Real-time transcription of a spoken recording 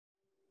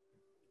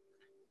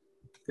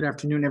Good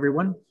afternoon,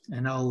 everyone,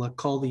 and I'll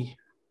call the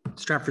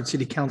Stratford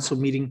City Council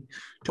meeting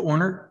to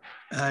order.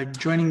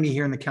 Joining me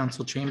here in the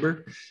council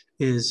chamber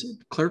is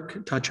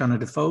Clerk Tatiana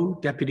Defoe,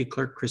 Deputy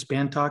Clerk Chris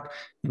Bantock,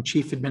 and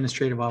Chief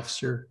Administrative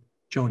Officer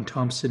Joan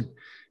Thompson,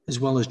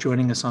 as well as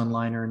joining us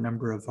online are a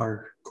number of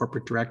our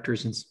corporate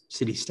directors and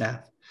city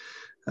staff.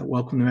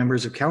 Welcome the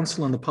members of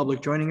council and the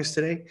public joining us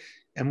today,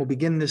 and we'll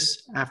begin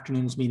this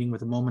afternoon's meeting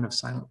with a moment of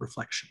silent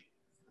reflection.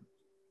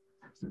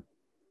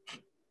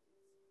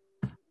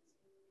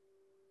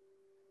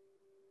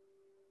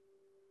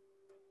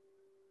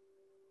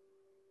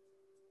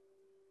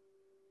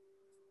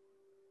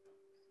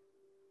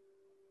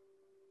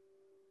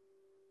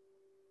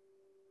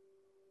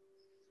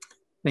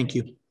 Thank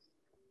you.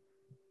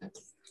 Are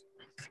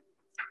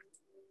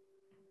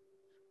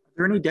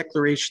there any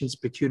declarations,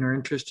 pecuniary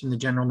interest in the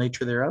general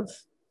nature thereof?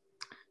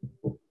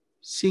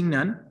 Seeing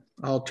none,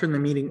 I'll turn the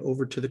meeting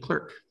over to the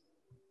clerk.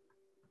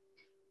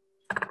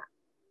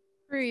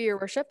 Through your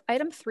worship,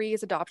 item 3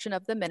 is adoption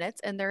of the minutes,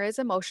 and there is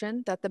a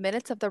motion that the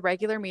minutes of the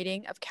regular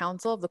meeting of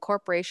council of the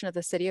corporation of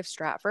the city of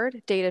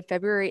Stratford, dated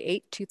February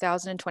 8,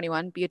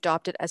 2021, be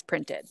adopted as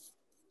printed.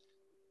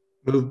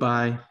 Moved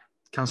by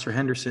Councillor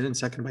Henderson and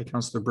seconded by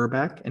Councillor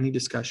Burback. Any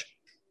discussion?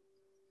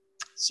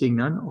 Seeing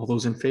none, all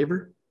those in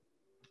favor?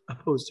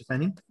 Opposed, if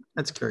any?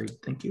 That's carried.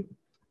 Thank you.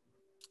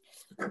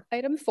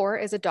 Item 4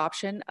 is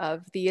adoption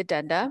of the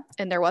addenda,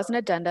 and there was an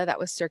addenda that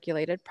was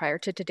circulated prior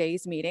to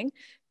today's meeting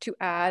to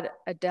add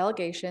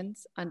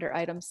delegations under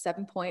items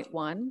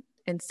 7.1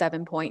 and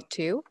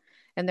 7.2.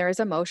 And there is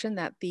a motion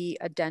that the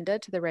addenda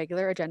to the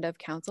regular agenda of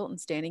council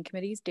and standing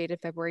committees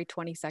dated February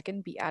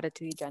 22nd be added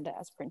to the agenda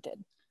as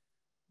printed.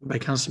 By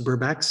Councillor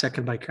Burback,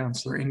 second by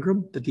Councillor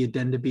Ingram, that the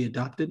addenda be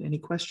adopted. Any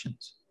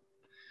questions?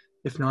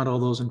 If not, all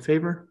those in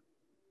favor?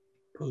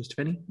 Opposed, if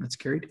any? That's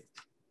carried.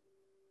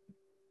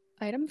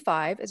 Item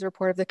 5 is a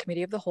report of the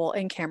Committee of the Whole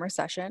in camera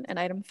session, and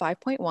item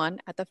 5.1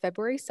 at the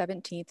February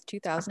 17th,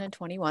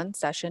 2021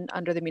 session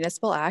under the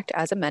Municipal Act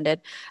as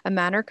amended, a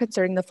matter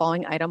concerning the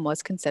following item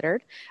was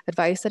considered.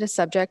 Advice that is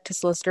subject to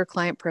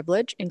solicitor-client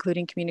privilege,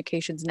 including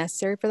communications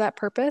necessary for that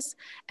purpose,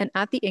 and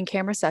at the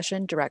in-camera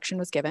session, direction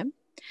was given.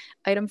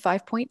 Item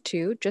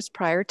 5.2, just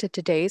prior to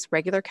today's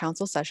regular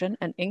council session,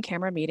 an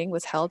in-camera meeting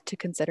was held to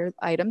consider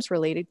items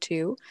related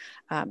to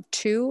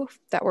two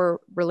that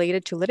were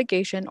related to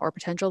litigation or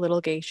potential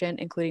litigation,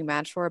 including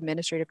matters for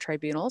administrative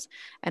tribunals,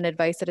 and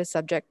advice that is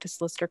subject to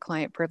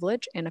solicitor-client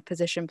privilege and a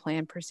position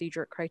plan,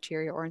 procedure,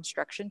 criteria, or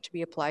instruction to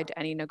be applied to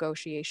any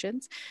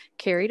negotiations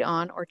carried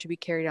on or to be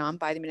carried on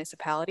by the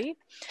municipality.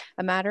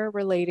 A matter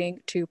relating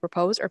to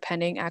proposed or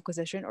pending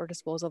acquisition or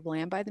disposal of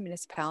land by the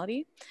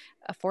municipality.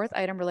 A fourth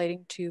item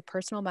relating to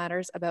personal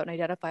matters about an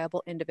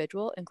identifiable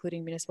individual,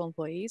 including municipal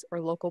employees or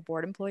local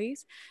board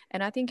employees.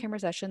 And at the in-camera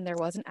session, there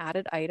was an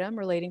added item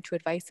relating to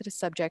advice that is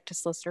subject to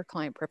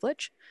solicitor-client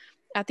privilege.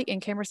 At the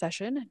in-camera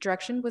session,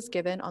 direction was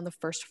given on the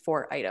first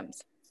 4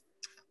 items.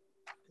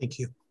 Thank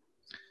you.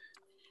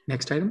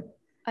 Next item.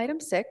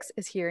 Item 6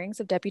 is hearings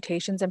of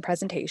deputations and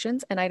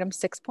presentations, and item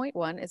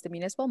 6.1 is the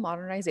Municipal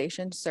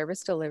Modernization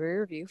Service Delivery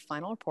Review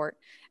final report.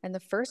 And the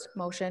first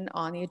motion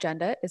on the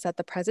agenda is that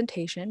the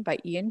presentation by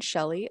Ian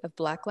Shelley of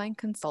Blackline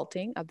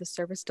Consulting of the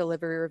Service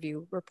Delivery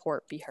Review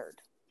report be heard.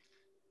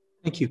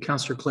 Thank you.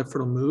 Councillor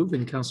Clifford will move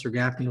and Councillor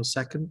Gaffney will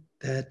second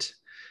that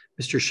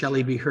Mr.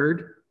 Shelley be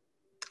heard.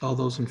 All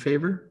those in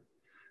favor?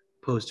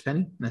 Opposed, if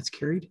any? That's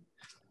carried.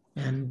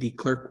 And the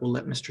clerk will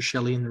let Mr.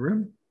 Shelley in the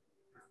room.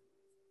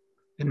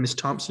 And Ms.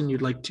 Thompson,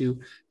 you'd like to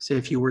say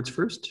a few words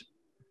first?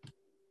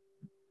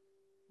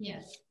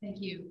 Yes, thank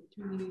you.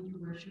 Through you,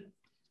 Your Worship.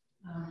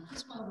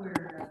 Just while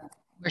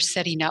we're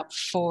setting up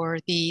for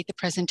the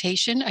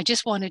presentation, I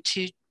just wanted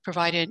to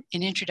provide an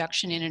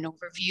introduction and an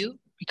overview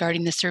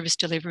regarding the service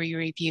delivery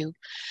review.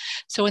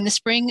 So in the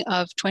spring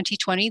of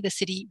 2020, the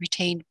city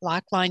retained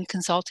Blackline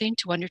Consulting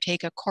to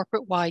undertake a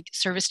corporate-wide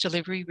service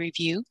delivery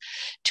review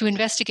to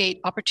investigate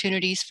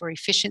opportunities for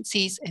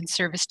efficiencies and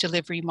service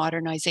delivery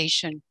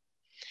modernization.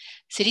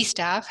 City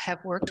staff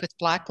have worked with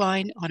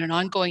Blackline on an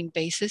ongoing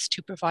basis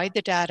to provide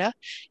the data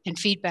and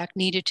feedback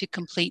needed to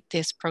complete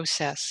this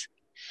process.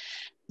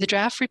 The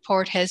draft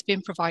report has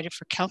been provided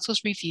for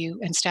council's review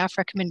and staff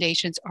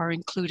recommendations are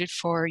included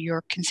for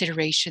your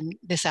consideration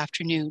this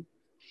afternoon.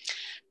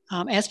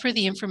 As per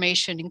the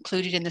information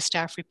included in the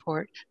staff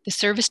report, the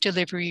service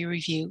delivery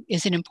review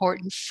is an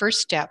important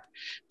first step,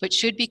 but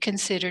should be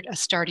considered a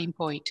starting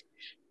point.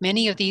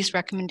 Many of these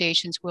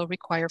recommendations will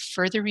require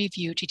further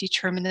review to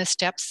determine the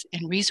steps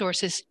and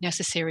resources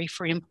necessary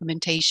for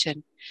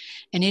implementation.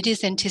 And it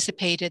is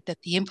anticipated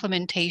that the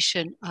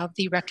implementation of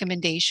the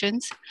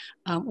recommendations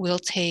will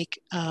take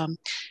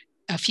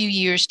a few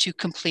years to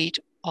complete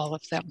all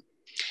of them.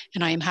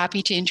 And I am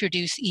happy to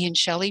introduce Ian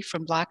Shelley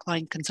from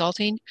Blackline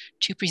Consulting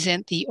to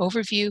present the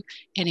overview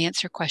and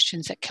answer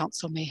questions that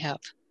council may have.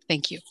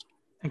 Thank you.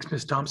 Thanks,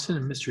 Ms. Thompson.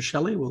 And Mr.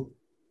 Shelley, we'll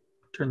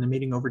turn the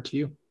meeting over to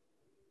you.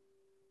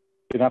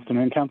 Good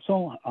afternoon,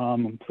 Council.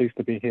 I'm pleased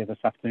to be here this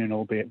afternoon,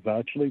 albeit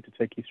virtually, to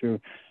take you through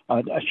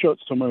a short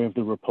summary of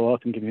the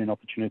report and give you an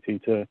opportunity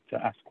to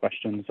ask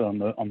questions on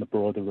the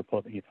broader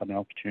report that you've had an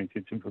opportunity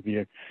to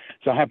review.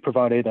 So I have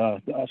provided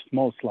a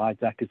small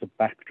slide deck as a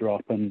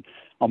backdrop, and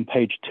on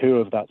page 2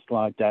 of that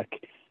slide deck,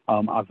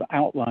 I've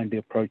outlined the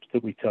approach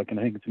that we took, and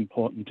I think it's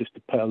important just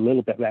to put a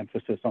little bit of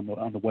emphasis on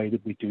the way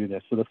that we do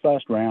this. So the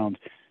first round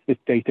is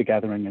data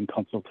gathering and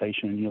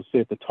consultation, and you'll see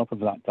at the top of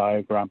that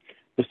diagram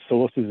the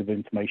sources of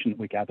information that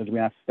we gathered. We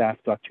asked staff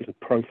to actually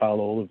profile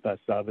all of their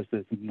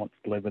services and what's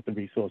delivered, the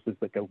resources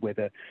that go with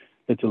it,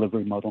 the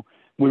delivery model.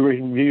 We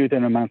reviewed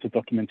an amount of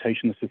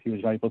documentation the city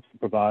was able to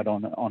provide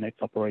on its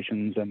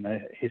operations and the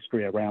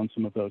history around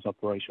some of those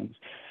operations.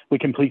 We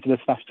completed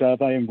a staff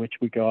survey in which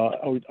we got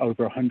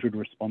over 100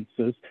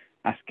 responses,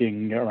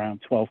 asking around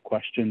 12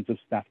 questions of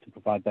staff to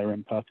provide their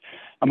input.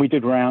 And we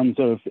did rounds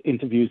of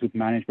interviews with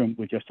management,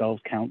 with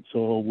yourselves,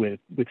 council, with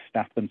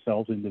staff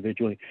themselves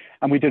individually.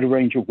 And we did a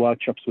range of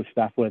workshops with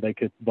staff where they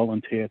could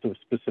volunteer to a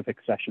specific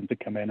session to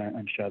come in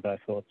and share their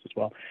thoughts as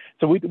well.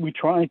 So we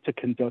tried to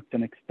conduct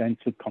an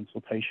extensive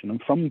consultation.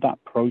 And from that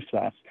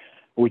process,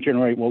 we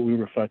generate what we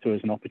refer to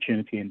as an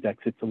opportunity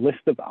index. It's a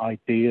list of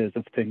ideas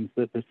of things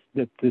that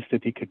the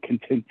city could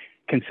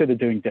consider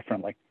doing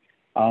differently.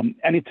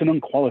 And it's an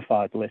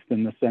unqualified list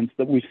in the sense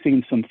that we've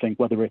seen something,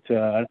 whether it's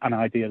an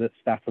idea that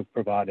staff have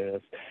provided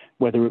us,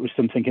 whether it was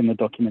something in the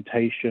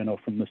documentation or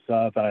from the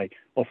survey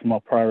or from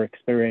our prior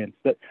experience,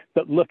 that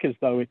look as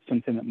though it's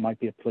something that might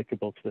be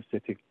applicable to the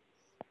city.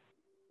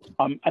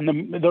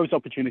 And those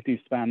opportunities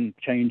span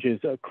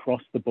changes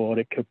across the board.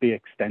 It could be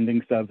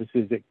extending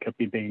services, it could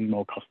be being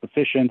more cost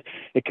efficient,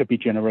 it could be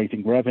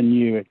generating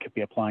revenue, it could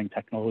be applying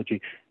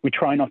technology. We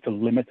try not to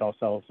limit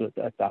ourselves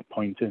at that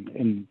point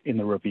in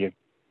the review.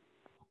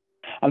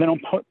 And then on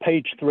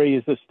page 3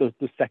 is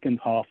the second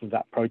half of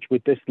that approach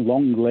with this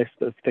long list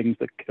of things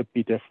that could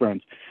be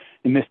different.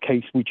 In this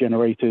case, we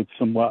generated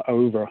somewhere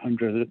over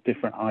 100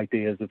 different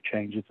ideas of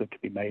changes that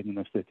could be made in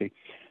the city.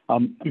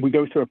 And we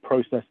go through a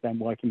process then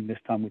working this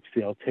time with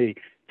CLT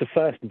to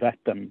first vet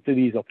them. Do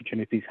these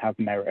opportunities have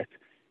merit?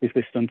 Is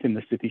this something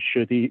the city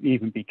should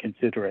even be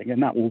considering?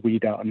 And that will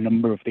weed out a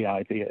number of the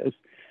ideas.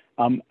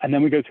 And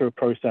then we go through a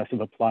process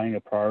of applying a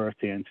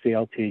priority, and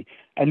CLT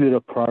ended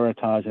up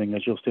prioritizing,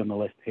 as you'll see on the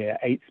list here,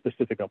 8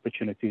 specific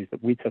opportunities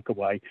that we took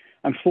away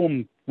and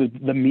formed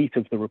the meat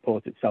of the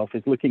report itself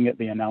is looking at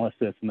the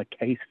analysis and the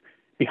case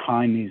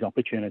behind these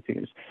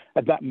opportunities.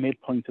 At that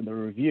midpoint in the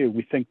review,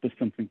 we think there's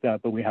something there,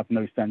 but we have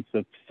no sense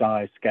of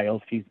size,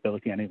 scale,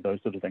 feasibility, any of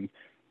those sort of things.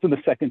 So the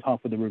second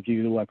half of the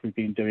review, the work we've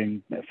been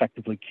doing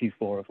effectively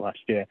Q4 of last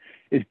year,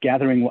 is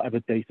gathering whatever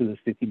data the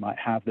city might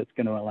have that's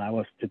going to allow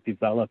us to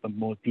develop a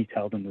more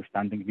detailed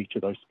understanding of each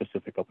of those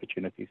specific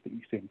opportunities that you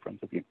see in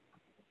front of you.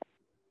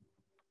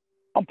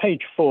 On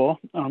page 4,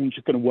 I'm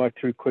just going to work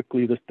through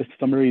quickly the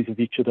summaries of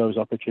each of those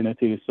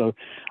opportunities. So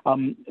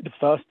the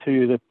first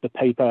 2, the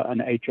paper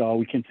and HR,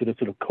 we consider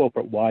sort of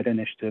corporate-wide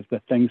initiatives,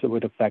 the things that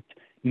would affect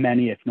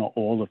many, if not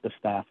all, of the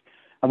staff.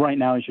 And right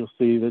now, as you'll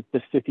see,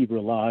 the city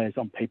relies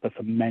on paper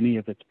for many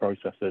of its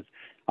processes.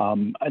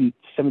 And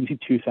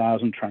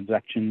 72,000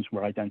 transactions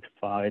were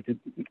identified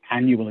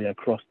annually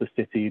across the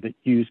city that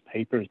use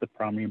paper as the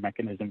primary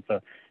mechanism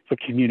for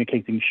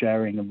communicating,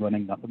 sharing, and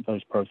running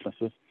those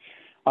processes.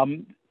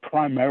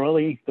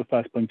 Primarily, the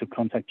first point of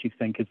contact you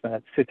think is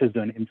that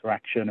citizen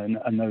interaction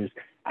and those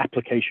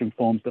application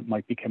forms that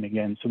might be coming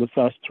in. So the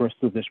first thrust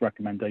of this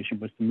recommendation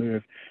was to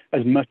move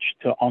as much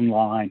to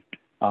online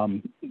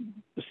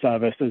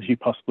service as you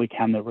possibly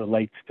can that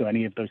relates to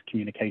any of those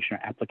communication or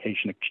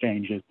application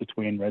exchanges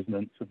between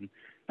residents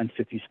and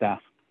city staff.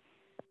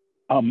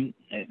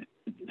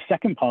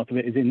 Second part of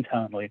it is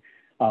internally.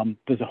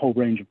 There's a whole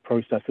range of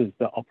processes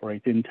that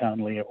operate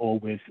internally or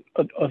with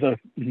other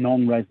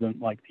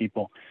non-resident-like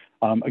people.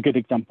 A good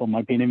example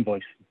might be an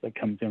invoice that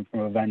comes in from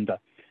a vendor.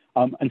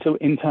 And so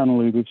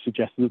internally, we've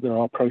suggested that there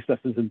are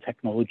processes and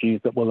technologies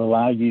that will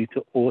allow you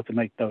to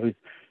automate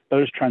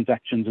those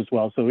transactions as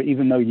well. So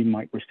even though you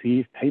might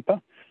receive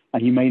paper,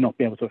 and you may not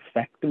be able to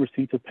affect the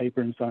receipt of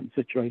paper in certain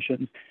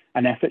situations,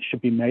 an effort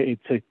should be made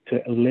to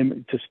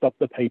stop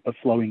the paper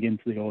flowing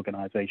into the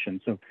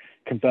organization. So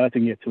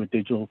converting it to a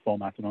digital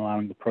format and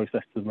allowing the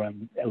process to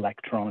run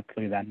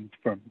electronically then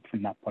from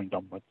that point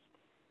onwards.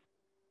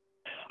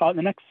 The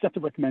next set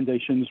of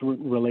recommendations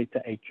relate to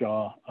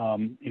HR.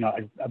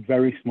 A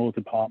very small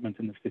department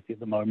in the city at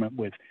the moment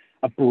with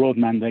a broad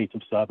mandate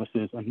of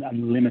services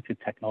and limited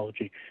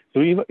technology.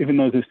 So even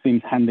though this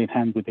seems hand in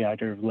hand with the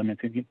idea of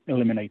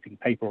eliminating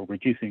paper or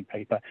reducing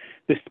paper,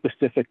 this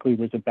specifically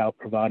was about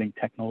providing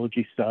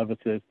technology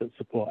services that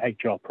support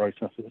HR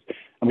processes.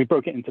 And we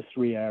broke it into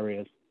 3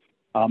 areas.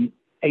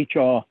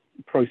 HR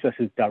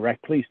processes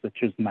directly, such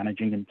as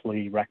managing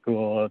employee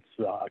records,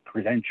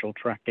 credential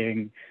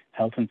tracking,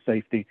 health and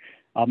safety.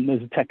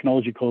 There's a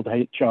technology called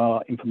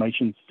HR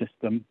information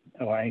system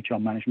or HR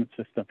management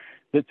system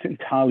that's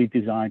entirely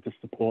designed to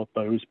support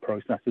those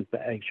processes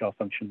that HR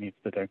function needs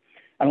to do.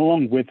 And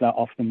along with that,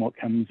 often what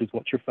comes is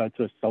what's referred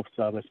to as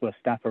self-service, where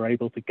staff are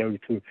able to go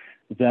to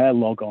their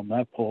log on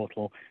their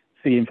portal,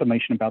 see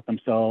information about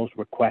themselves,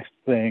 request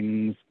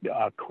things,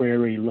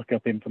 query, look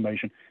up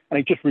information, and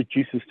it just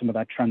reduces some of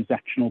that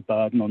transactional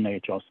burden on the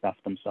HR staff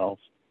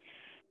themselves.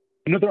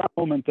 Another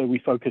element that we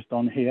focused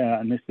on here,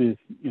 and this is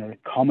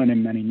common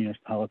in many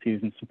municipalities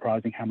and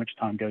surprising how much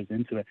time goes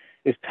into it,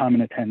 is time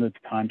and attendance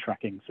time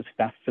tracking. So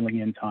staff filling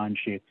in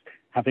timesheets,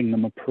 having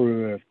them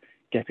approved,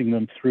 getting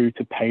them through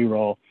to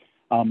payroll.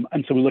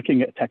 And so we're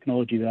looking at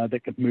technology there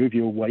that could move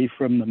you away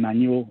from the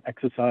manual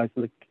exercise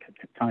that the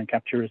time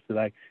capture is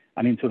today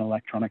and into an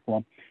electronic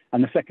one.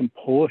 And the second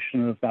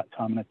portion of that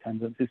time and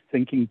attendance is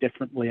thinking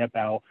differently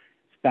about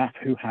staff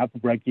who have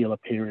regular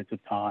periods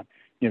of time.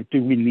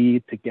 Do we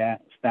need to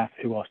get staff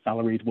who are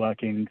salaried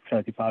working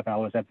 35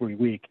 hours every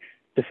week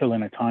to fill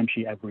in a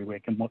timesheet every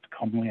week? And what's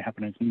commonly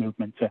happening is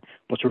movement to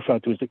what's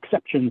referred to as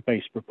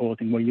exceptions-based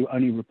reporting, where you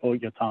only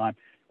report your time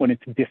when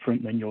it's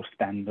different than your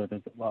standard,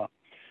 as it were.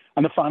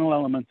 And the final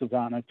element of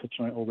that, and I've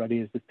touched on it already,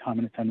 is this time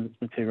and attendance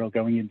material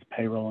going into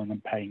payroll and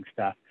then paying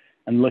staff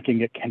and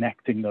looking at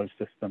connecting those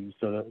systems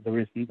so that there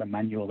isn't the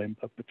manual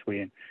input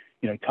between,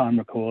 time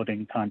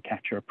recording, time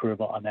capture,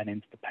 approval, and then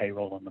into the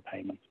payroll and the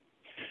payment.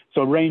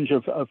 So a range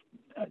of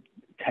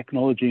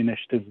technology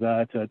initiatives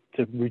there to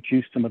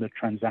reduce some of the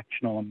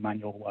transactional and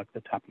manual work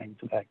that's happening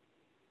today.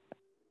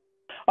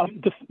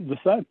 The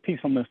third piece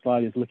on this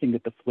slide is looking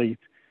at the fleet.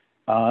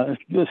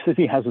 The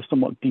city has a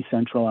somewhat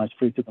decentralized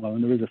fleet at the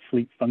moment. There is a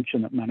fleet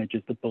function that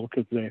manages the bulk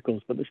of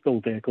vehicles, but there's still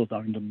vehicles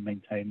owned and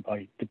maintained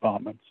by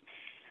departments.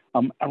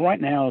 And right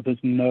now, there's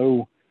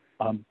no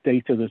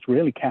data that's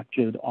really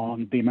captured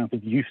on the amount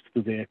of use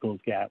the vehicles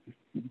get,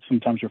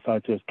 sometimes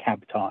referred to as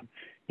cab time.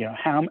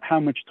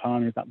 How much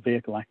time is that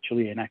vehicle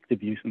actually in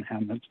active use and how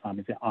much time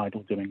is it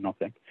idle doing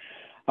nothing?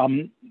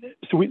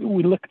 So we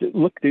looked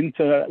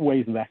into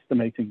ways of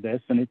estimating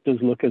this, and it does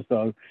look as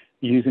though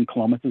using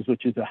kilometers,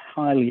 which is a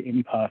highly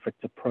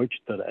imperfect approach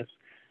to this,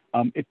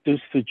 it does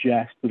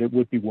suggest that it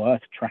would be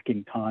worth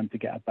tracking time to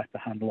get a better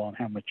handle on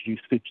how much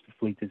usage the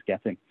fleet is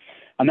getting.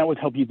 And that would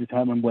help you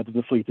determine whether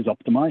the fleet is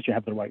optimized, you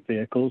have the right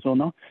vehicles or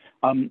not.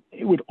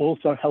 It would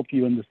also help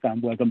you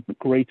understand whether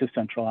greater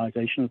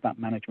centralization of that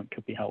management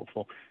could be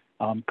helpful.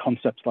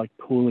 Concepts like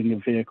pooling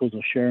of vehicles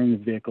or sharing of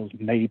vehicles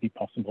may be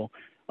possible.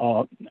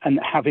 And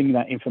having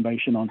that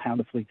information on how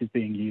the fleet is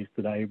being used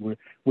today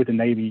would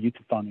enable you to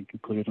find and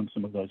conclude on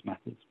some of those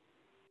matters.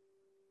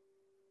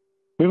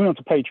 Moving on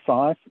to page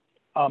 5.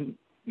 And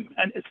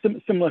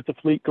it's similar to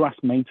fleet, grass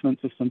maintenance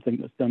is something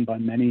that's done by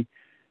many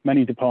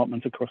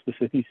departments across the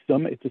city.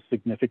 Some it's a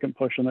significant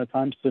portion of their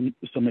time, some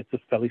it's a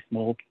fairly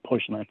small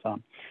portion of their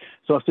time.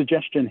 So our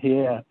suggestion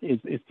here is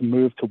to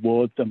move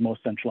towards a more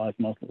centralized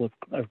model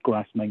of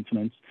grass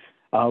maintenance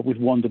with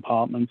one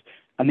department.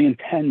 And the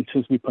intent,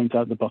 as we point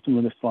out at the bottom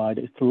of the slide,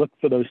 is to look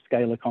for those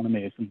scale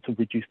economies and to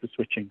reduce the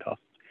switching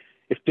costs.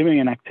 If doing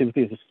an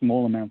activity is a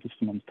small amount of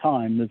someone's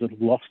time, there's a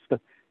lost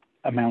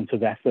amount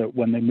of effort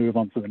when they move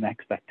on to the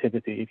next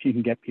activity. If you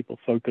can get people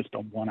focused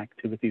on one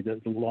activity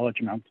that's a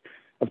large amount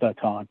of their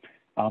time,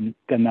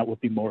 then that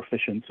would be more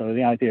efficient. So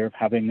the idea of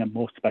having a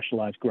more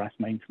specialized grass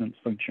maintenance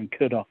function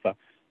could offer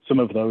some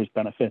of those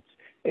benefits.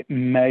 It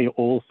may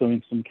also,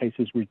 in some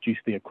cases, reduce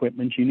the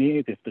equipment you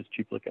need if there's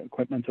duplicate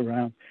equipment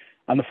around.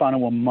 And the final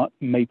one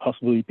may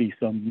possibly be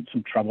some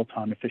travel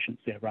time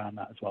efficiency around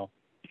that as well.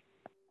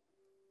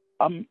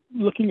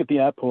 Looking at the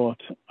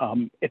airport,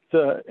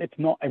 it's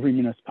not every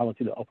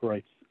municipality that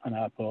operates an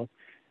airport.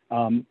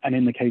 And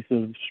in the case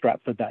of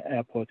Stratford, that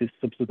airport is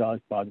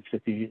subsidized by the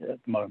city at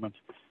the moment.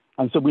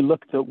 And so we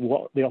looked at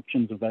what the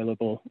options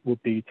available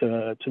would be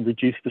to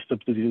reduce the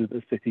subsidy that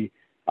the city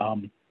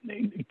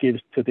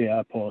gives to the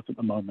airport at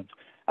the moment.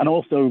 And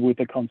also with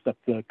the concept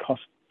that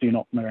costs do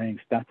not remain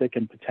static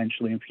and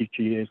potentially in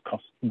future years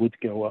costs would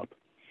go up.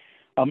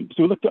 So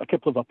we looked at a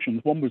couple of options.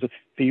 One was a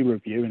fee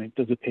review, and it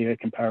does appear,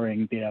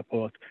 comparing the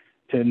airport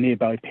to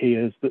nearby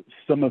peers, that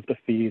some of the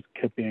fees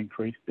could be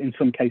increased. In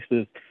some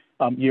cases,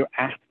 you're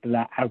at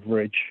that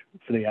average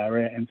for the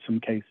area. In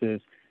some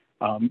cases,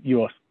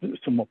 you are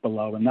somewhat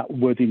below, and that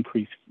would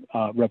increase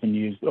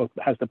revenues, or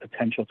has the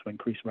potential to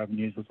increase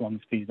revenues as long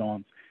as fees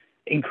aren't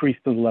increased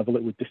to the level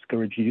it would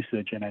discourage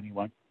usage in any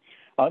way.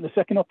 The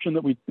second option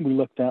that we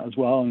looked at as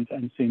well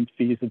and seemed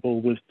feasible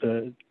was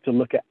to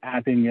look at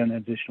adding an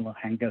additional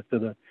hangar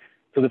to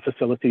the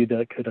facility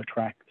that could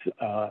attract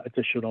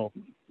additional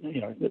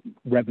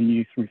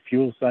revenue through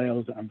fuel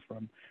sales and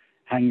from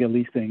hangar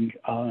leasing.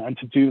 And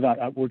to do that,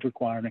 that would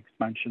require an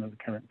expansion of the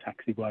current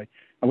taxiway.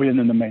 And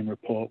within the main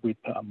report, we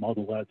put a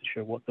model there to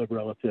show what the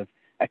relative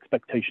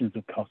expectations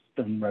of costs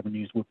and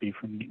revenues would be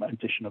from the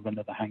addition of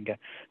another hangar.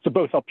 So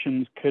both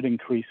options could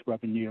increase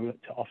revenue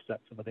to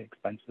offset some of the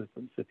expenses that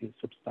the city is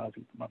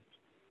subsidizing at the moment.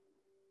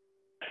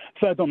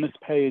 Third on this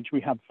page,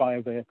 we have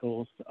fire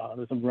vehicles.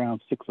 There's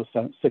around six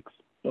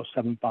or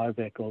seven fire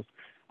vehicles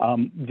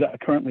that are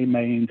currently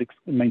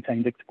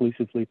maintained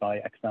exclusively by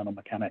external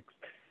mechanics.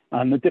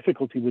 And the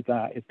difficulty with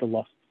that is the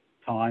lost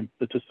time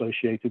that's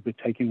associated with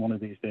taking one of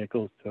these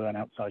vehicles to an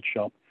outside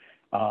shop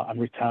and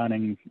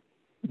returning,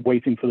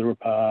 waiting for the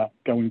repair,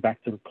 going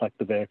back to collect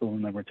the vehicle,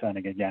 and then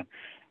returning again.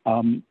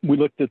 We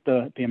looked at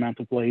the amount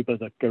of labor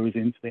that goes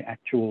into the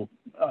actual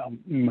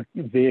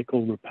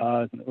vehicle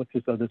repairs, and it looks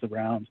as though there's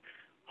around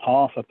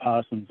half a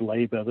person's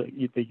labor that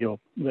you're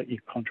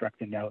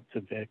contracting out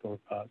to vehicle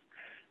repairs.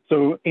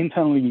 So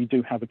internally, you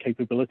do have a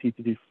capability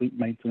to do fleet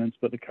maintenance,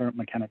 but the current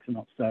mechanics are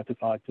not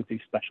certified to do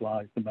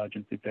specialized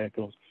emergency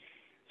vehicles.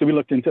 So we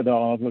looked into there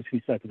are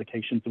obviously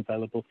certifications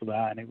available for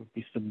that, and it would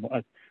be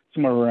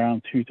somewhere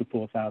around $2,000 to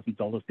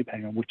 $4,000,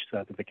 depending on which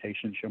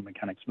certifications your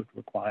mechanics would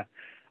require.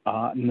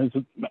 And there's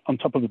on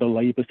top of the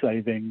labor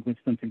saving with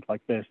something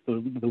like this, there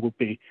would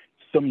be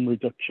some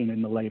reduction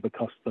in the labor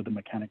cost for the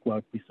mechanic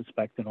work, we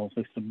suspect, and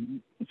also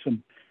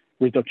some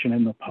reduction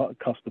in the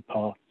cost of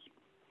parts.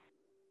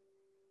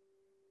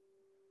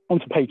 On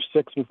to page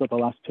 6, we've got the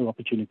last two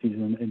opportunities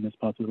in this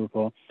part of the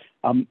report.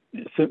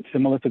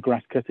 Similar to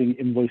grass cutting,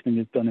 invoicing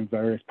is done in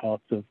various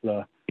parts of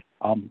the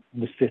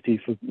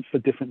city for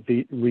different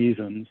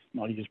reasons.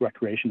 I'll use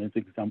recreation as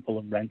an example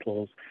and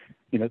rentals.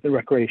 You know, the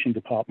recreation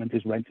department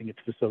is renting its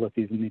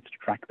facilities and needs to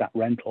track that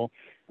rental.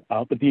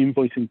 But the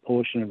invoicing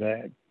portion of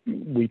it,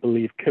 we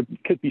believe,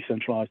 could be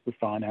centralized with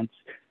finance.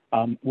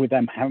 With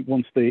them,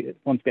 once the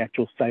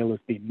actual sale has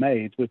been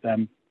made, with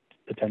them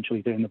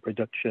potentially doing the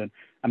production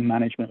and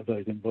management of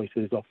those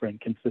invoices, offering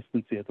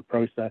consistency of the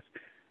process.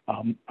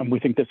 And we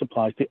think this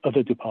applies to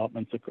other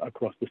departments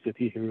across the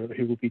city who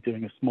will be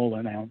doing a small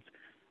amount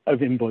of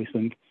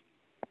invoicing.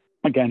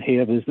 Again,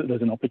 here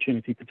there's an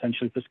opportunity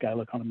potentially for scale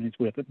economies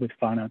with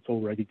finance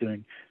already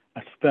doing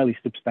a fairly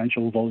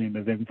substantial volume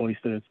of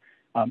invoices.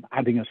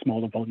 Adding a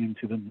smaller volume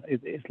to them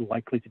is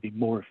likely to be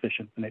more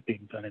efficient than it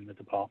being done in the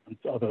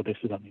departments, although this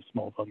is only a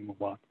small volume of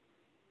work.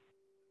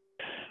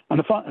 And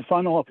the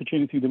final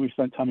opportunity that we've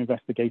spent time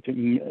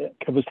investigating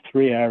covers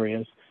 3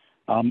 areas.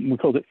 We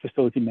called it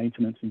facility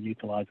maintenance and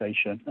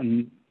utilization.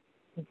 And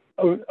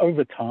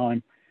over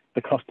time,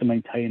 the cost to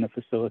maintain a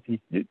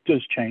facility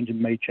does change and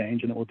may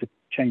change, and it will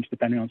change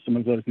depending on some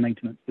of those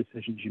maintenance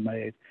decisions you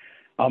made.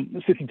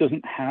 The city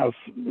doesn't have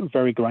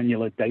very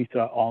granular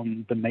data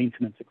on the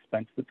maintenance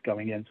expense that's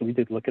going in. So we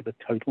did look at the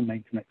total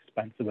maintenance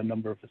expense of a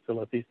number of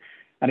facilities.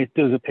 And it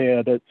does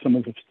appear that some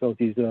of the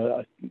facilities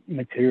are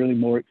materially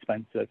more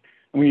expensive.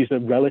 And we use a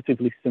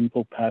relatively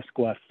simple per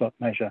square foot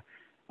measure.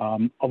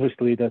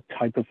 Obviously, the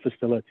type of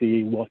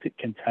facility, what it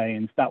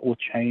contains, that will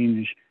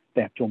change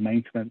the actual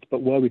maintenance.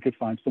 But where we could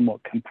find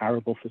somewhat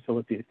comparable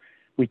facilities,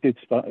 we did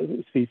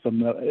see some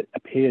that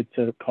appeared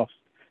to cost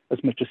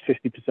as much as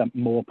 50%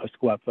 more per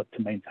square foot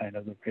to maintain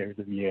over a period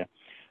of a year.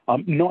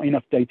 Not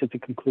enough data to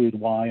conclude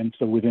why, and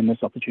so within this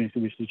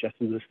opportunity, we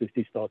suggested the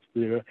city starts to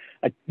do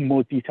a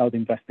more detailed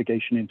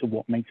investigation into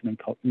what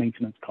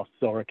maintenance costs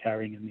are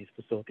occurring in these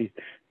facilities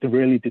to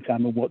really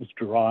determine what's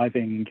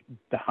driving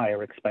the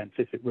higher expense,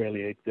 if it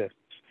really exists.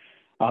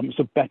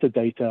 So better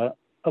data,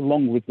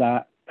 along with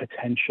that,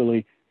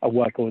 potentially a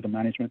work order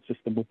management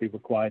system will be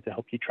required to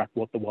help you track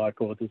what the work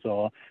orders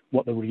are,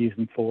 what the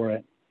reason for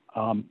it,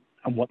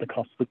 and what the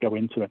costs that go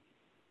into it.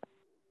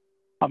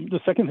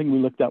 The second thing we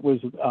looked at was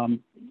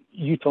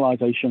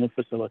utilization of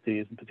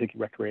facilities, in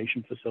particular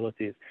recreation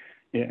facilities.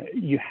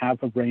 You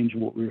have a range of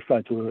what we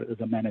refer to as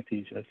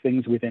amenities,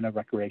 things within a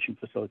recreation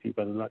facility,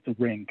 whether that's a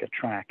rink, a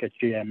track, a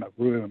gym,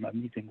 a room, a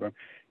meeting room.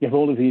 You have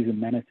all of these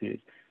amenities.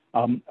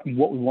 And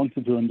what we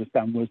wanted to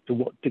understand was to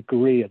what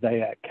degree are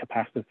they at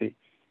capacity?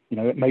 You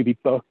know, it may be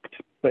booked,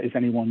 but is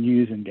anyone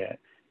using it?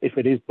 If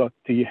it is booked,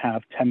 do you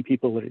have 10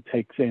 people that it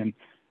takes in?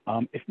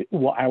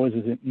 What hours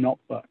is it not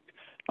booked?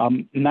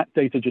 And that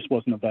data just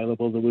wasn't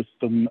available. There was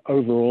some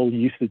overall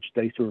usage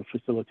data of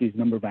facilities,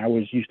 number of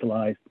hours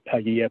utilized per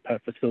year per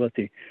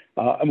facility.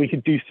 And we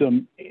could do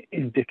some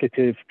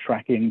indicative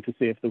tracking to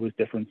see if there was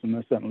difference, and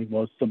there certainly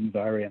was some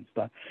variance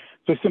there.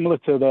 So similar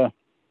to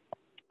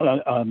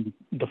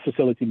the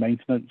facility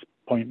maintenance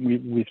point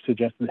we've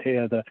suggested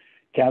here, that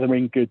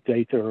gathering good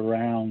data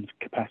around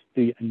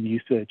capacity and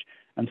usage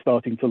and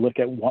starting to look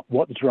at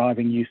what's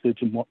driving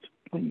usage and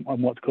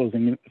what's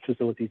causing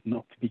facilities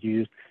not to be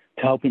used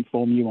to help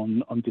inform you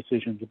on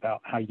decisions about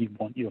how you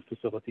want your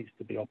facilities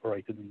to be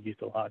operated and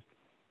utilized.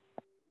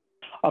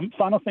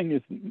 Final thing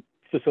is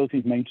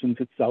facilities maintenance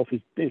itself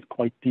is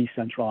quite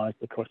decentralized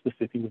across the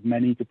city, with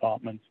many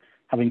departments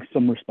having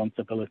some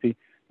responsibility.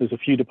 There's a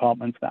few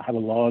departments that have a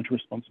large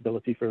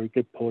responsibility for a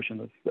good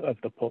portion of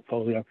the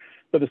portfolio,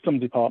 but there's some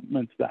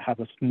departments that have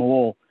a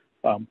small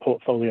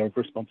portfolio of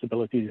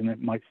responsibilities, and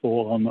it might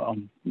fall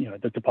on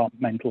the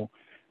departmental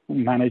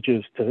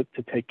managers to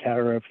take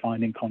care of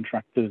finding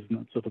contractors and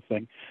that sort of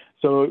thing.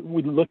 So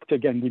we looked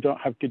again, we don't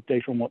have good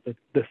data on what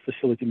the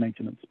facility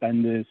maintenance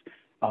spend is,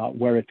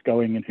 where it's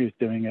going and who's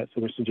doing it.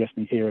 So we're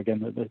suggesting here again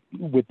that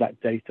with that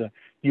data,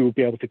 you will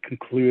be able to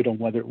conclude on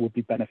whether it would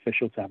be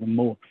beneficial to have a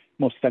more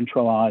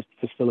centralized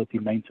facility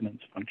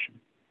maintenance function.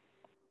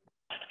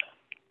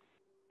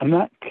 And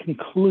that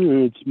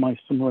concludes my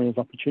summary of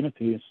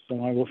opportunities.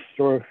 So I will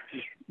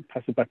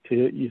pass it back to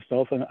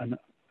yourself and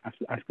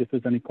ask if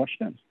there's any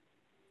questions.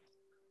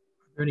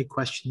 Are there any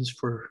questions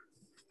for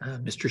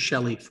Mr.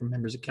 Shelley from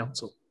members of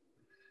council?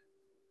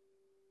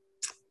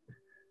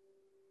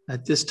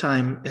 At this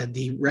time,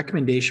 the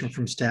recommendation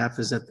from staff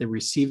is that they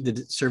receive the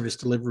service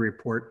delivery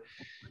report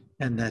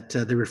and that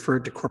they refer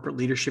it to corporate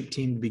leadership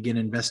team to begin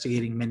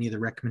investigating many of the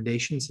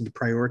recommendations and to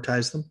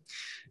prioritize them.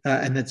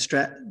 And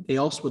that they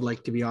also would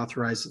like to be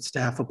authorized that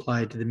staff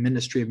apply to the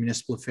Ministry of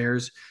Municipal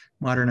Affairs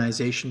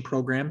Modernization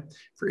Program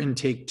for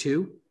Intake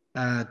 2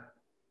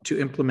 to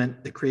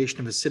implement the creation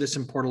of a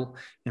citizen portal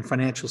and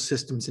financial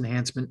systems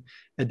enhancement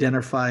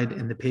identified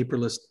in the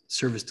paperless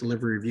service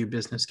delivery review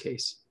business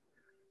case.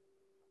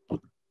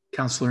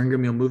 Councillor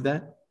Ingram, you'll move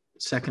that.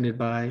 Seconded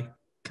by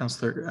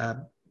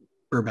Councillor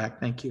Burbach.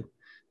 Thank you.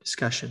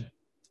 Discussion.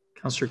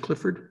 Councillor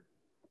Clifford.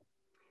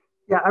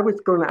 Yeah, I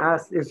was going to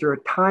ask, is there a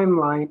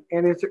timeline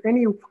and is there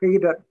any way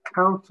that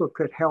council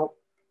could help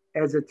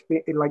as it's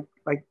been like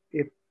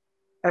if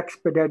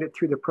expedited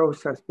through the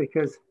process?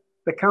 Because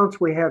the council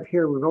we have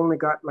here, we've only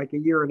got like a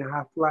year and a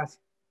half less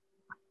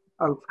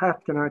of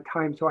half to our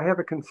time. So I have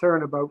a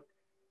concern about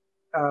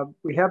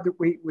we have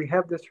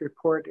this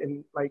report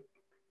and like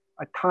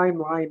a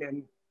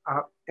timeline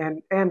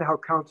and how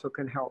council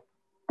can help.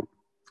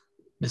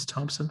 Ms.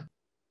 Thompson.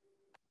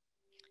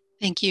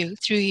 Thank you.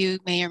 Through you,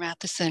 Mayor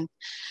Matheson.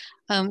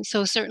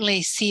 So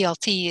certainly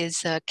CLT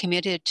is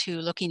committed to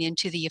looking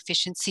into the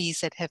efficiencies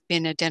that have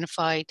been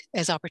identified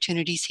as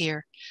opportunities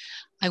here.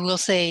 I will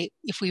say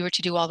if we were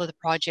to do all of the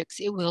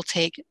projects, it will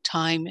take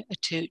time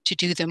to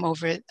do them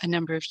over a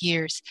number of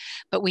years,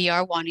 but we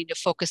are wanting to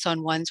focus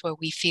on ones where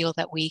we feel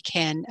that we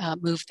can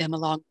move them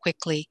along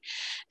quickly.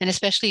 And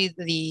especially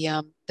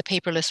the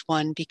paperless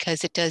one,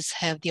 because it does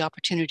have the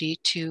opportunity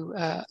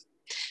to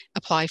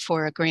apply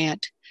for a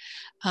grant.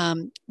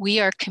 We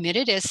are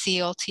committed as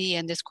CLT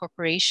and this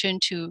corporation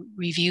to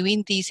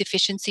reviewing these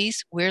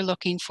efficiencies. We're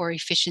looking for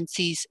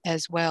efficiencies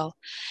as well.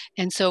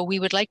 And so we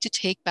would like to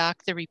take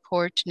back the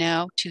report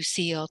now to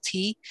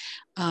CLT,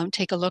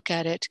 take a look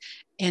at it,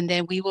 and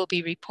then we will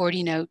be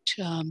reporting out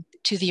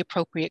to the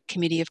appropriate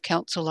committee of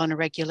council on a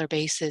regular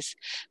basis.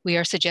 We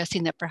are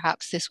suggesting that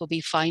perhaps this will be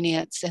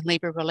Finance and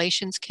Labor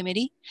Relations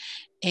Committee.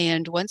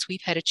 And once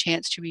we've had a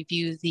chance to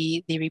review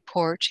the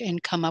report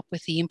and come up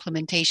with the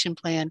implementation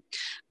plan,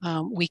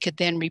 we could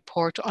then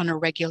report on a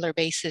regular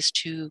basis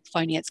to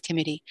Finance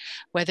Committee,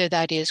 whether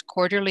that is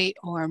quarterly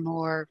or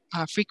more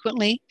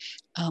frequently.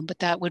 But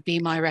that would be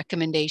my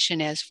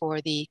recommendation as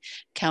for the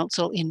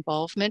council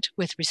involvement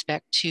with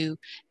respect to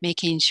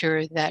making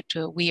sure that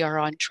we are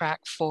on track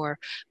for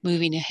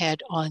moving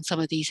ahead on some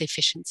of these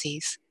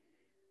efficiencies.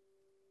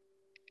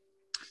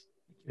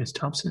 Ms.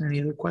 Thompson, any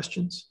other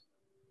questions?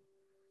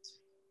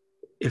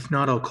 If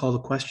not, I'll call the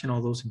question.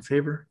 All those in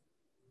favor?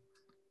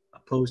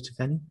 Opposed, if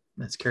any?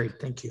 That's carried.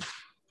 Thank you.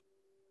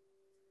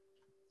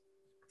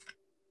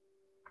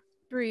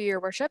 Through your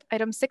worship,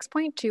 item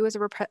 6.2 is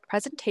a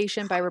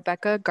presentation by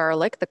Rebecca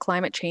Garlick, the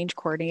climate change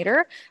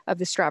coordinator of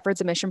the Stratford's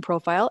emission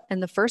profile.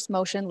 And the first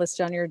motion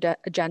listed on your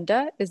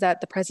agenda is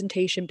that the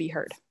presentation be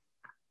heard.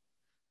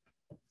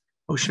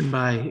 Motion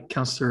by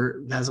Councillor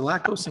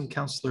Vasilakos and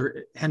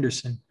Councillor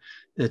Henderson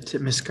that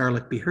Ms.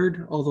 Garlick be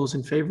heard. All those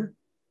in favor?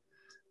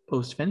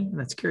 Opposed, if any? And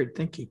that's carried.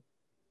 Thank you. I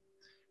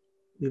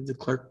believe the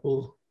clerk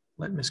will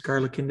let Ms.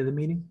 Garlick into the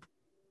meeting.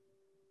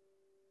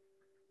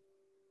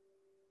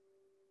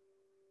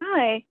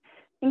 Hi,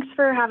 thanks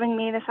for having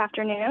me this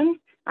afternoon.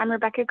 I'm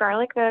Rebecca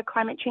Garlick, the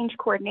Climate Change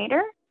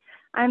Coordinator.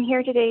 I'm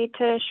here today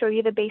to show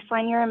you the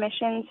baseline year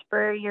emissions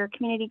for your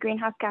community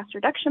greenhouse gas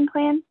reduction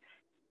plan.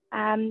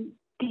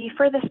 The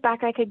furthest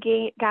back I could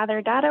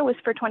gather data was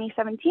for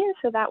 2017,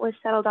 so that was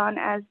settled on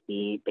as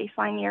the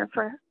baseline year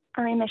for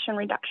our emission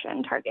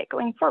reduction target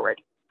going forward.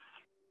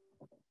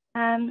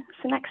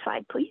 So next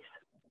slide, please.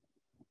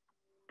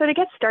 So to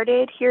get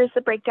started, here's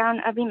the breakdown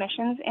of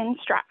emissions in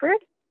Stratford.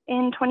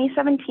 In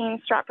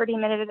 2017, Stratford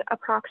emitted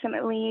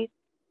approximately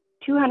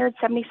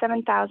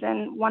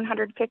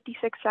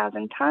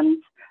 277,156,000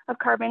 tons of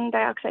carbon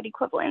dioxide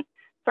equivalent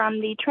from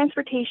the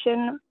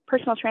transportation,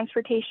 personal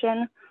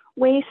transportation,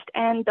 waste,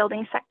 and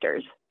building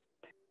sectors.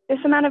 This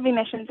amount of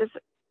emissions is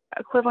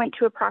equivalent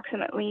to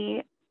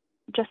approximately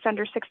just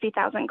under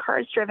 60,000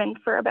 cars driven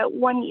for about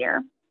 1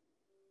 year.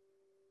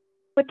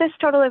 With this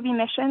total of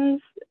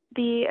emissions,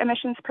 the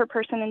emissions per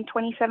person in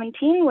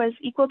 2017 was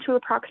equal to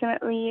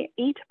approximately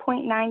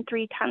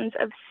 8.93 tons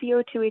of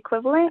CO2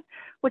 equivalent,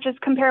 which is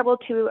comparable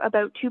to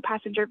about 2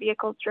 passenger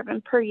vehicles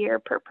driven per year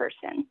per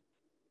person.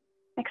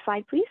 Next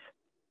slide, please.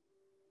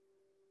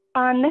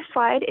 On this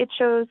slide, it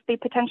shows the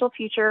potential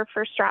future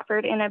for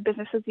Stratford in a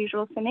business as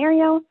usual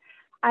scenario.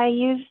 I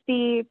used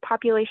the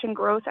population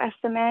growth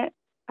estimate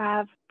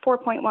of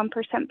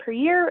 4.1% per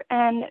year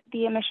and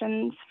the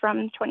emissions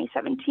from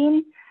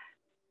 2017.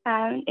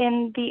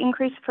 In the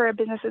increase for a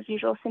business as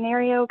usual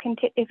scenario,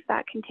 if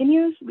that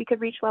continues, we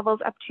could reach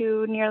levels up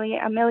to nearly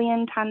 1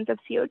 million tons of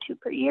CO2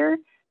 per year,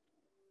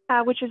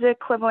 which is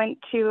equivalent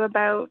to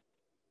about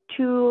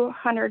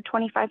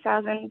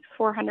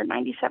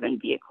 225,497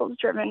 vehicles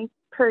driven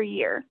per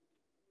year.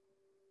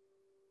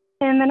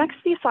 In the next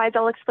few slides,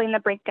 I'll explain the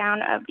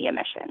breakdown of the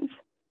emissions.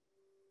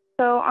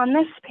 So on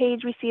this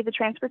page, we see the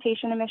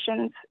transportation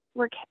emissions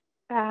were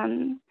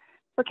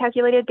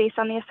calculated based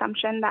on the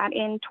assumption that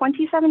in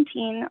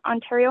 2017,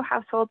 Ontario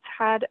households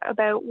had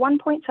about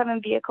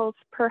 1.7 vehicles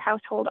per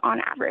household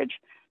on average.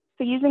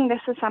 So using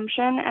this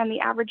assumption and the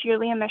average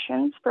yearly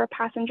emissions for a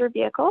passenger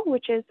vehicle,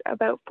 which is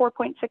about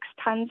 4.6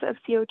 tons of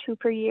CO2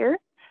 per year,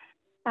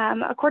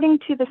 according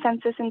to the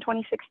census in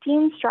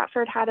 2016,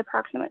 Stratford had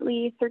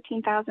approximately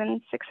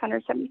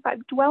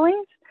 13,675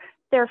 dwellings.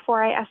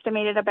 Therefore, I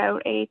estimated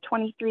about a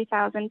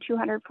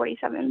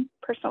 23,247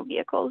 personal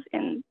vehicles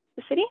in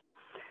the city.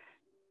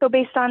 So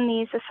based on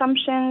these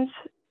assumptions,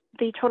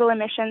 the total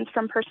emissions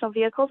from personal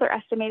vehicles are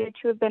estimated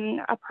to have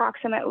been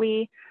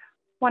approximately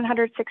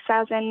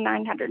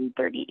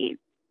 106,938,000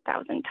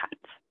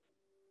 tons.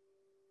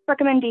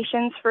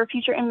 Recommendations for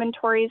future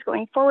inventories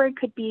going forward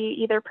could be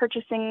either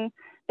purchasing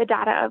the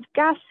data of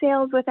gas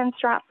sales within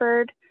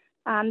Stratford,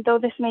 though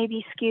this may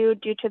be skewed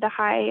due to the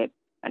high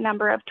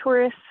number of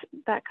tourists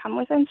that come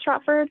within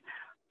Stratford,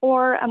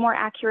 or a more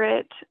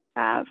accurate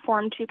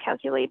form to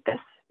calculate this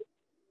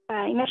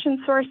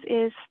emission source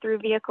is through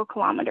vehicle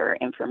kilometer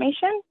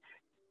information.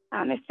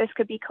 If this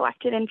could be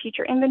collected in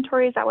future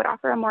inventories, that would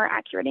offer a more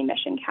accurate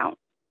emission count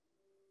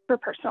for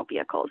personal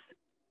vehicles.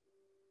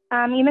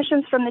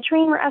 Emissions from the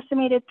train were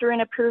estimated through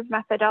an approved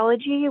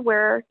methodology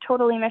where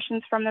total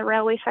emissions from the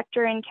railway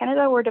sector in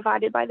Canada were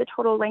divided by the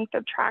total length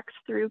of tracks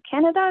through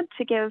Canada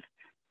to give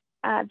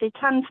the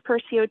tons per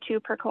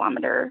CO2 per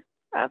kilometer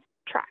of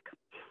track.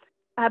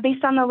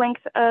 Based on the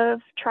length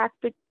of track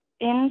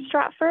in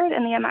Stratford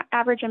and the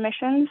average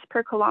emissions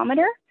per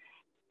kilometer,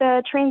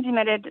 the trains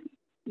emitted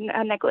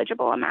a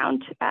negligible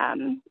amount,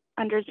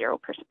 under 0%,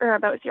 or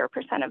about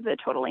 0% of the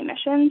total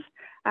emissions.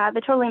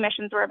 The total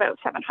emissions were about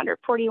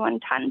 741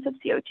 tons of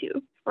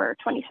CO2 for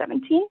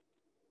 2017.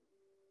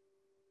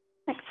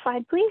 Next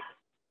slide, please.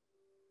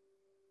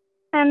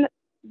 And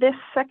this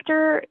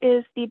sector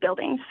is the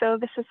building. So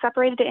this is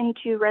separated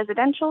into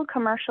residential,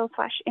 commercial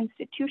 /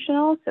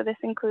 institutional. So this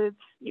includes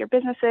your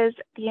businesses,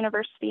 the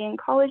university and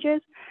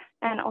colleges,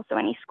 and also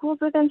any schools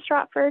within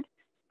Stratford.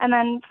 And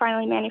then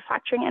finally,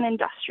 manufacturing and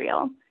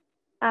industrial.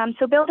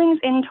 So buildings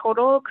in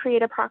total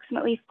create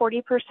approximately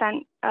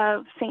 40%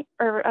 of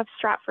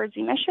Stratford's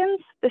emissions.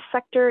 This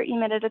sector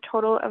emitted a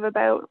total of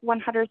about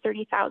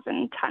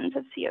 130,000 tons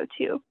of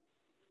CO2.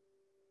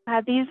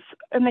 These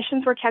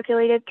emissions were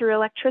calculated through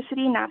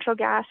electricity, natural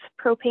gas,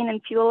 propane,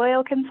 and fuel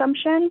oil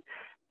consumption.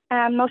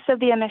 Most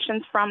of the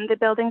emissions from the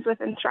buildings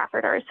within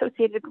Stratford are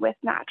associated with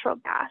natural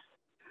gas.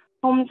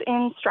 Homes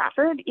in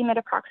Stratford emit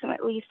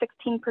approximately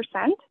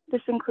 16%.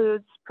 This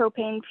includes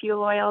propane,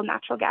 fuel oil,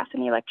 natural gas,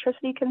 and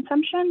electricity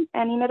consumption,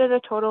 and emitted a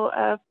total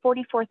of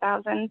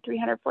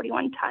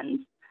 44,341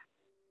 tons.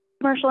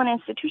 Commercial and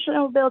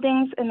institutional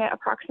buildings emit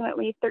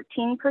approximately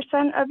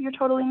 13% of your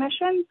total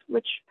emissions,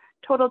 which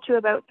total to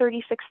about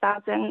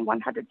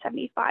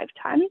 36,175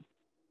 tons.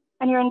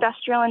 And your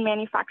industrial and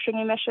manufacturing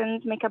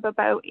emissions make up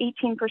about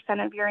 18%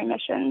 of your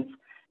emissions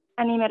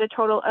and emit a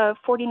total of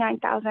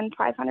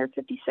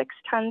 49,556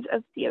 tons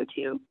of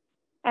CO2.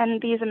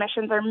 And these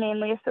emissions are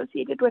mainly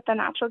associated with the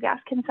natural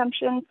gas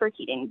consumption for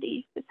heating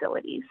the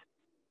facilities.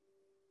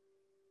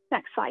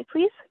 Next slide,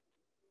 please.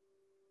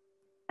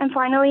 And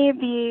finally,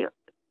 the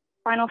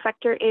final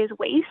sector is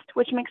waste,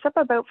 which makes up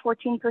about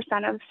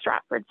 14% of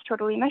Stratford's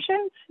total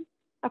emissions,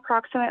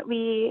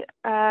 approximately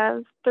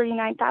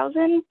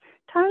 39,000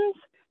 tons.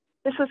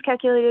 This was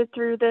calculated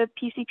through the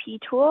PCP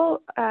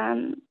tool,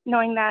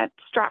 knowing that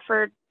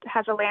Stratford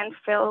has a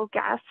landfill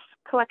gas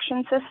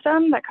collection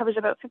system that covers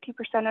about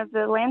 50% of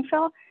the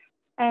landfill.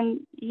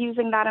 And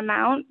using that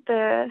amount,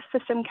 the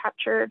system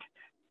captured,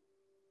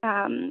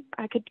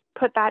 I could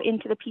put that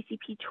into the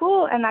PCP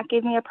tool, and that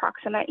gave me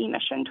approximate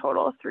emission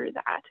total through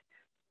that.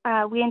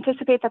 We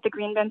anticipate that the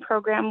green bin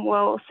program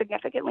will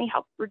significantly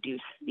help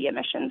reduce the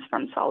emissions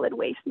from solid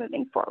waste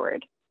moving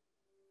forward.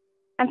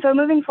 And so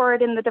moving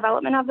forward in the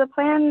development of the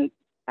plan,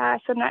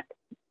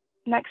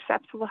 next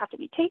steps will have to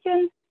be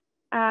taken.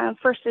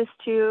 First is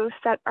to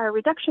set our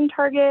reduction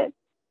target.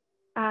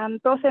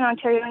 Both in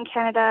Ontario and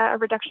Canada, a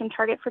reduction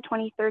target for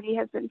 2030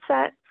 has been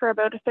set for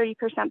about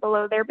 30%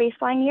 below their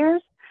baseline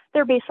years.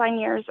 Their baseline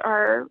years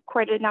are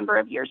quite a number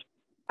of years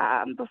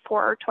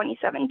before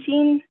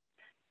 2017.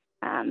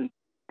 And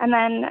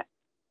then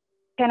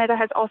Canada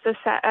has also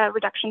set a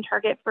reduction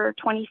target for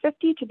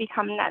 2050 to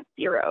become net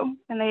zero.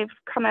 And they've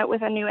come out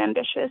with a new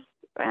ambitious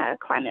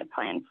climate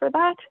plan for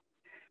that.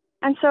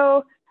 And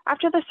so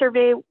after the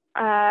survey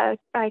I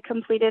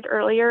completed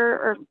earlier,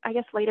 or I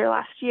guess later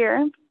last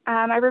year,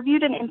 I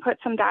reviewed and input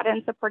some data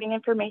and supporting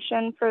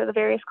information for the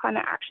various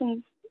climate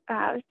actions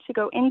to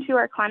go into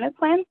our climate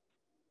plan.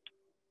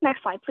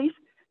 Next slide, please.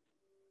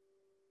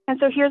 And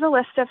so here's a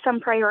list of some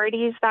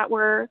priorities that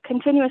were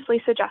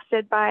continuously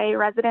suggested by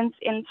residents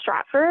in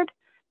Stratford.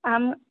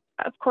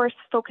 Of course,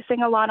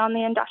 focusing a lot on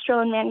the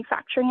industrial and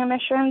manufacturing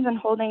emissions and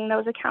holding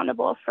those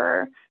accountable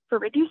for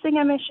reducing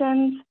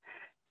emissions.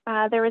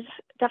 There was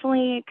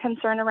definitely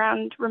concern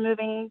around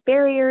removing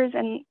barriers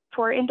and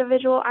for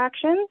individual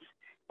actions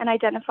and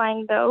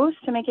identifying those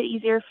to make it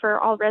easier for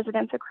all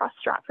residents across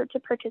Stratford to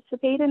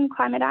participate in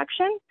climate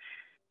action,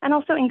 and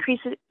also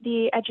increase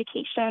the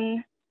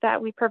education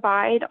that we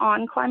provide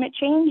on climate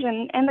change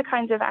and the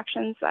kinds of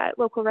actions that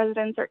local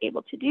residents are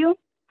able to do.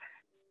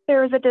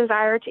 There is a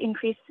desire to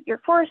increase your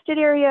forested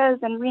areas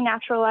and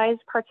renaturalize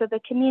parts of the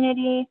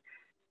community.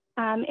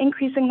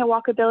 Increasing the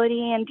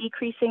walkability and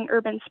decreasing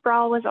urban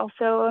sprawl was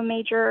also a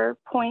major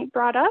point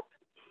brought up.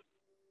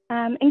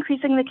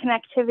 Increasing the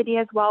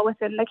connectivity as well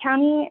within the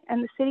county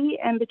and the city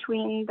and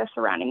between the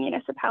surrounding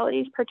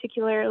municipalities,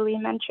 particularly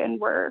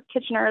mentioned were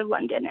Kitchener,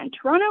 London, and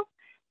Toronto.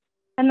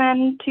 And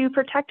then to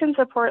protect and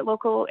support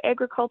local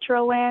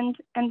agricultural land,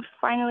 and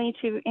finally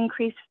to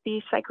increase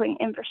the cycling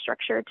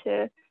infrastructure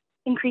to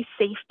increase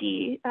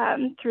safety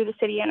through the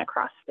city and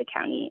across the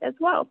county as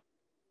well.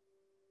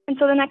 And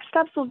so the next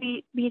steps will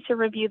be to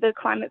review the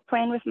climate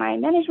plan with my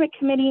management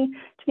committee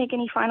to make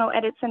any final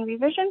edits and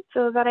revisions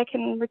so that I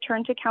can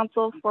return to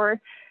council for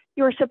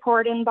your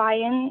support and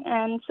buy-in,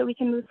 and so we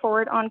can move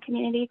forward on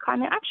community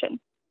climate action.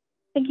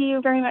 Thank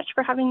you very much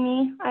for having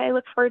me. I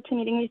look forward to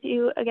meeting with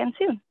you again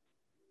soon.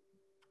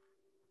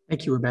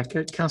 Thank you,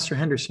 Rebecca. Councillor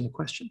Henderson, a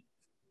question.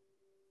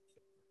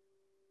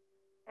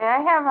 I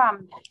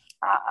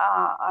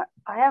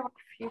have a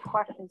few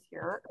questions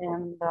here,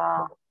 and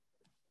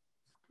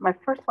my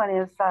first one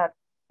is that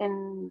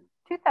in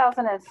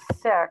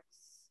 2006,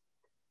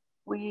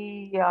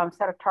 we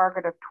set a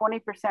target of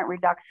 20%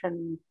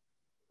 reduction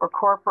for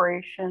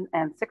corporation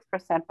and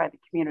 6% by the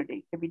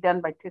community to be done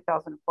by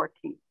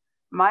 2014.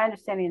 My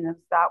understanding is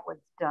that was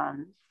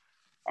done,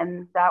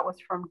 and that was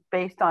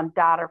based on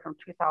data from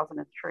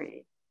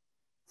 2003.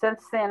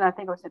 Since then, I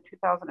think it was in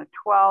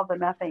 2012, the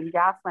methane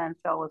gas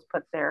landfill was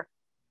put there.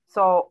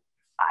 So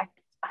I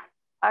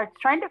was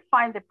trying to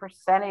find the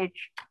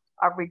percentage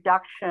of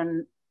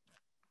reduction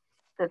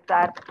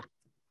that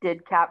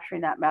did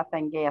capturing that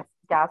methane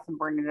gas and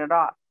burning it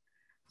off.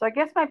 So I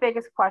guess my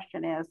biggest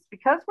question is,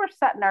 because we're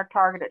setting our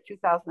target at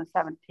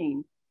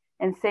 2017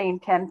 and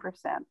saying 10%,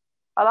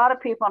 a lot of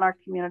people in our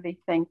community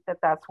think that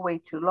that's way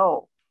too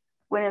low,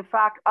 when in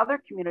fact other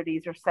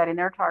communities are setting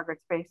their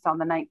targets based on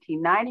the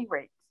 1990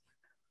 rates.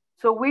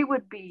 So we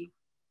would be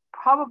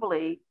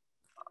probably,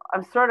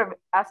 I'm sort of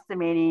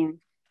estimating,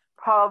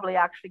 probably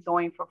actually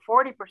going for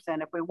 40%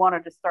 if we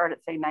wanted to start at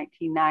say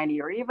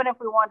 1990, or even if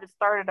we wanted to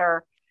start at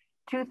our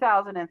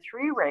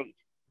 2003 rate,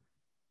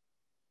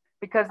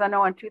 because I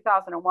know in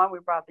 2001 we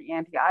brought the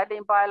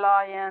anti-idling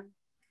bylaw in,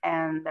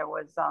 and there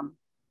was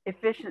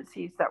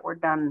efficiencies that were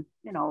done,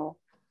 you know,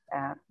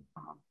 at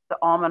the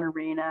Almond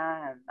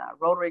Arena and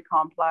Rotary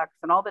Complex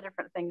and all the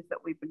different things that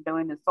we've been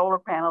doing, the solar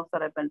panels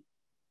that have been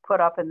put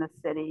up in the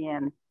city.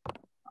 And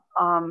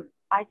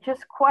I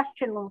just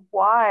question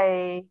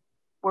why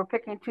we're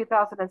picking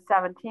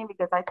 2017,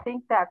 because I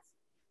think that's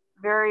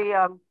very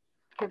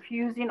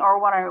confusing, or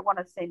what I want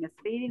to say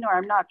misleading, or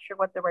I'm not sure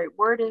what the right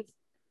word is,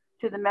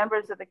 to the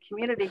members of the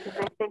community, because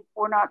they think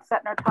we're not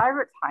setting our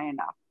targets high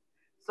enough.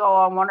 So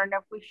I'm wondering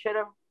if we should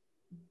have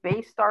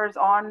based ours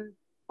on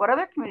what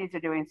other communities are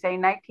doing, say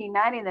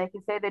 1990, and they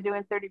can say they're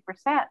doing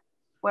 30%,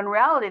 when in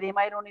reality they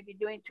might only be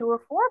doing 2 or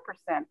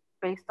 4%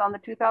 based on the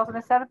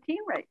 2017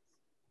 rates.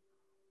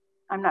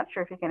 I'm not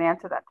sure if you can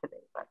answer that today,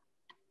 but.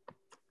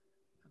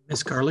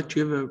 Ms. Garlick, do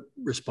you have a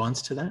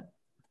response to that?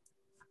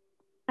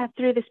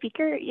 Through the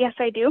speaker, yes,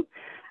 I do.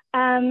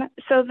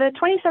 So the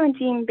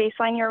 2017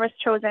 baseline year was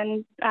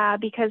chosen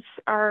because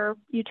our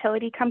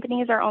utility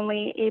companies are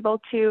only able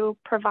to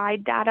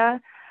provide data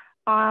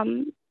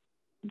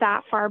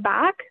that far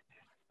back.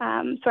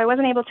 So I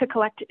wasn't able to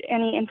collect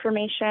any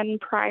information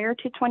prior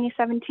to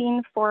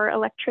 2017 for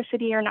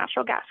electricity or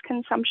natural gas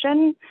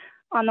consumption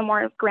on the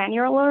more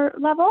granular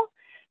level.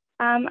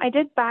 I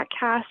did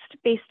backcast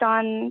based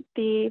on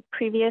the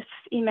previous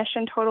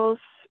emission totals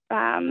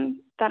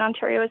that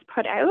Ontario has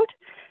put out.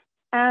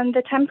 And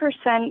the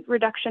 10%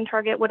 reduction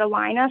target would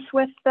align us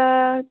with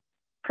the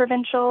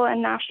provincial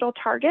and national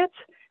targets.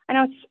 I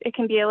know it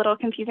can be a little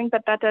confusing,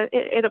 but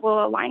it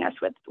will align us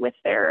with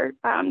their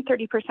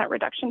 30%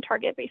 reduction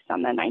target based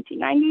on the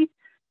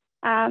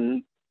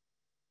 1990.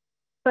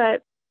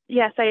 But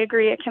yes, I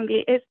agree. It can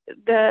be,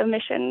 the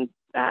emission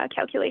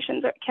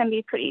calculations can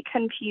be pretty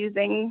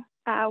confusing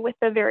with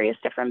the various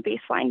different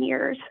baseline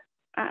years.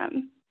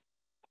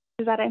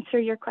 Does that answer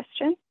your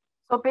question?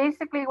 So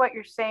basically what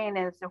you're saying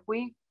is if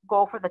we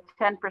go for the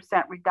 10%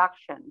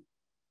 reduction,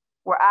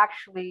 we're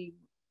actually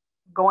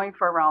going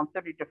for around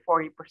 30 to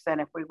 40%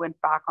 if we went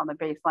back on the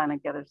baseline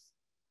and get as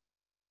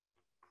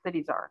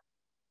cities are.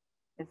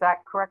 Is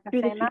that correct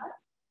in saying that?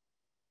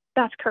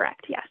 That's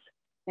correct, yes.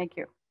 Thank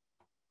you.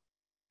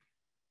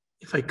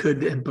 If I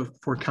could, and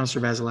before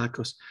Councillor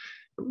Vasilakos,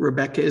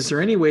 Rebecca, is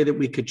there any way that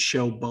we could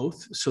show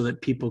both so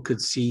that people could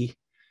see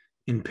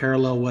in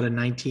parallel what a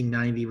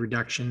 1990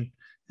 reduction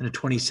and a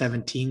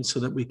 2017, so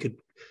that we could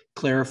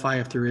clarify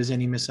if there is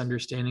any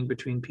misunderstanding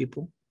between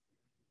people?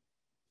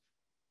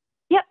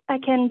 Yep, I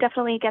can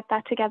definitely get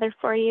that together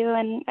for you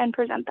and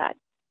present that.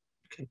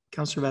 Okay,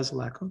 Councillor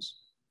Vasilakos.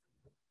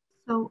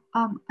 So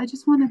I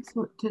just wanted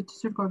to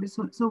sort of go over.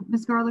 So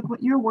Ms. Garlick,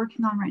 what you're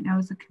working on right now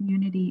is a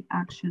community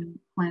action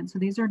plan. So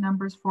these are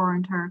numbers for our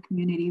entire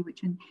community,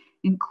 which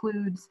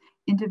includes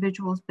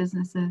individuals,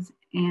 businesses,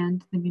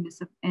 and the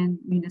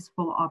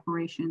municipal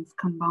operations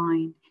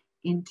combined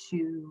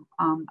into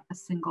a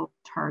single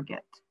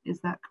target. Is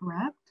that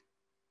correct?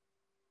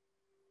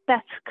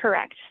 That's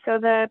correct. So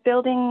the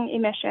building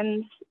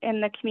emissions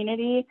in the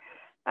community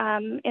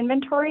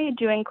inventory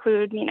do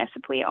include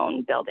municipally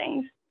owned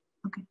buildings.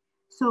 Okay.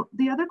 So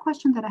the other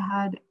question that I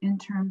had in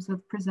terms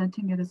of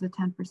presenting it as a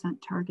 10%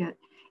 target,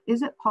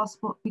 is it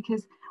possible,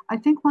 because I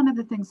think one of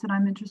the things that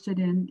I'm interested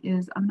in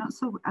is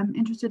I'm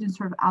interested in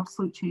sort of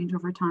absolute change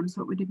over time.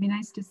 So it would be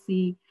nice to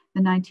see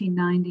the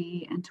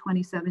 1990 and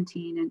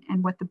 2017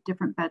 and what the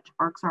different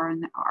benchmarks are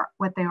and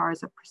what they are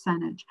as a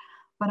percentage.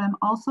 But I'm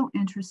also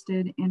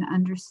interested in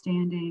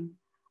understanding,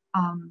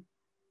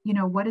 you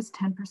know, what does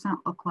 10%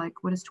 look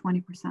like? What does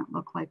 20%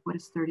 look like? What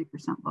does 30%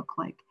 look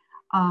like?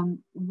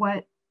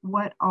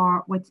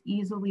 What's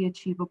easily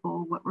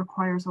achievable, what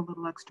requires a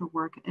little extra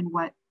work, and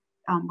what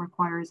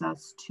requires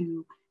us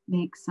to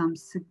make some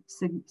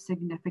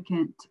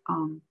significant,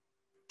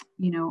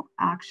 you know,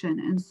 action.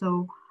 And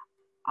so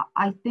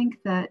I think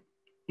that,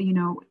 you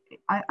know,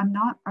 I'm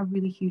not a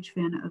really huge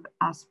fan of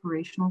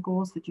aspirational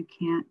goals that you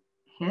can't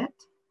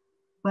hit,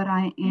 but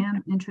I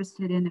am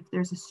interested in if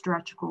there's a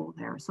stretch goal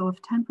there. So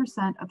if 10%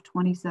 of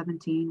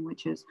 2017,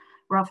 which is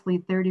roughly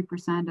 30%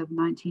 of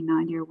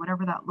 1990 or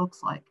whatever that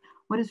looks like,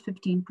 what does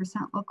 15%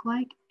 look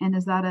like? And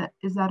is that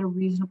a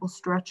reasonable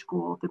stretch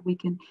goal that we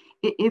can,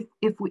 if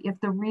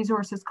the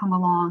resources come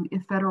along,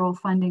 if federal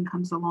funding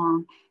comes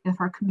along, if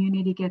our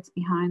community gets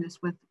behind us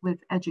with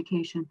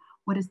education,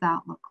 what does that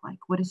look like?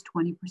 What does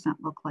 20%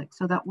 look like?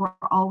 So that we're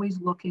always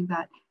looking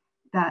that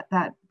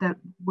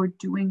we're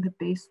doing the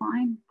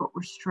baseline, but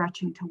we're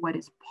stretching to what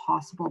is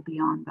possible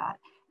beyond that.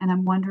 And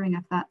I'm wondering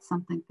if that's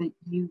something that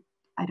you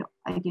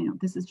know,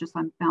 this is just,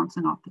 I'm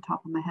bouncing off the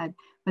top of my head,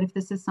 but if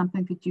this is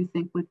something that you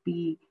think would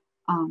be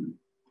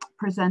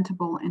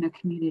presentable in a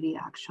community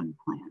action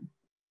plan.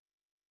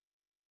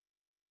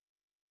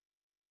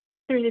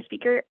 Through the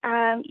speaker,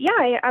 yeah,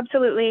 I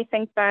absolutely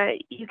think that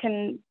you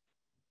can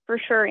for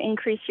sure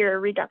increase your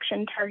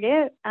reduction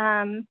target.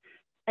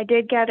 I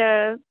did get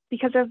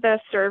because of the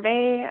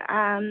survey,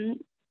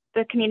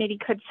 the community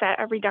could set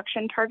a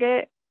reduction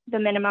target. The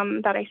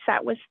minimum that I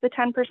set was the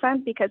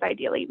 10% because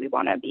ideally we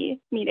want to be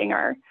meeting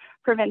our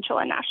provincial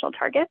and national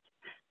targets.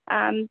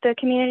 The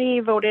community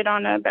voted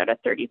on about a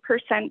 30%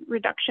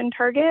 reduction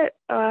target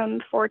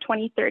for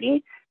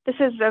 2030. This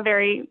is a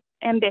very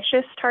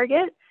ambitious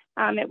target.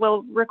 It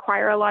will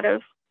require a lot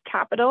of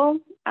capital,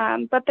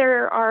 but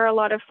there are a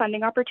lot of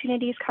funding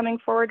opportunities coming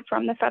forward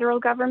from the federal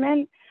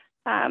government.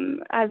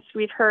 As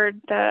we've heard,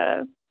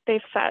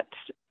 they've set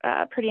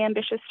a pretty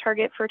ambitious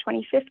target for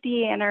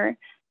 2050 and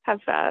have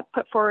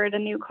put forward a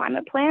new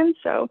climate plan.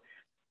 So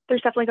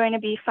there's definitely going to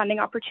be funding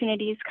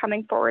opportunities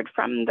coming forward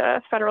from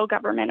the federal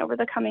government over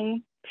the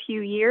coming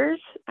few years.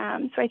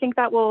 So I think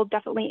that will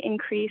definitely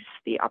increase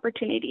the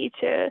opportunity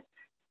to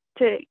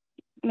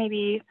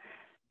maybe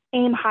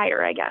aim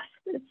higher, I guess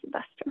is the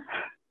best term.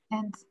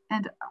 And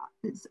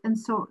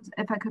so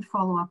if I could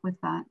follow up with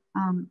that,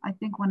 I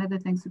think one of the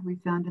things that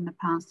we've found in the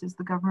past is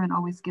the government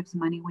always gives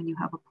money when you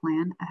have a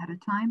plan ahead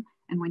of time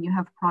and when you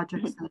have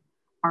projects that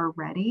are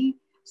ready.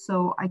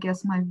 So I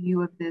guess my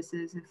view of this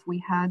is if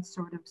we had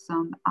sort of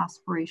some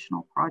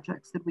aspirational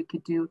projects that we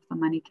could do if the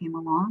money came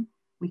along,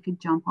 we could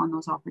jump on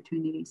those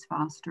opportunities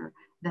faster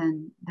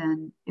than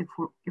if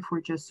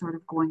we're just sort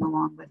of going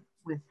along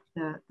with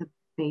the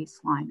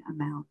baseline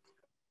amount.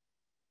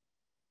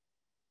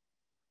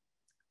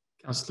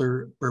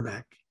 Councillor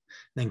Burback,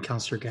 then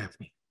Councillor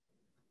Gaffney.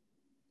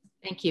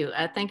 Thank you.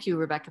 Thank you,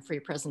 Rebecca, for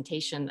your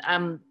presentation.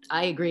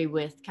 I agree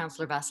with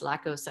Councillor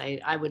Vasilakos.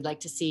 I would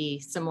like to see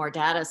some more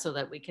data so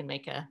that we can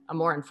make a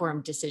more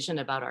informed decision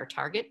about our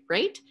target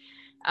rate.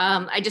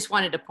 I just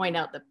wanted to point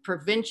out that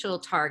provincial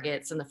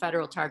targets and the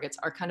federal targets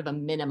are kind of a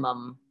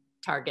minimum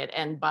target.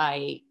 And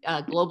by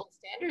global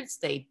standards,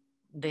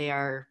 they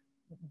are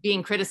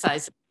being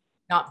criticized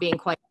not being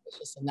quite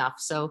ambitious enough.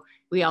 So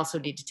we also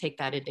need to take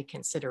that into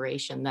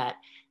consideration that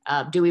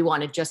do we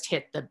want to just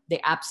hit the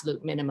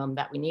absolute minimum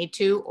that we need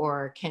to,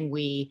 or can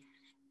we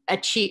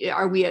achieve,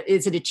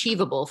 is it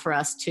achievable for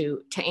us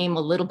to aim a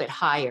little bit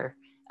higher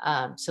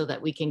so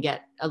that we can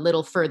get a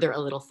little further, a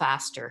little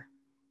faster.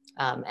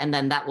 And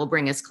then that will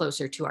bring us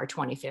closer to our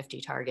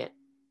 2050 target.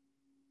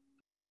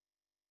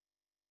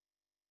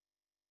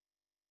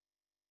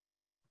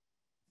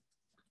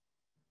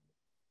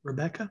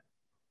 Rebecca?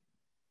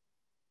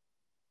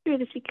 Through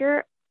the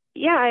speaker,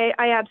 yeah,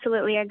 I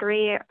absolutely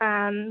agree.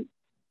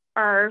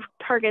 Our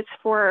targets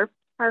for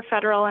our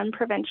federal and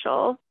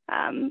provincial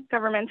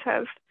governments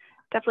have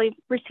definitely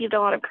received a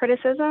lot of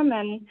criticism,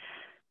 and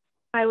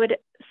I would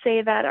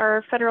say that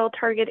our federal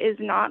target is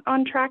not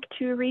on track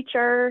to reach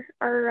our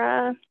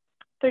 30%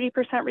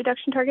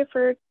 reduction target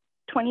for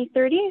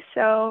 2030.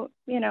 So,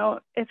 you know,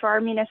 if our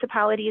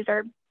municipalities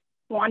are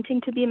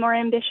wanting to be more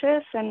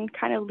ambitious and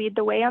kind of lead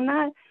the way on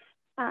that,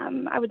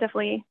 I would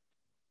definitely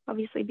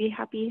obviously be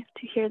happy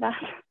to hear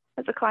that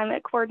as a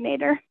climate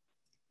coordinator.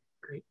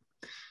 Great.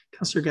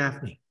 Councillor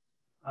Gaffney.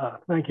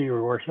 Thank you,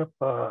 Your Worship.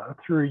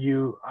 Through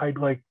you, I'd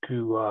like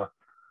to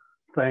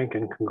thank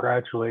and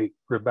congratulate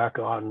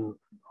Rebecca on,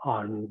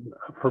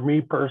 for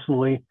me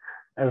personally,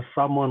 as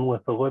someone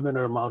with a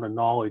limited amount of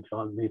knowledge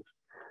on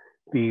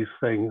these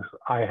things,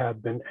 I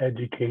have been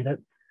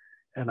educated,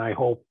 and I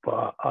hope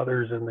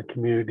others in the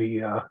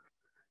community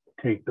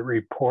take the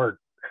report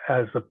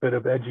as a bit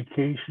of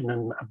education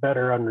and a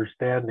better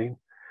understanding.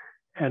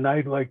 And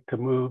I'd like to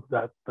move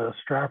that the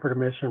Stratford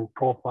emission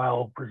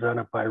profile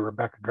presented by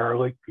Rebecca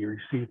Garlick be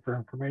received for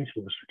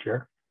information, Mr.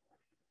 Chair.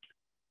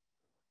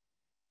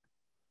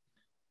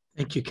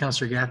 Thank you,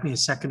 Councillor Gaffney. A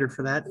seconder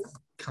for that.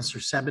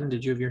 Councillor Sabin,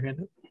 did you have your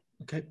hand up?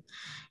 Okay.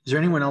 Is there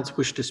anyone else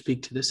wish to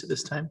speak to this at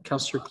this time?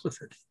 Councillor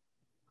Clifford.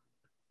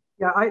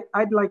 Yeah,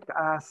 I'd like to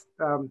ask,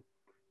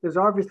 there's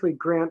obviously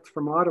grants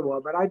from Ottawa,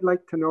 but I'd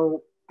like to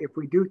know if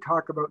we do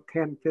talk about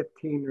 10,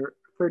 15 or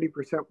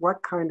 30%,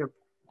 what kind of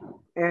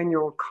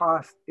annual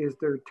cost is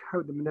there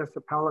to the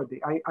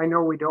municipality? I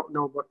know we don't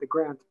know about the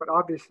grants, but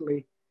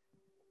obviously,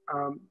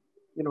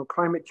 you know,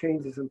 climate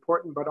change is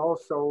important, but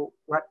also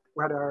what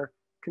our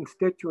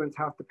constituents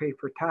have to pay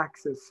for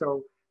taxes.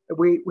 So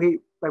we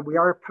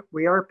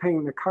are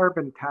paying the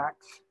carbon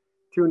tax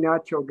through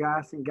natural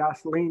gas and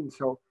gasoline.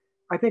 So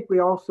I think we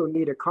also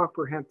need a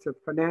comprehensive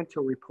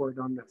financial report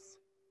on this.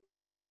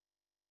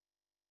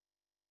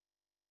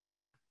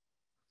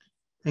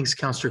 Thanks,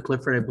 Councillor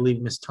Clifford. I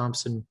believe Ms.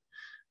 Thompson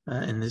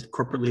and the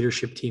corporate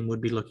leadership team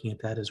would be looking at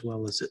that as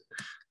well as it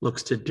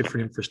looks to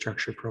different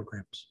infrastructure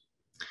programs.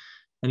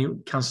 Anyway,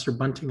 Councillor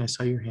Bunting, I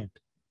saw your hand.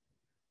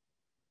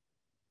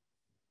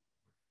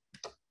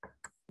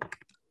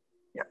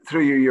 Yeah,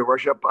 through you, Your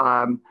Worship.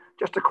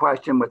 Just a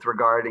question with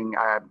regarding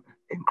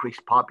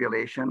increased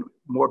population,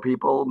 more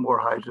people, more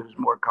houses,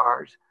 more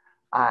cars.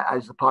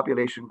 As the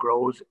population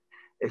grows,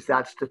 is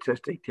that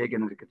statistic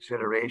taken into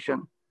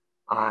consideration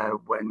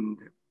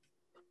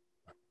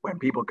when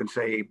people can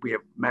say we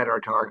have met our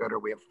target or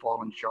we have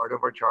fallen short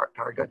of our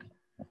target?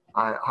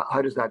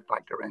 How does that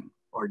factor in,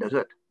 or does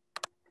it?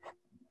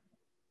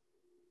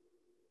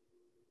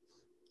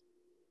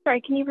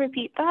 Sorry, can you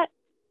repeat that?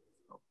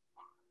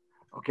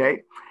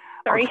 Okay.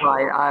 Sorry. I'll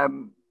try.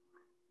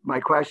 My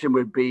question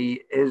would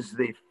be, is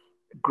the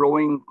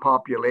growing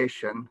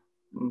population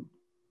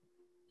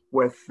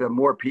with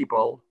more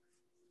people,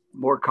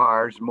 more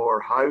cars, more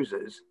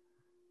houses,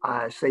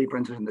 say for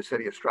instance in the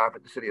city of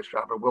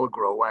Stratford will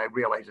grow. I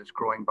realize it's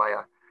growing by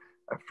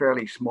a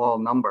fairly small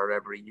number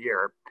every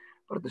year,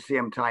 but at the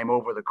same time,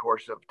 over the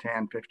course of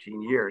 10,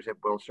 15 years, it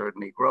will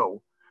certainly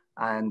grow.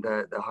 And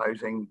the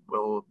housing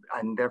will,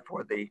 and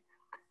therefore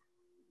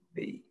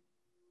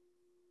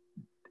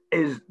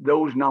is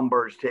those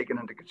numbers taken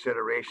into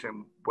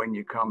consideration when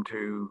you come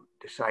to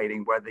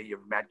deciding whether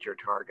you've met your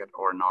target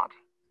or not?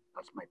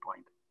 That's my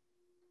point.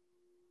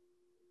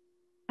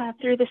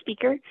 Through the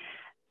speaker,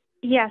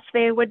 yes,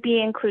 they would be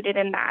included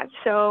in that.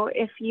 So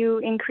if you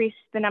increase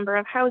the number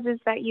of houses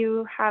that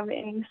you have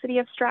in the city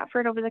of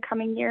Stratford over the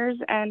coming years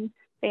and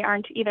they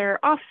aren't either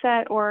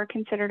offset or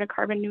considered a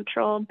carbon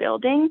neutral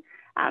building,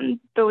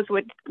 those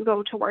would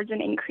go towards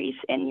an increase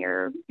in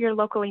your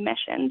local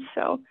emissions.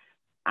 So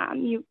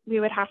we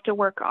would have to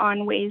work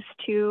on ways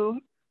to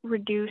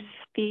reduce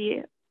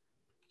the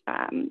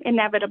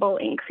inevitable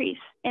increase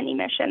in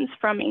emissions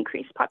from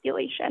increased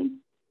population.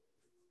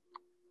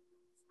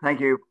 Thank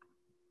you.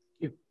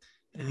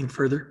 Anything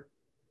further?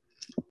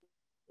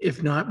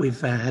 If not, we've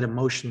had a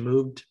motion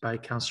moved by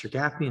Councillor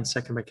Gaffney and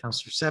seconded by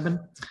Councillor Sabin.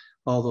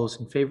 All those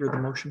in favor of the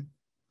motion?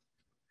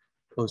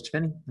 Opposed, if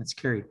any? That's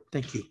carried.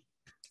 Thank you.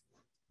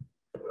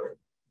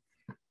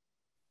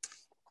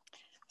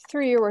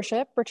 Through your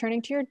worship,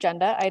 returning to your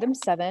agenda, item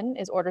 7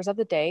 is orders of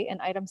the day,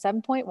 and item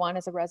 7.1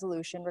 is a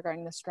resolution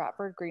regarding the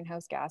Stratford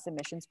Greenhouse Gas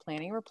Emissions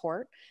Planning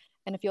Report.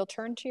 And if you'll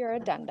turn to your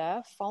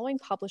addenda, following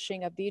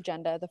publishing of the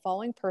agenda, the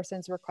following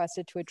persons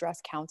requested to address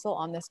council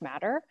on this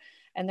matter.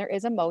 And there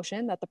is a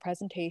motion that the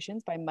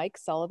presentations by Mike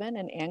Sullivan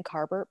and Ann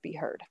Carbert be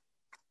heard.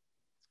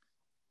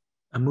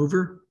 A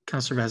mover,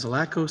 Councillor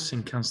Vasilakos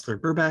and Councillor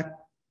Burbach.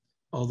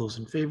 All those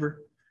in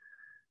favor?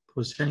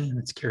 Opposed, if any? And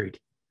that's carried.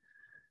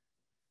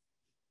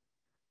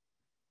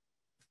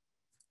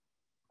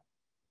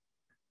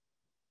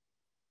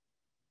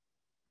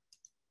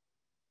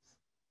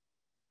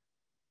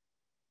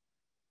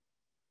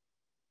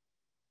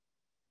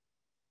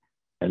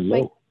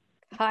 Hello. Mike.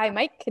 Hi,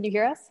 Mike. Can you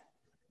hear us?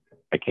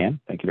 I can.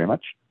 Thank you very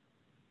much.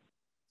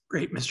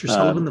 Great. Mr.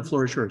 Sullivan, the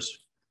floor is yours.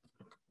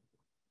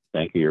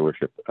 Thank you, Your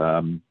Worship.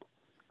 I'm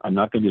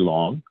not going to be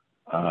long.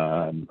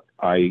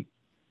 I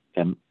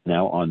am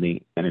now on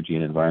the Energy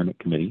and Environment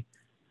Committee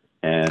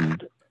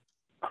and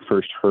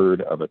first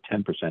heard of a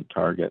 10%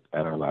 target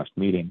at our last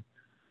meeting,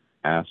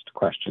 asked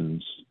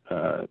questions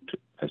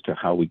as to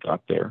how we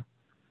got there,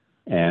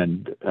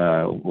 and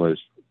was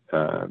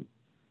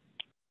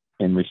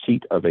in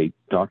receipt of a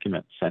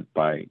document sent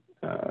by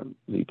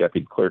the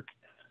deputy clerk,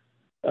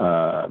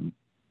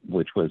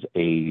 which was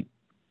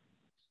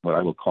what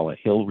I will call a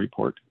Hill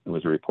report. It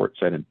was a report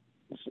set in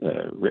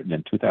written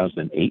in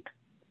 2008.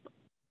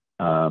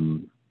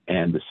 And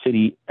the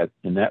city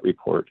in that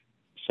report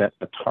set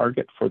a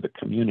target for the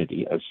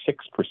community of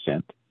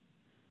 6%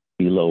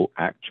 below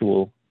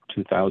actual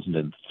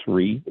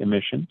 2003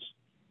 emissions.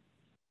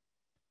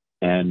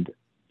 And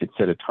it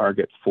set a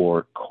target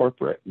for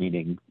corporate,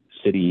 meaning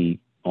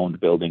city-owned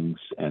buildings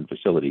and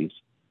facilities,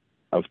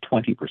 of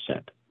 20%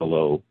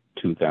 below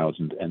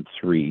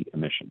 2003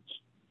 emissions.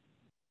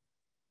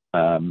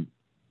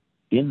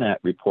 In that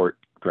report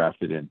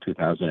drafted in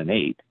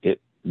 2008,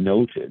 it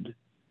noted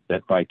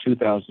that by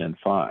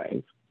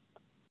 2005,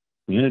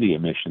 community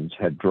emissions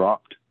had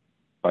dropped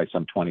by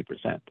some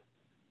 20%.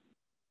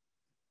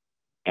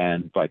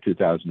 And by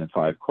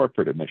 2005,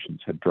 corporate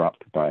emissions had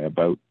dropped by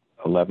about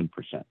 11%.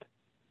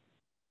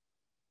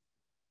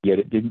 Yet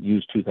it didn't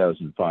use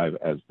 2005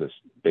 as the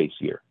base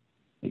year.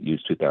 It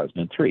used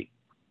 2003.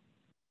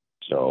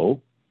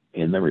 So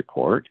in the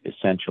report,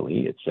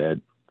 essentially, it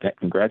said,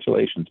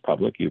 congratulations,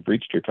 public, you've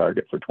reached your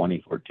target for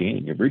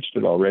 2014. You've reached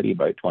it already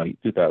by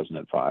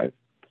 2005.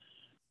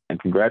 And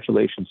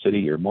congratulations, city,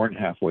 you're more than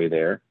halfway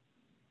there.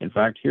 In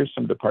fact, here's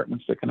some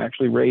departments that can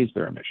actually raise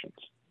their emissions.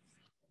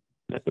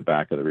 At the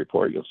back of the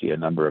report, you'll see a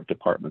number of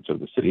departments of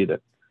the city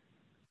that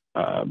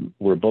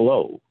were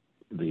below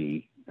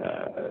the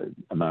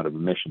amount of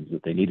emissions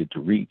that they needed to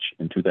reach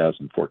in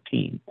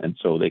 2014. And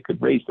so they could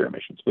raise their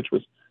emissions, which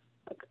was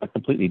a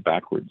completely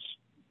backwards,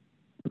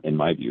 in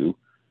my view,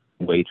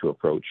 way to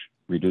approach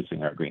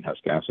reducing our greenhouse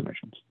gas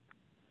emissions.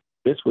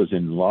 This was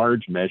in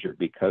large measure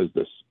because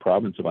the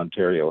province of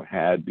Ontario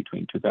had,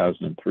 between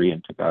 2003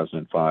 and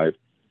 2005,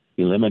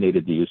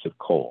 eliminated the use of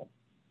coal.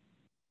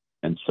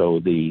 And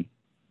so the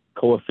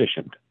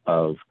coefficient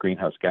of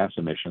greenhouse gas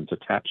emissions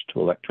attached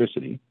to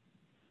electricity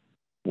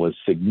was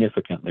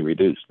significantly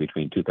reduced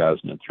between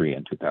 2003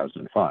 and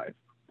 2005.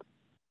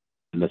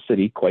 And the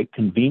city quite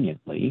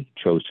conveniently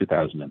chose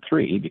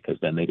 2003 because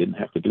then they didn't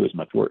have to do as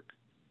much work,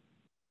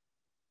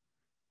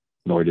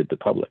 nor did the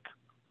public.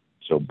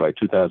 So by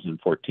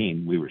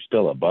 2014, we were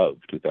still above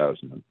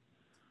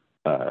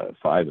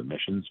 2005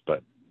 emissions,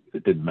 but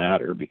it didn't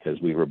matter because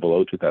we were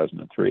below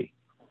 2003.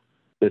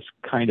 This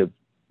kind of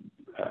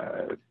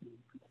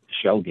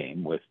shell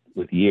game with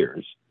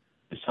years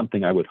is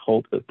something I would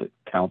hope that the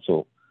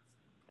council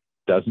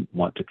doesn't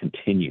want to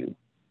continue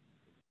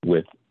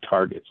with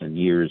targets and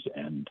years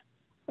and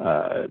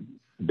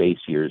base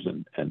years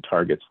and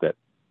targets that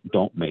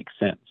don't make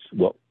sense.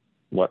 What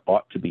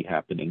ought to be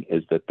happening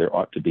is that there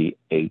ought to be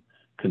a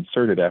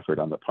concerted effort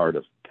on the part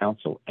of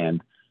council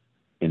and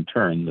in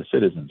turn the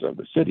citizens of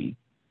the city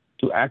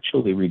to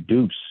actually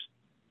reduce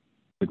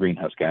the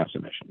greenhouse gas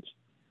emissions.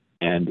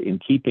 And in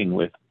keeping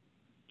with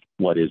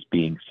what is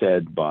being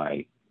said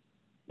by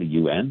the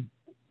UN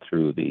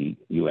through the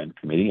UN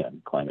Committee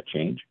on Climate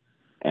Change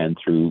and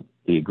through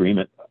the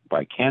agreement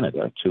by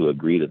Canada to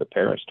agree to the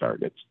Paris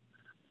targets,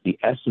 the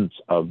essence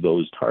of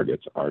those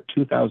targets are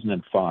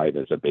 2005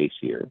 as a base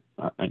year,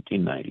 not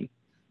 1990,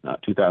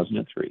 not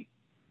 2003,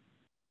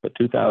 but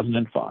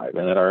 2005,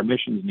 and that our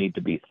emissions need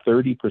to be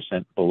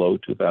 30% below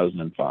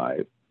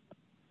 2005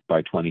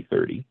 by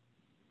 2030.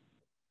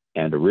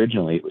 And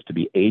originally it was to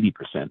be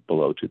 80%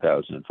 below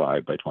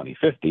 2005 by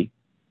 2050,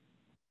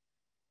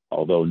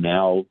 although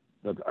now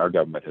our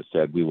government has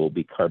said we will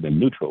be carbon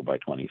neutral by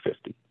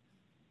 2050,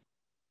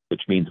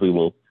 which means we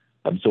will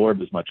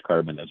absorb as much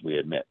carbon as we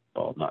emit.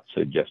 Well, not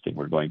suggesting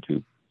we're going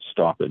to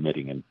stop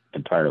emitting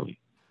entirely.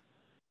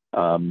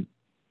 So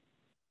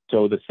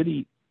the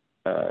city,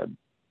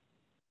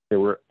 there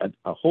were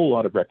a whole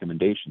lot of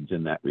recommendations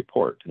in that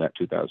report, in that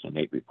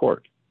 2008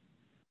 report.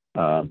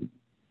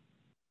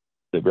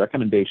 The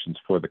recommendations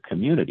for the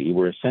community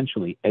were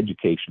essentially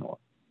educational,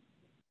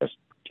 just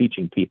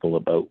teaching people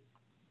about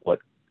what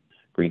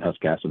greenhouse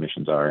gas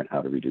emissions are and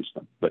how to reduce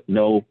them, but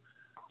no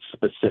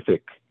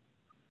specific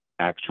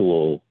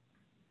actual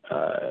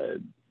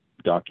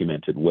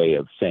documented way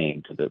of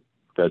saying to the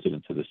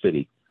residents of the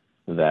city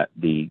that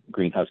the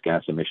greenhouse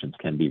gas emissions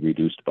can be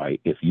reduced by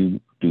if you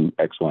do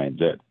X, Y, and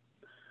Z.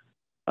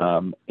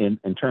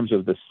 In terms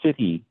of the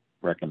city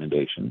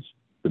recommendations,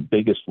 the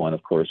biggest one,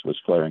 of course, was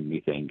flaring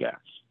methane gas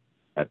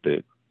at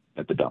the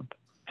dump,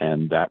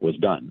 and that was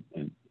done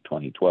in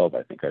 2012.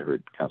 I think I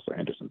heard Councillor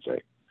Henderson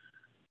say,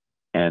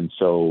 and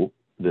so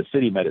the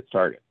city met its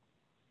target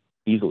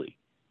easily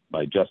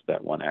by just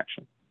that one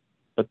action.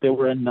 But there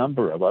were a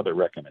number of other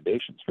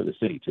recommendations for the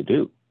city to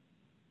do.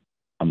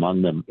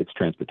 Among them, its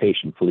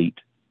transportation fleet.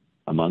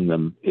 Among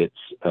them, its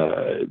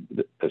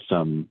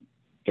some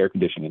air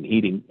conditioning and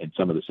heating in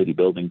some of the city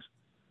buildings.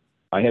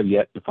 I have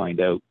yet to find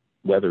out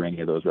whether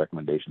any of those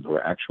recommendations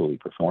were actually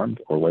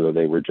performed or whether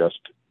they were just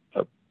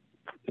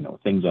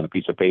things on a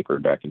piece of paper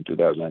back in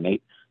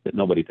 2008 that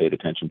nobody paid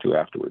attention to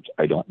afterwards.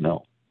 I don't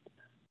know.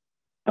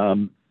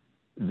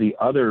 The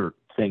other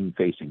thing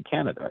facing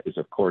Canada is,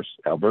 of course,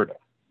 Alberta.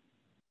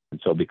 And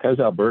so because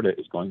Alberta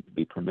is going to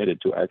be permitted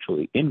to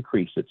actually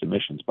increase its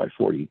emissions by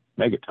 40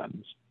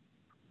 megatons,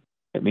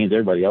 it means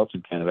everybody else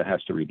in Canada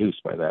has to reduce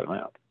by that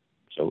amount.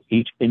 So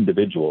each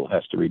individual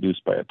has to reduce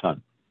by a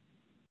ton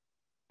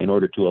in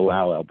order to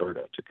allow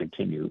Alberta to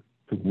continue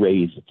to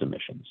raise its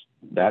emissions.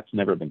 That's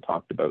never been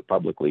talked about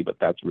publicly, but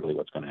that's really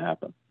what's going to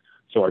happen.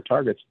 So our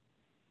targets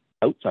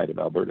outside of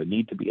Alberta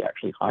need to be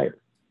actually higher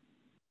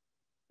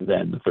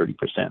than the 30%.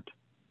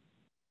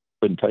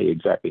 Couldn't tell you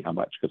exactly how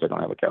much because I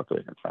don't have a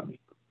calculator in front of me.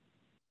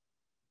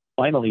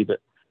 Finally, the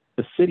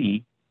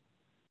city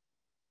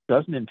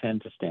doesn't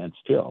intend to stand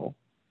still.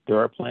 There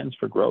are plans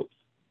for growth.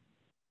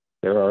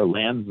 There are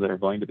lands that are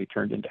going to be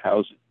turned into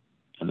housing,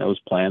 and those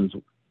plans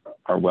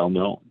are well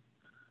known.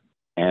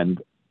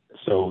 And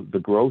so the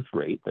growth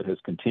rate that has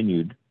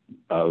continued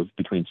of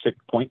between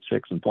 0.6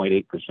 and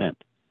 0.8%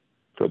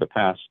 for the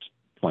past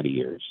 20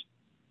 years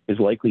is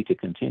likely to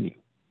continue.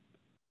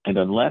 And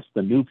unless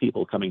the new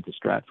people coming to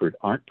Stratford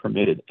aren't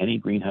permitted any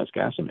greenhouse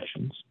gas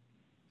emissions,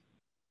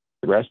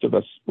 the rest of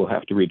us will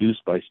have to reduce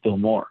by still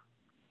more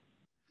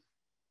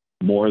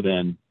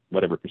than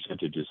whatever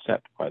percentage is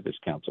set by this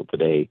council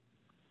today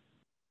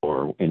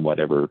or in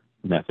whatever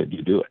method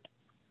you do it.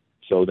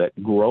 So that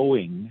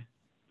growing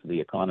the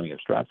economy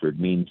of Stratford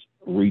means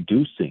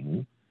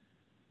reducing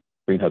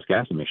greenhouse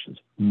gas emissions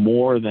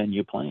more than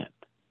you planned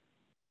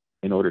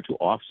in order to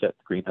offset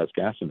the greenhouse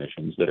gas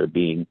emissions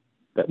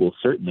that will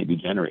certainly be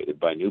generated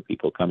by new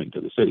people coming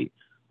to the city,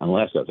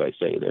 unless, as I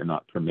say, they're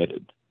not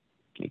permitted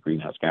any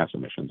greenhouse gas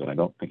emissions, and I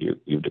don't think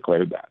you've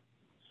declared that.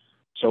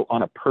 So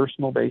on a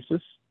personal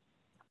basis,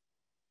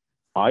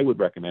 I would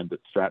recommend that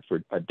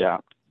Stratford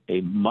adopt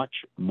a much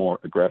more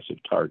aggressive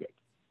target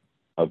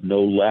of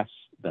no less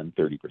than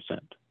 30%.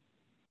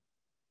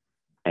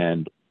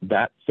 And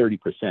that 30%,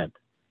 I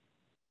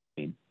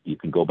mean, you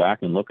can go back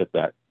and look at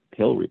that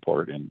Hill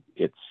report, and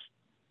it's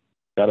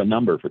got a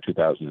number for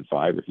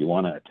 2005. If you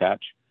want to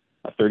attach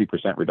a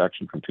 30%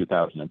 reduction from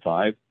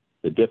 2005,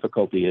 the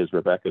difficulty is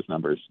Rebecca's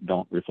numbers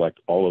don't reflect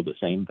all of the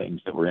same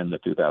things that were in the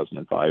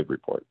 2005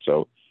 report.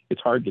 So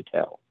it's hard to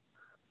tell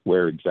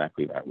where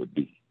exactly that would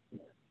be.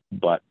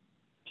 But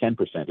 10%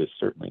 is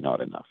certainly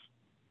not enough.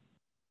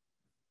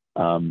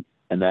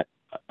 And that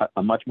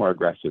a much more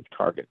aggressive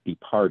target be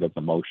part of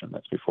the motion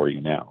that's before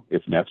you now,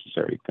 if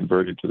necessary,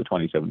 converted to the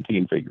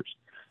 2017 figures.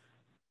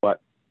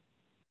 But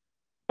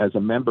as a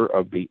member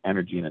of the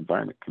Energy and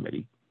Environment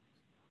Committee,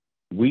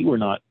 we were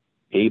not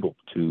able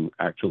to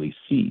actually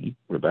see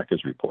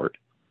Rebecca's report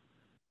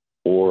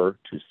or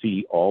to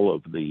see all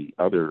of the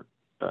other,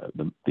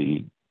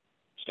 the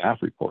staff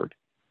report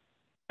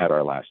at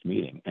our last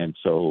meeting. And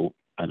so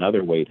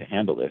another way to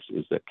handle this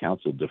is that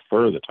council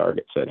defer the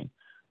target setting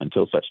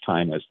until such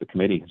time as the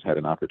committee has had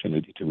an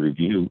opportunity to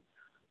review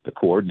the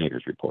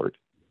coordinator's report.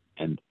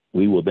 And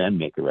we will then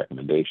make a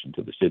recommendation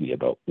to the city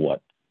about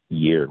what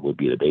year would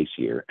be the base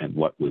year and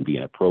what would be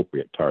an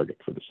appropriate target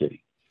for the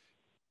city.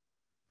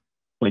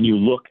 When you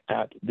look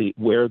at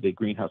where the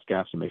greenhouse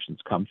gas emissions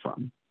come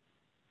from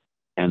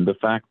and the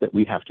fact that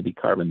we have to be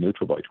carbon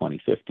neutral by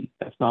 2050,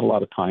 that's not a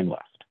lot of time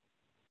left.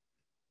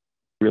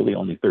 Really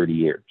only 30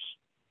 years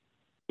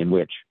in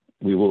which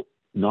we will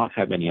not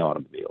have any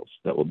automobiles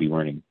that will be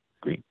burning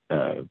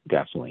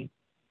gasoline,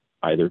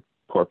 either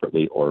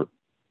corporately or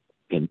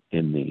in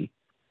the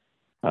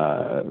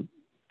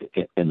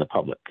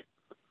public.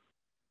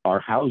 Our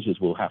houses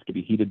will have to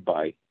be heated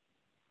by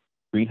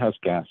greenhouse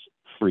gas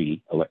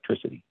free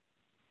electricity.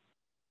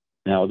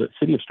 Now, the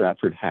city of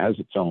Stratford has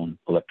its own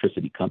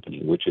electricity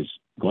company, which is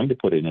going to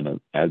put it in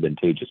an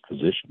advantageous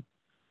position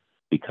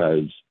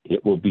because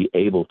it will be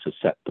able to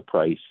set the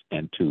price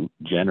and to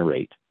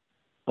generate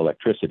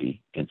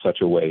electricity in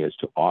such a way as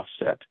to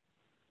offset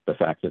the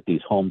fact that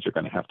these homes are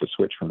going to have to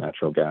switch from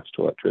natural gas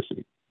to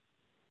electricity.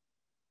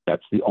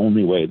 That's the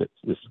only way that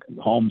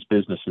homes,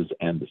 businesses,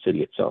 and the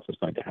city itself is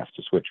going to have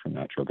to switch from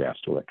natural gas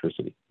to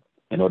electricity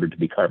in order to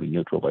be carbon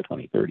neutral by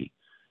 2030.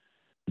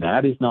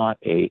 That is not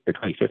or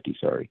 2050,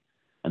 sorry.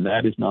 And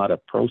that is not a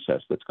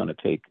process that's going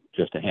to take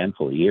just a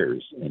handful of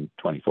years in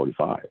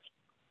 2045.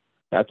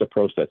 That's a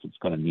process that's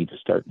going to need to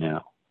start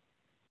now.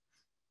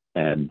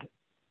 And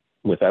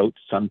without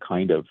some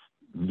kind of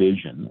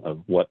vision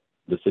of what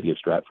the city of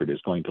Stratford is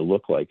going to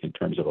look like in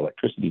terms of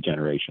electricity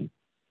generation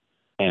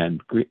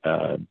and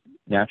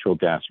natural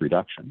gas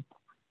reduction,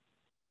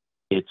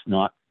 it's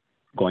not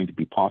going to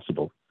be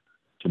possible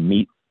to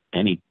meet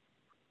any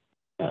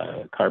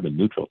carbon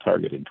neutral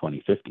target in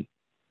 2050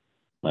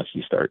 unless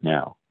you start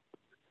now.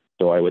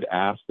 So I would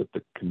ask that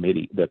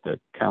the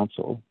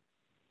council,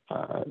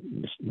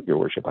 Your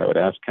Worship, I would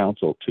ask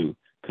council to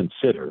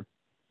consider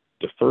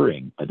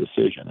deferring a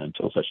decision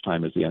until such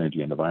time as the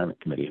Energy and Environment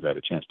Committee has had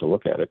a chance to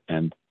look at it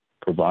and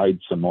provide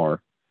some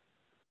more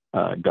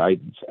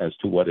guidance as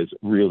to what is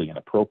really an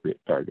appropriate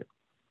target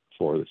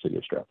for the city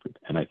of Stratford.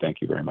 And I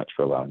thank you very much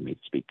for allowing me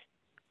to speak.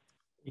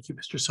 Thank you,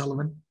 Mr.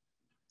 Sullivan.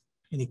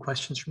 Any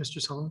questions for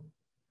Mr. Sullivan?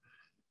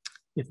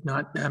 If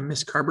not,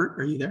 Ms. Carbert,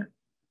 are you there?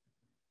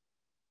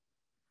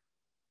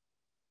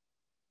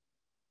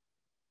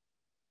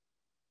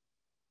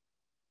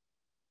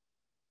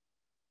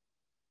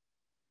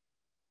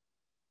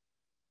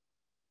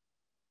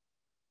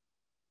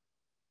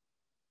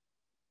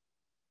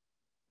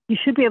 You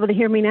should be able to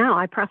hear me now.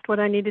 I pressed what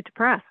I needed to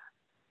press.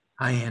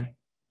 Hi, Ann.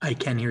 I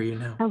can hear you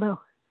now.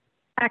 Hello.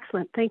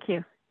 Excellent. Thank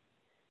you.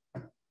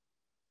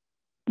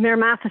 Mayor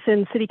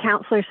Matheson, City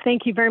Councilors,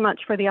 thank you very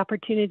much for the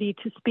opportunity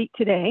to speak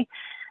today.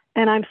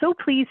 And I'm so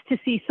pleased to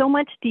see so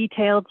much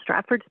detailed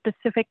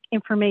Stratford-specific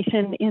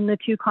information in the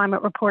 2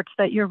 climate reports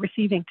that you're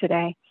receiving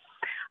today.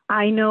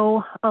 I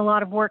know a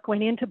lot of work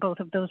went into both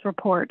of those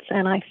reports,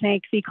 and I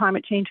thank the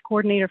Climate Change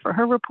Coordinator for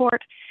her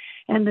report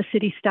and the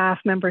city staff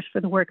members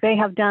for the work they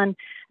have done,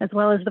 as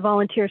well as the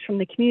volunteers from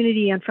the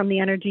community and from the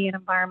Energy and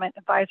Environment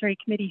Advisory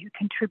Committee who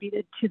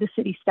contributed to the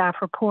city staff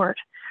report.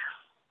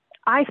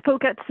 I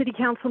spoke at the City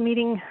Council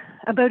meeting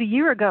about a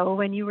year ago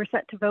when you were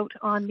set to vote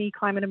on the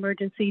climate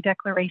emergency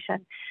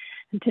declaration.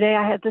 And today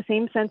I had the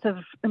same sense of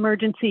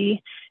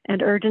emergency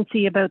and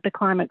urgency about the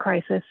climate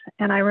crisis,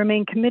 and I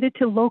remain committed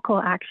to local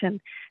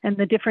action and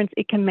the difference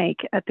it can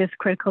make at this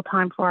critical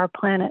time for our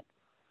planet.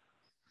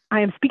 I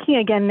am speaking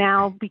again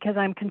now because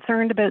I'm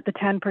concerned about the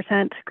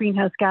 10%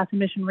 greenhouse gas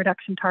emission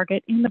reduction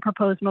target in the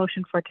proposed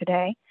motion for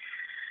today.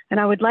 And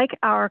I would like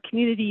our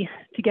community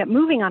to get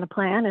moving on a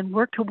plan and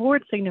work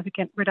towards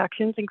significant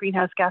reductions in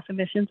greenhouse gas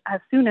emissions as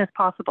soon as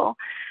possible.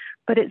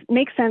 But it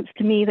makes sense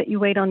to me that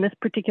you wait on this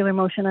particular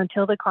motion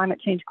until the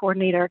Climate Change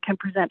Coordinator can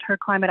present her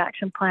climate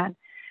action plan,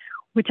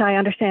 which I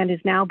understand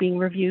is now being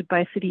reviewed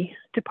by city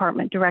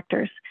department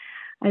directors.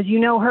 As you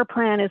know, her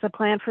plan is a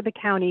plan for the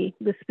county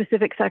with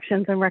specific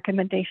sections and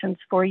recommendations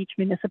for each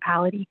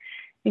municipality,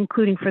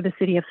 including for the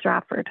city of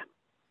Stratford.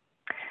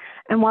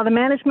 And while the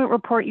management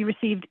report you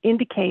received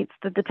indicates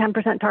that the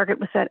 10% target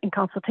was set in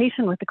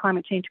consultation with the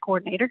Climate Change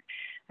Coordinator,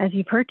 as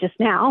you've heard just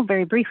now,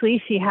 very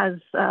briefly, she has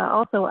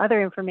also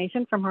other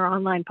information from her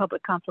online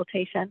public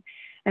consultation,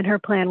 and her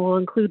plan will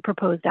include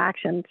proposed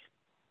actions.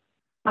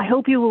 I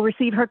hope you will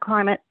receive her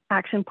climate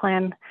action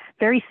plan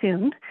very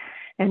soon,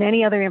 and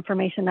any other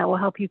information that will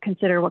help you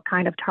consider what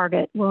kind of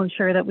target will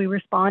ensure that we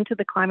respond to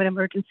the climate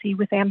emergency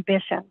with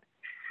ambition,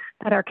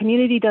 that our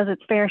community does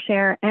its fair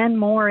share and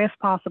more if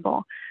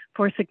possible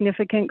for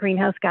significant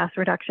greenhouse gas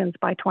reductions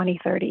by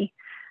 2030,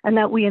 and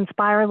that we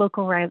inspire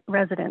local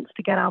residents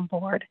to get on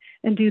board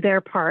and do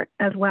their part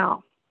as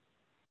well.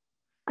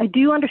 I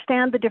do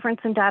understand the difference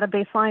in data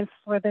baselines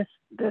for this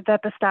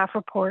that the staff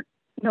report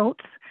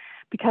notes,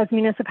 because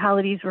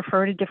municipalities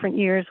refer to different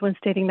years when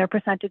stating their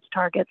percentage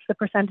targets. The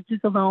percentages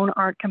alone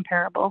aren't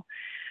comparable.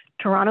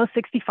 Toronto's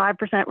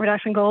 65%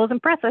 reduction goal is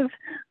impressive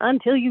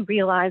until you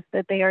realize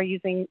that they are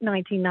using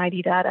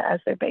 1990 data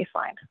as their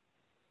baseline.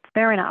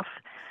 Fair enough.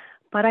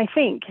 But I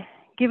think,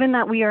 given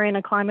that we are in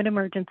a climate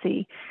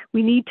emergency,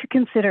 we need to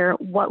consider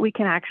what we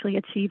can actually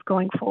achieve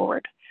going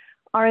forward.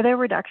 Are there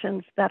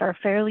reductions that are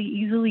fairly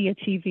easily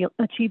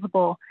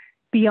achievable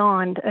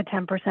beyond a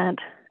 10%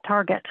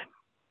 target?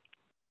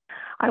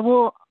 I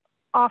will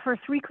offer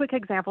 3 quick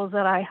examples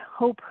that I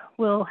hope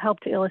will help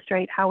to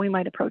illustrate how we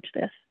might approach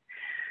this.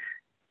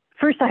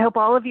 First, I hope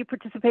all of you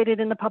participated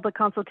in the public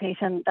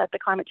consultation that the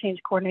Climate Change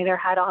Coordinator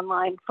had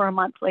online for a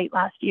month late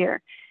last year.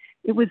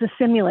 It was a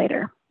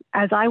simulator.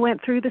 As I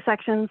went through the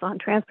sections on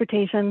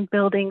transportation,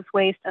 buildings,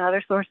 waste, and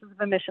other sources of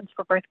emissions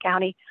for Perth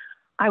County,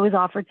 I was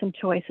offered some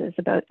choices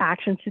about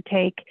actions to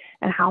take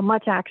and how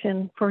much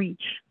action for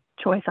each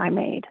choice I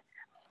made.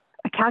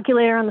 A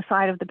calculator on the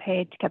side of the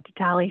page kept a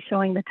tally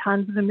showing the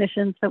tons of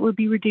emissions that would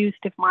be reduced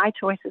if my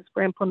choices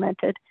were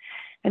implemented,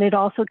 and it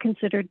also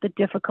considered the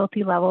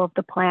difficulty level of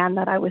the plan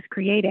that I was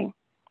creating.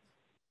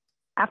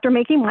 After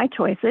making my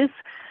choices,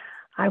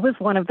 I was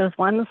one of those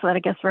ones that I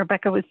guess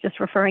Rebecca was just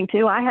referring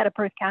to. I had a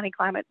Perth County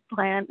climate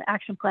plan,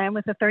 action plan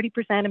with a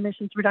 30%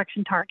 emissions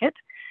reduction target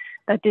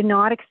that did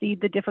not exceed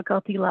the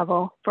difficulty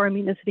level for a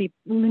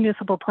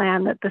municipal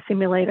plan that the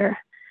simulator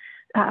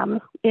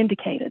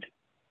indicated.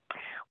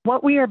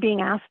 What we are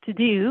being asked to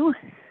do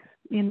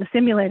in the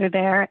simulator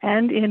there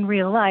and in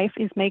real life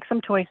is make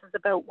some choices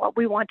about what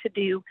we want to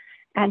do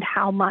and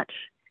how much.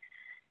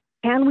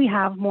 Can we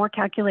have more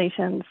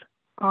calculations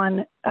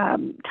on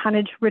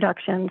tonnage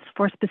reductions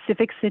for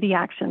specific city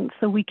actions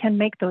so we can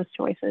make those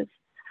choices?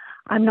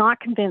 I'm not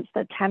convinced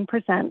that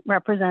 10%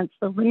 represents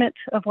the limit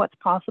of what's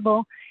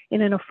possible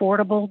in an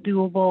affordable,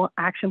 doable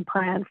action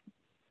plan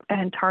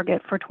and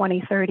target for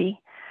 2030.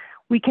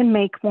 We can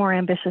make more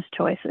ambitious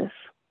choices.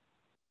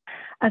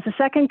 As a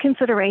second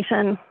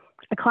consideration,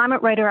 a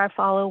climate writer I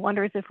follow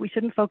wonders if we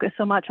shouldn't focus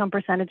so much on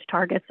percentage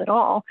targets at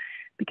all,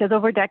 because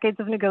over decades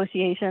of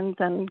negotiations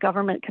and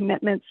government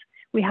commitments,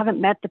 we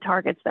haven't met the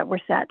targets that were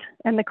set,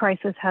 and the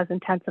crisis has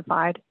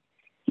intensified.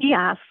 He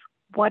asks,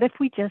 what if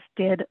we just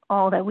did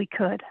all that we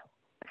could?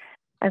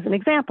 As an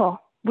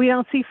example, we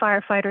don't see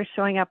firefighters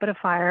showing up at a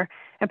fire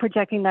and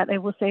projecting that they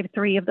will save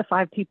 3 of the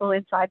 5 people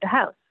inside the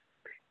house.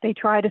 They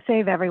try to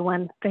save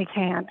everyone they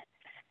can.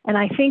 And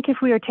I think if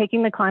we are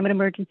taking the climate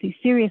emergency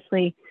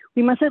seriously,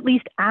 we must at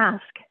least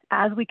ask,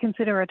 as we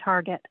consider a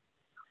target,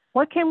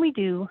 what can we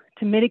do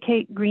to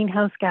mitigate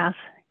greenhouse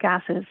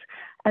gases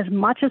as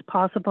much as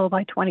possible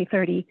by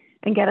 2030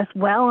 and get us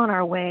well on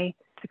our way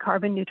to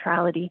carbon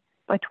neutrality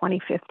by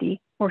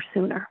 2050 or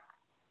sooner?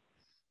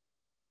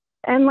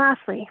 And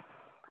lastly,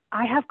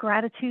 I have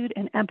gratitude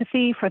and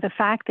empathy for the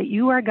fact that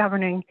you are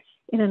governing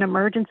in an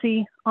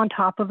emergency on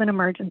top of an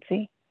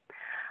emergency.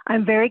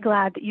 I'm very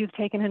glad that you've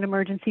taken an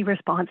emergency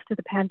response to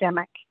the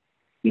pandemic.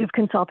 You have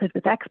consulted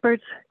with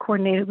experts,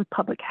 coordinated with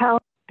public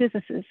health,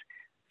 businesses,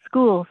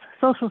 schools,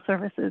 social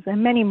services,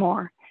 and many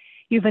more.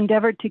 You've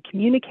endeavored to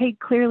communicate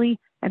clearly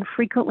and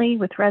frequently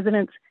with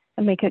residents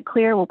and make it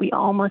clear what we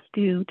all must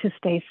do to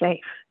stay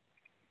safe.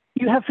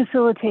 You have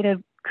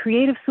facilitated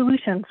creative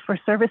solutions for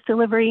service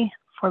delivery,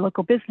 for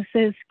local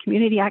businesses,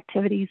 community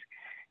activities,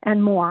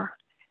 and more.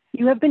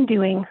 You have been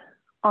doing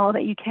all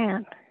that you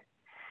can.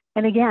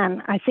 And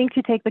again, I think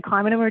to take the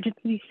climate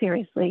emergency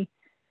seriously,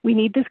 we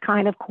need this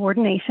kind of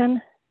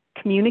coordination,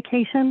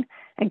 communication,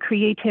 and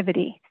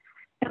creativity.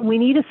 And we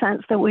need a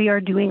sense that we are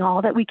doing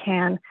all that we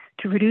can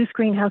to reduce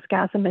greenhouse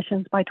gas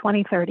emissions by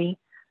 2030,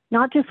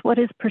 not just what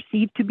is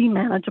perceived to be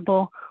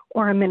manageable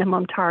or a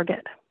minimum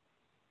target.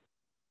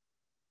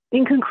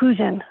 In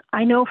conclusion,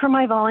 I know from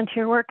my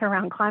volunteer work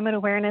around climate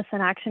awareness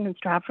and action in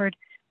Stratford,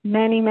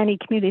 many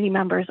community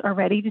members are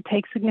ready to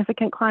take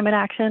significant climate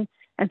action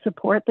and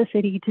support the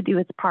city to do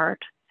its part.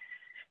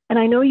 And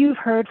I know you've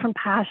heard from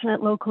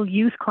passionate local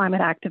youth climate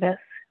activists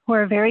who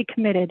are very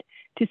committed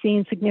to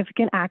seeing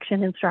significant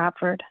action in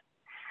Stratford.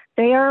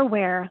 They are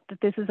aware that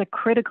this is a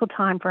critical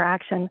time for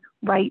action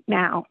right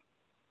now.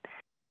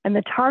 And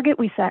the target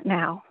we set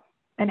now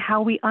and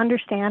how we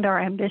understand our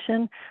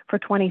ambition for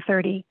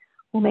 2030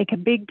 will make a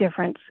big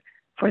difference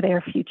for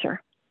their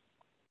future.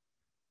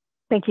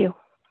 Thank you.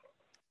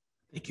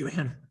 Thank you,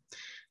 Anne.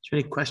 Is there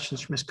any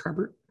questions for Ms.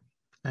 Carbert?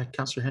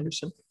 Councillor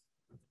Henderson.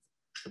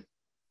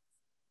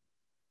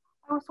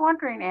 I was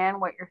wondering, Anne,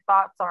 what your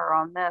thoughts are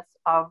on this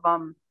of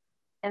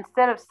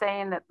instead of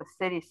saying that the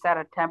city set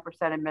a 10%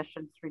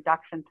 emissions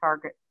reduction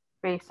target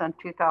based on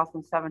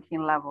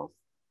 2017 levels,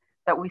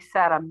 that we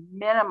set a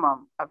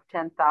minimum of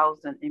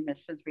 10,000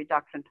 emissions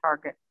reduction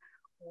target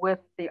with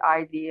the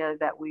idea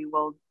that we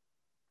will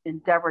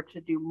endeavor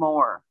to do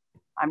more.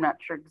 I'm not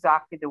sure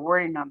exactly the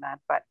wording on that,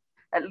 but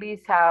at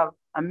least have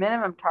a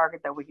minimum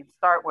target that we can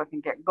start with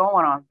and get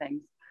going on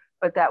things,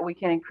 but that we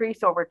can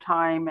increase over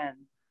time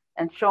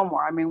and show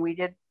more. I mean, we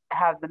did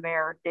have the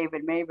mayor,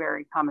 David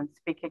Mayberry, come and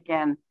speak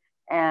again,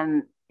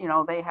 and you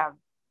know, they have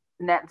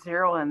net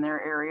zero in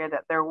their area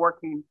that they're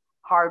working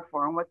hard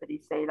for. And what did he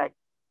say? Like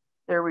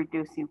they're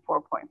reducing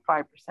 4.5%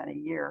 a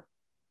year.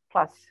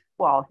 Plus,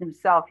 well,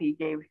 himself, he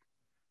gave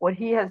what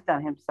he has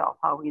done himself,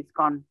 how he's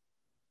gone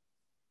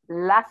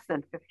less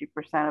than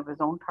 50% of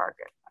his own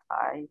target.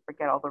 I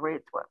forget all the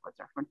rates, what was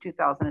there from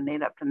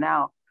 2008 up to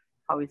now,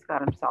 how he's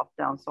got himself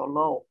down so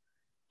low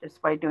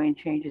just by doing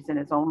changes in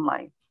his own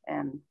life.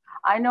 And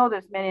I know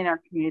there's many in our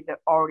community that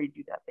already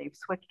do that. They've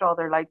switched all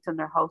their lights in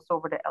their house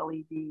over to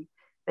LED.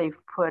 They've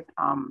put,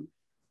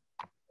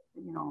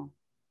 you know,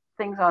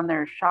 things on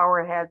their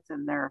shower heads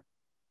and their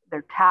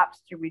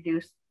taps to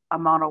reduce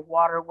amount of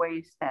water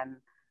waste. And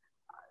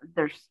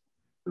there's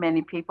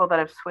many people that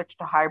have switched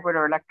to hybrid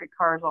or electric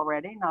cars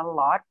already, not a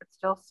lot, but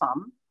still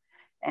some.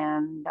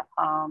 And,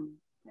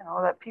 you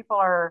know, that people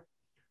are,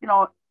 you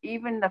know,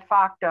 even the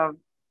fact of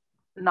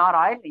not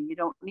idling, you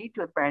don't need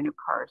to with brand new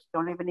cars. You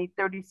don't even need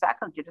 30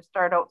 seconds. You just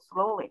start out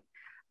slowly.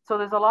 So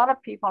there's a lot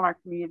of people in our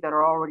community that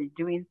are already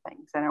doing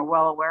things and are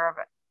well aware of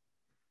it.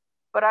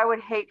 But I would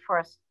hate for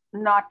us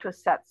not to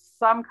set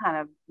some kind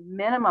of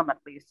minimum, at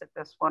least at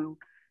this one.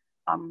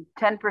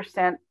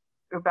 10%,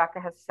 Rebecca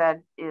has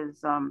said,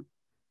 is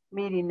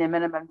meeting the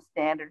minimum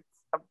standards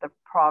of the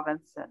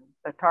province and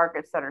the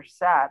targets that are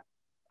set,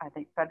 I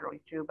think federally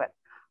too, but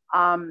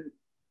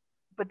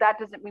that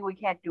doesn't mean we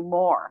can't do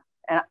more.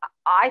 And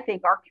I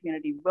think our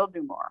community will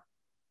do more.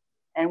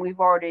 And we've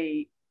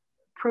already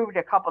proved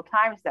a couple of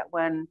times that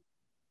when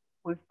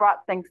we've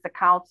brought things to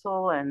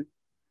council, and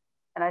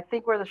I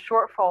think where the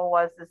shortfall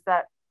was is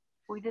that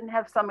we didn't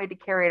have somebody to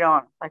carry it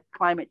on, like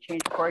climate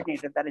change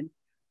coordinator, that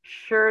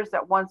ensures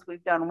that once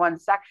we've done one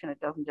section,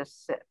 it doesn't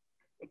just sit,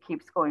 it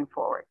keeps going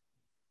forward.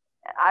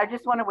 I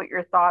just wonder what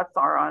your thoughts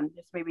are on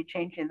just maybe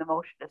changing the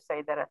motion to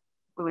say that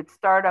we would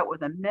start out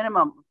with a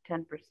minimum of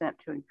 10%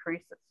 to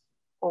increase it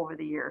over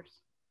the years.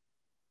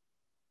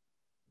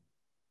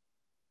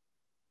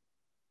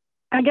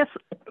 I guess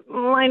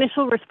my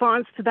initial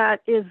response to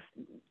that is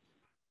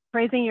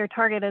raising your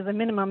target as a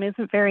minimum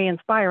isn't very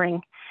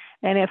inspiring.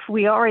 And if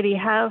we already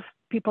have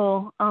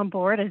people on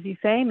board, as you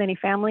say, many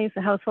families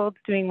and households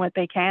doing what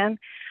they can,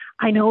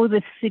 I know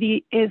the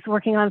city is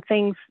working on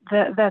things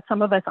that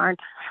some of us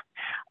aren't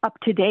up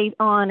to date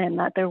on, and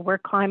that there were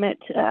climate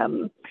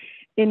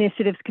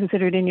initiatives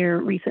considered in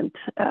your recent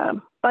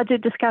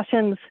budget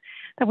discussions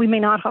that we may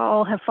not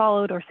all have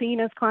followed or seen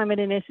as climate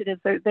initiatives.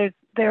 There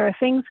are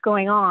things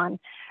going on.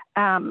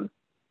 I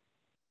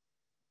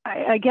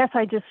guess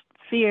I just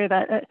fear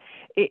that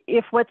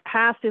if what's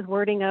passed is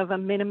wording of a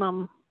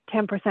minimum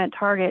 10%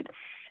 target,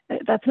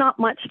 that's not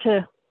much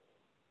to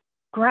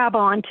grab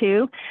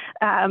onto.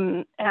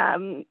 A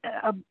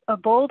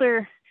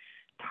bolder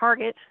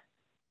target,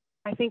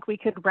 I think we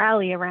could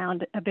rally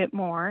around a bit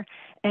more.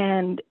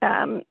 And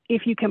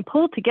if you can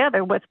pull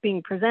together what's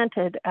being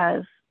presented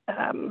as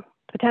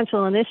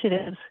potential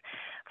initiatives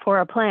for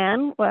a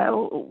plan,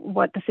 well,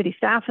 what the city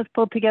staff has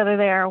pulled together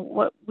there,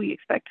 what we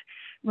expect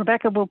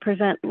Rebecca will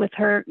present with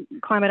her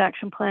climate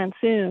action plan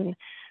soon.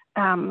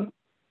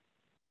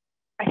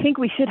 I think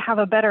we should have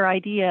a better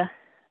idea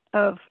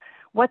of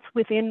what's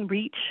within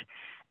reach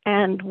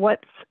and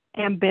what's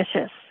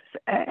ambitious.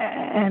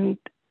 And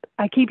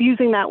I keep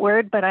using that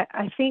word, but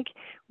I think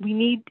we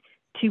need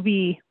to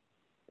be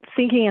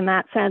thinking in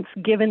that sense,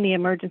 given the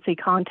emergency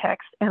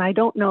context. And I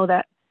don't know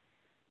that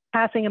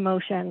passing a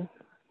motion,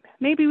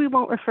 maybe we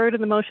won't refer to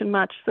the motion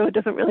much, so it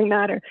doesn't really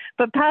matter,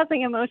 but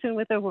passing a motion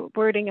with a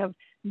wording of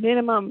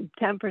minimum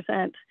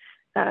 10%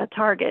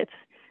 target,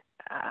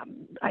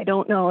 I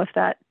don't know if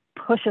that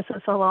pushes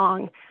us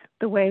along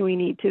the way we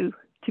need to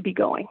be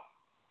going.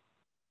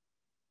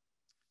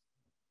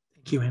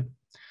 Thank you, Anne.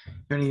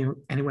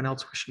 Anyone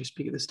else wishing to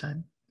speak at this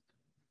time?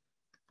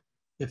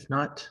 If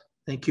not,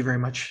 thank you very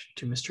much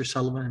to Mr.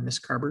 Sullivan and Ms.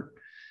 Carbert.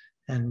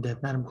 And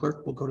Madam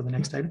Clerk, we'll go to the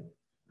next item.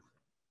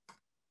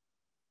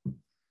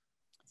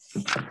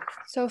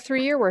 So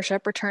through your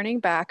worship, returning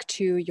back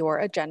to your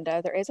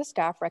agenda, there is a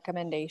staff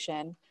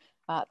recommendation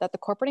that the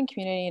corporate and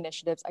community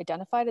initiatives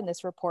identified in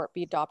this report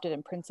be adopted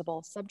in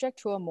principle, subject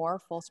to a more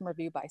fulsome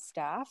review by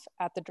staff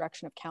at the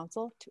direction of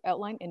council to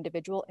outline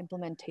individual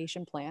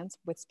implementation plans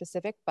with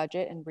specific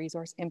budget and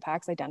resource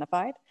impacts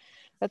identified.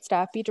 That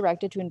staff be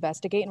directed to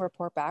investigate and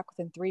report back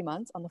within 3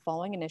 months on the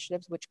following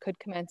initiatives, which could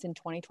commence in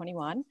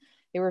 2021.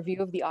 A review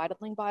of the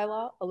idling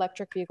bylaw,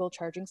 electric vehicle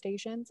charging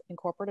stations, and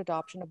corporate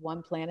adoption of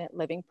One Planet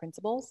Living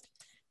principles.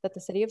 That the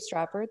City of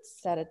Stratford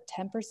set a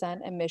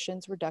 10%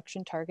 emissions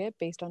reduction target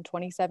based on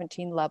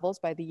 2017 levels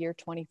by the year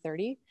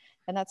 2030,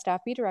 and that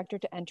staff be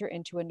directed to enter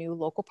into a new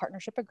local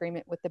partnership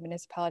agreement with the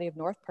Municipality of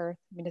North Perth,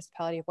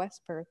 Municipality of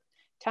West Perth,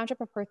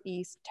 Township of Perth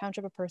East,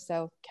 Township of Perth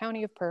South,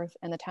 County of Perth,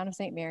 and the Town of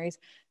St. Mary's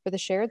for the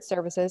shared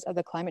services of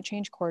the Climate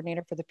Change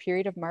Coordinator for the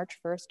period of March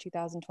 1st,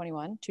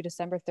 2021 to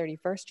December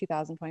 31st,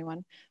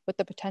 2021, with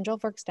the potential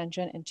for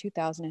extension in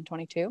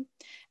 2022.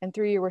 And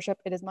through your worship,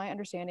 it is my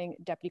understanding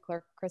Deputy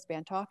Clerk Chris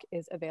Bantock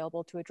is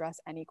available to address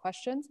any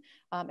questions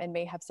and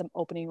may have some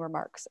opening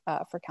remarks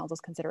for Council's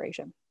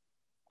consideration.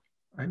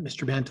 All right,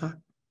 Mr. Bantock.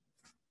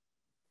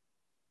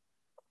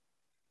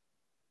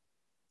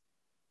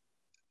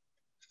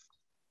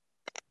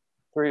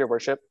 Through your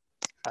worship,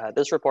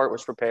 this report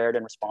was prepared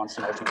in response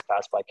to motions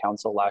passed by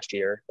council last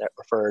year that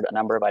referred a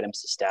number of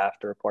items to staff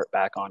to report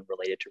back on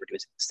related to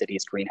reducing the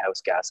city's greenhouse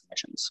gas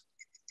emissions.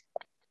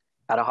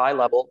 At a high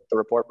level, the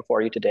report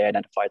before you today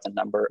identifies a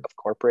number of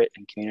corporate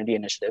and community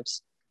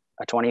initiatives,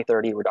 a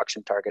 2030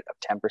 reduction target of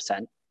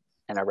 10%,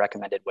 and a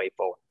recommended way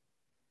forward.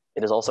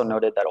 It is also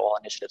noted that all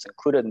initiatives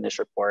included in this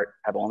report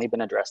have only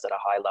been addressed at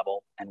a high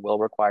level and will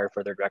require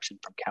further direction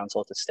from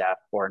council to staff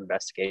for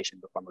investigation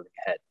before moving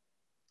ahead.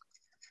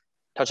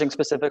 Touching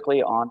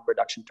specifically on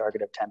reduction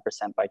target of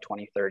 10% by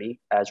 2030,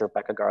 as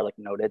Rebecca Garlick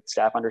noted,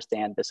 staff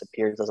understand this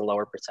appears as a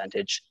lower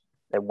percentage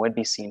than would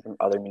be seen from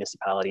other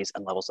municipalities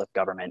and levels of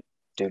government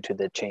due to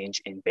the change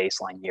in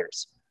baseline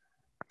years.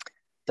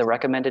 The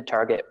recommended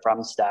target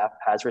from staff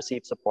has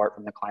received support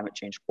from the Climate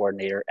Change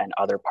Coordinator and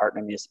other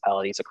partner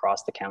municipalities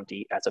across the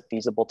county as a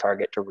feasible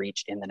target to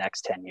reach in the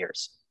next 10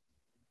 years.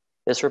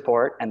 This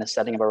report and the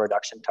setting of a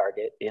reduction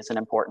target is an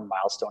important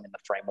milestone in the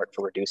framework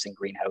for reducing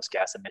greenhouse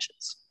gas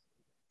emissions.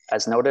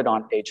 As noted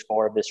on page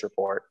 4 of this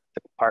report,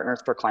 the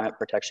Partners for Climate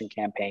Protection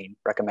campaign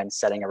recommends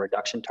setting a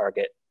reduction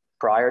target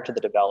prior to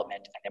the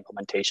development and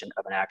implementation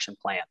of an action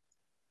plan.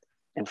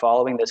 In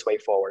following this way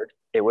forward,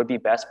 it would be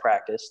best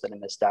practice that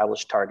an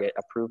established target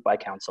approved by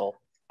council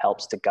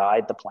helps to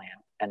guide the plan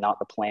and not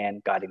the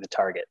plan guiding the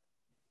target.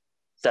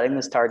 Setting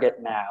this target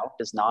now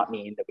does not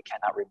mean that we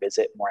cannot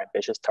revisit more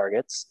ambitious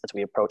targets as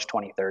we approach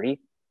 2030,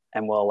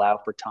 and will allow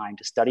for time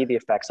to study the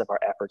effects of our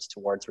efforts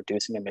towards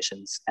reducing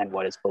emissions and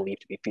what is believed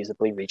to be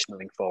feasibly reached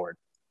moving forward.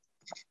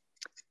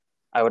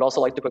 I would also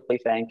like to quickly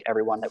thank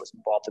everyone that was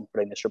involved in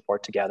putting this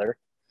report together.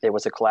 It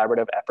was a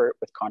collaborative effort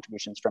with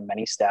contributions from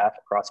many staff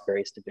across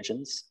various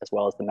divisions, as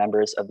well as the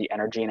members of the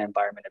Energy and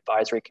Environment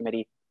Advisory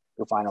Committee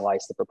who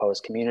finalized the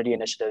proposed community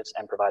initiatives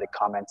and provided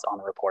comments on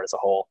the report as a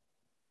whole.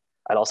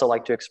 I'd also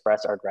like to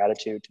express our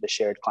gratitude to the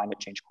Shared Climate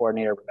Change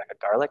Coordinator, Rebecca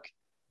Garlick.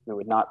 We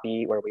would not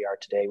be where we are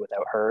today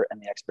without her and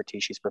the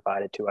expertise she's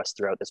provided to us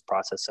throughout this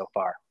process so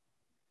far.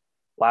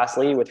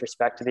 Lastly, with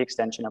respect to the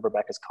extension of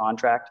Rebecca's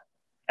contract,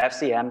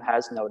 FCM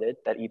has noted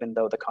that even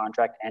though the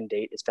contract end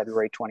date is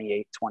February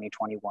 28,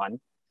 2021,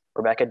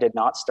 Rebecca did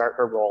not start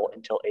her role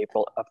until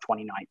April of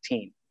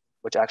 2019,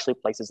 which actually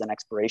places an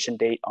expiration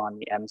date on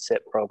the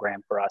MSIP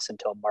program for us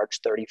until March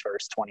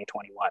 31st,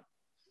 2021.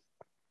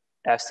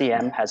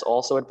 FCM has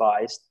also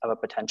advised of a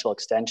potential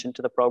extension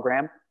to the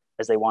program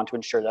as they want to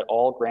ensure that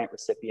all grant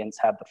recipients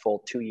have the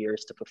full 2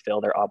 years to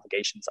fulfill their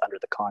obligations under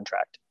the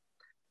contract.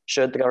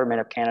 Should the Government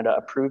of Canada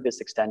approve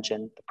this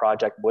extension, the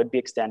project would be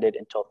extended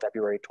until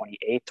February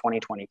 28,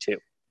 2022.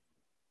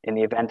 In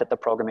the event that the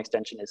program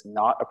extension is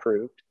not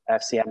approved,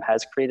 FCM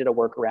has created a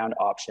workaround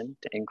option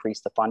to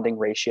increase the funding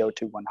ratio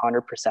to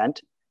 100%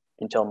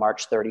 until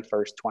March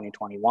 31st,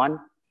 2021,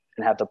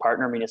 and have the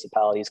partner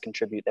municipalities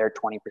contribute their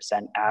 20%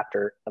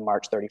 after the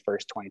March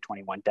 31st,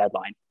 2021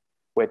 deadline,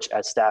 which,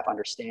 as staff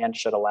understand,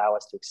 should allow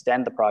us to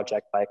extend the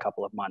project by a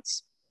couple of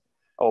months.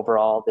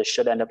 Overall, this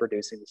should end up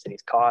reducing the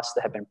city's costs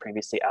that have been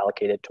previously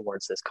allocated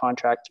towards this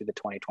contract through the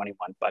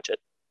 2021 budget.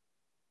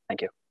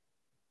 Thank you.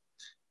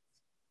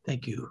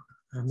 Thank you,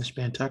 Ms.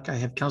 Bantuck. I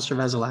have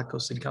Councillor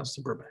Vasilakos and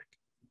Councillor Burback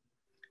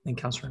and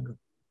Councillor Ingram.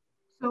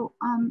 So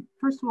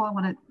first of all, I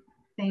want to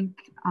thank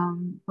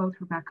both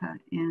Rebecca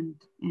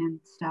and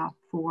staff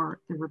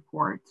for the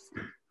reports.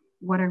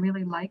 What I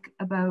really like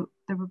about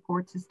the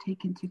reports is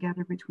taken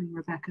together between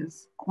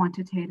Rebecca's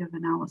quantitative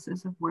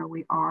analysis of where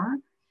we are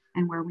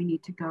and where we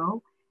need to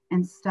go,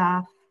 and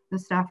the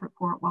staff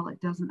report, while it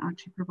doesn't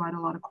actually provide a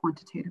lot of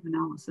quantitative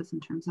analysis in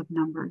terms of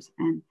numbers,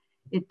 and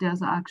it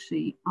does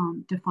actually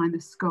define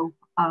the scope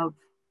of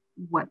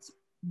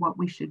what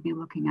we should be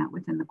looking at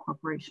within the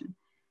corporation.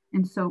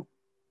 And so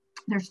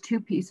there's two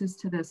pieces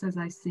to this, as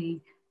I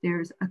see.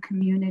 There's a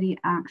community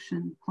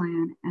action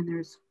plan and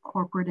there's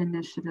corporate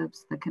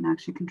initiatives that can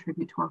actually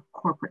contribute to our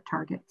corporate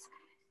targets.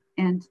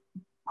 And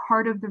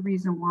part of the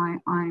reason why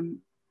I'm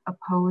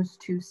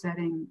opposed to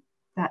setting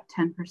that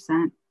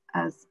 10%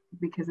 as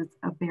because it's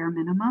a bare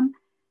minimum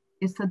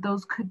is that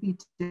those could be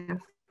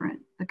different.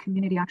 The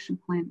community action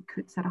plan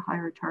could set a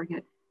higher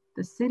target.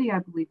 The city, I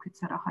believe, could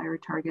set a higher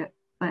target,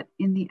 but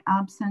in the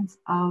absence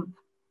of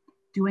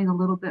doing a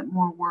little bit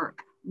more work,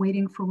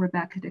 waiting for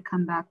Rebecca to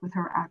come back with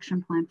her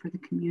action plan for the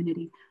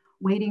community,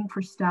 waiting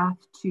for staff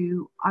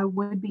to, I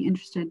would be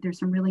interested, there's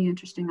some really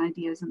interesting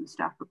ideas in the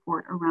staff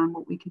report around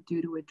what we could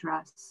do to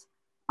address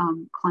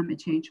climate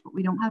change, but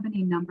we don't have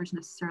any numbers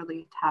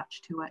necessarily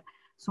attached to it.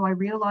 So I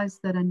realize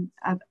that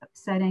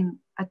setting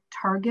a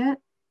target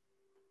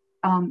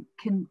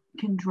can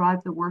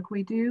drive the work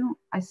we do.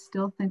 I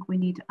still think we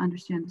need to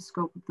understand the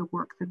scope of the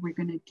work that we're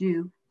going to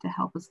do to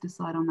help us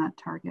decide on that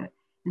target.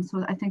 And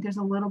so I think there's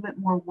a little bit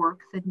more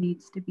work that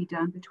needs to be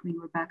done between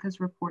Rebecca's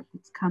report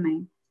that's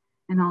coming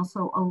and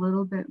also a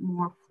little bit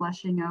more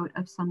fleshing out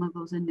of some of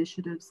those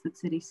initiatives that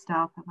city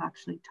staff have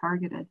actually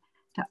targeted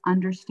to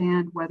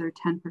understand whether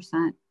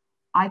 10%,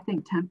 I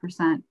think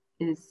 10%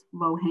 is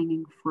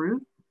low-hanging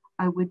fruit.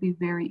 I would be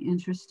very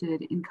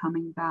interested in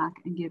coming back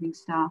and giving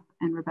staff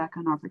and Rebecca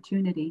an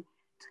opportunity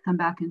to come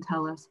back and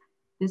tell us,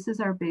 this is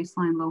our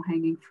baseline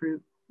low-hanging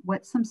fruit.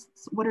 What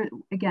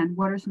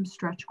are some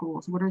stretch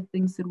goals? What are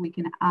things that we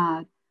can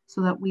add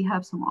so that we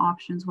have some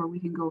options where we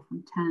can go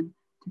from 10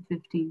 to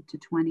 15 to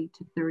 20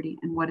 to 30,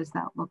 and what does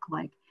that look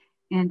like?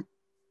 And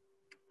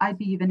I'd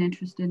be even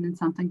interested in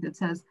something that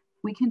says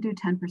we can do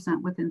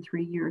 10% within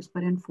 3 years,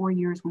 but in 4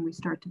 years when we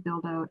start to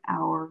build out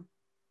our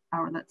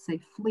let's say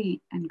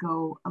fleet and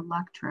go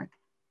electric,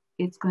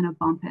 it's going to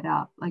bump it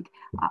up. Like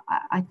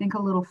I think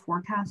a little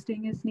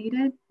forecasting is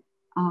needed,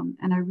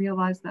 and I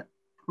realize that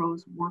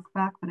throws work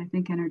back, but I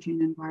think Energy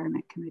and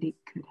Environment Committee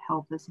could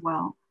help as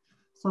well.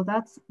 So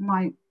that's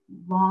my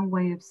long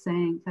way of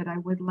saying that I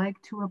would like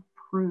to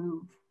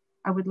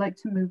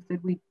move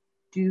that we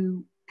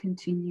do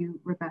continue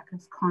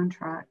Rebecca's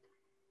contract.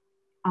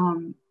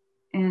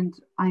 And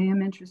I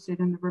am interested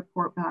in the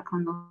report back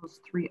on those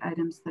 3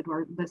 items that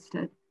are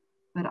listed,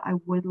 but I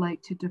would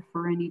like to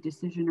defer any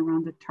decision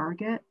around the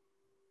target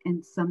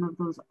and some of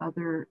those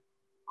other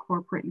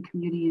corporate and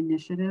community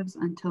initiatives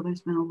until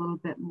there's been a little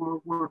bit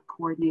more work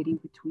coordinating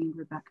between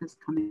Rebecca's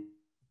coming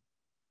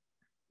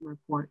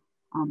report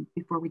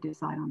before we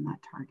decide on that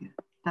target.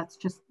 That's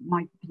just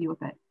my view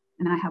of it.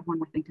 And I have one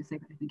more thing to say,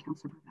 but I think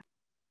Councillor Rebecca.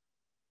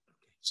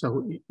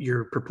 So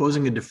you're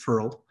proposing a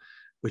deferral,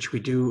 which we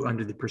do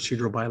under the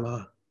procedural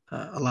bylaw,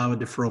 allow a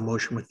deferral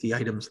motion with the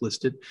items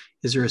listed.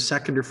 Is there a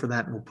seconder for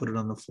that? And we'll put it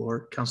on the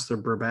floor.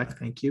 Councillor Burback,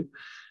 thank you.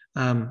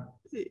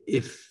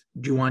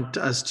 Do you want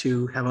us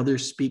to have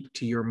others speak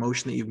to your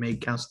motion that you've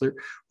made, Councillor,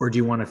 or do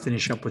you want to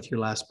finish up with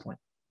your last point?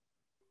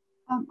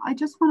 I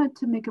just wanted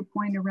to make a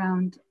point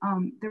around,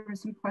 there were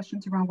some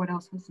questions around what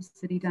else has the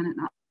city done,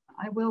 and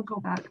I will go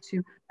back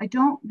to, I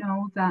don't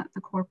know that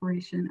the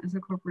corporation, as a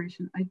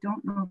corporation, I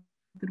don't know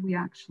that we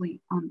actually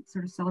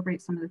sort of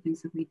celebrate some of the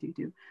things that we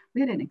do.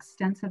 We had an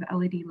extensive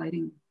LED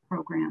lighting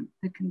program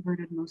that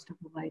converted most of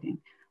the lighting.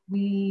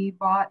 We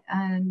bought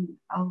an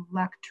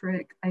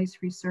electric ice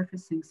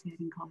resurfacing, see, I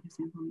didn't call it a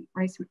sample,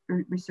 ice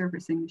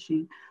resurfacing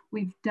machine.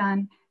 We've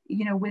done,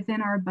 you know,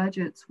 within our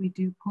budgets, we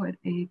do put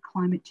a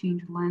climate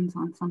change lens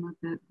on some of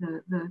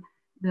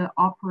the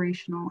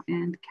operational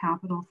and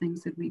capital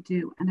things that we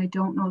do. And I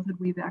don't know that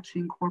we've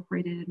actually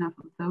incorporated enough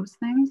of those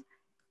things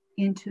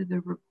into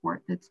the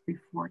report that's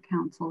before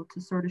council to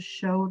sort of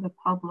show the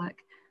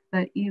public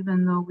that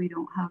even though we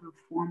don't have a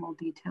formal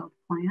detailed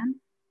plan,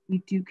 we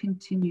do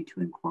continue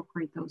to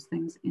incorporate those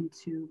things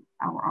into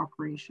our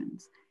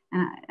operations.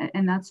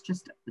 And that's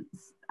just,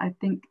 I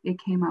think it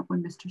came up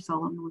when Mr.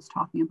 Sullivan was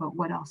talking about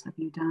what else have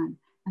you done?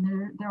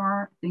 And there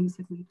are things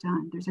that we've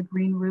done. There's a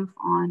green roof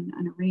on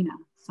an arena.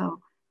 So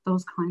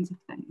those kinds of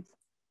things.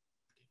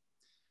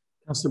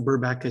 Councillor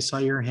Burback, I saw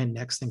your hand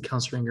next, then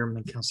Councillor Ingram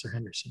and Councillor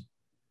Henderson.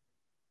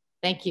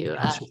 Thank you.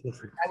 I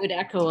would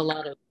echo a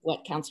lot of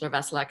what Councillor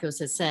Vasilakos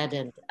has said,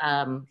 and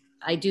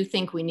I do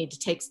think we need to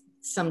take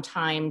some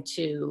time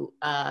to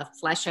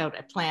flesh out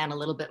a plan a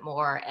little bit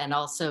more and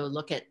also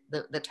look at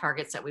the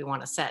targets that we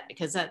want to set,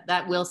 because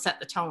that will set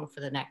the tone for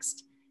the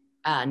next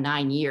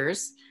 9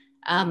 years.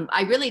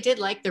 I really did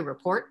like the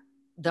report,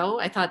 though.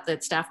 I thought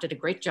that staff did a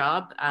great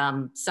job.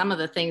 Some of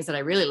the things that I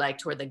really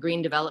liked were the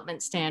green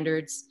development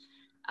standards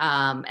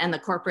and the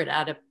corporate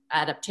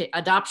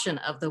adoption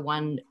of the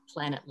One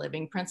Planet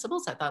Living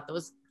principles. I thought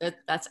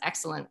that's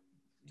excellent.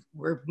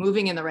 We're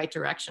moving in the right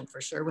direction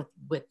for sure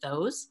with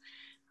those.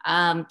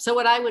 So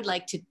what I would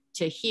like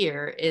to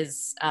hear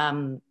is,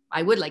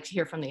 I would like to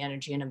hear from the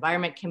Energy and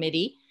Environment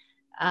Committee,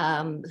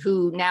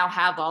 who now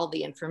have all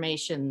the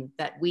information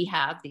that we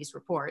have, these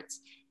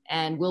reports,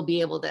 and we'll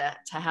be able to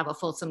have a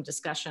fulsome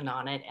discussion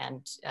on it.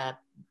 And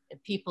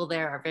people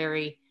there are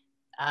very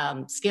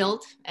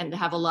skilled and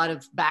have a lot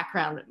of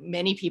background.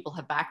 Many people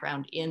have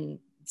background in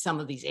some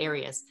of these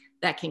areas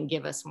that can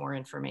give us more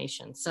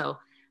information. So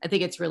I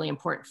think it's really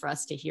important for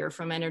us to hear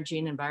from Energy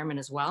and Environment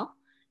as well,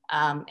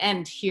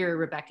 and hear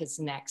Rebecca's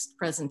next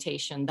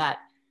presentation that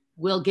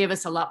will give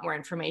us a lot more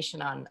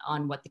information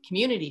on what the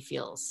community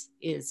feels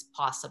is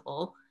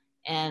possible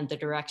and the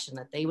direction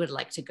that they would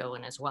like to go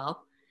in as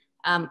well.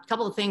 A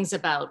couple of things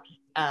about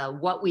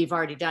what we've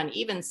already done.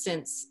 Even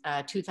since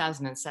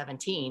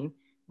 2017,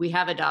 we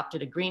have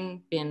adopted a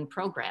green bin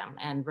program,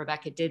 and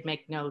Rebecca did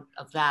make note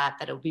of that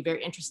it will be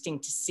very interesting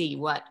to see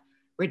what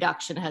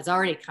reduction has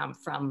already come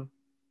from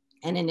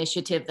an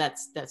initiative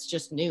that's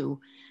just new.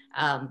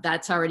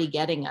 That's already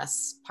getting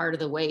us part of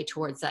the way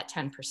towards that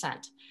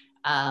 10%.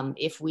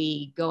 If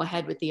we go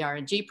ahead with the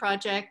RNG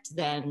project,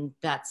 then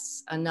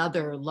that's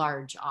another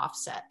large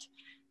offset.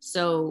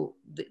 So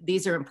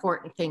these are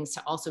important things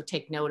to also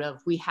take note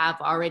of. We have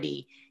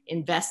already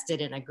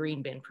invested in a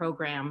green bin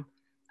program,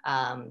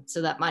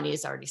 so that money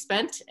is already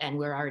spent, and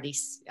we're already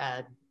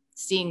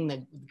seeing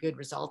the good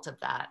result of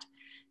that.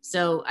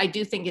 So I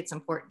do think it's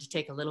important to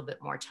take a little bit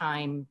more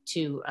time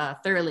to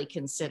thoroughly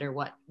consider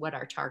what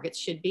our targets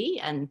should be,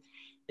 and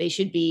they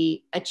should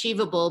be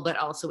achievable, but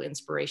also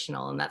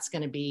inspirational. And that's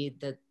going to be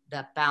the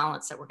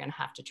balance that we're going to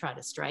have to try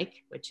to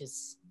strike, which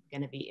is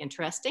going to be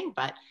interesting.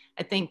 But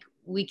I think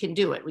we can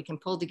do it. We can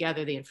pull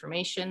together the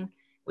information.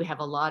 We have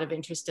a lot of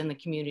interest in the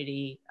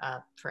community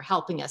for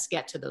helping us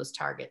get to those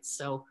targets.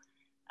 So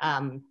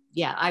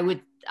yeah, I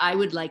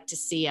would like to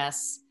see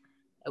us,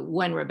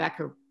 when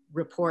Rebecca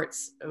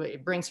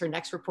brings her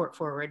next report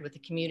forward with the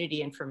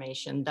community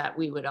information, that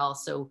we would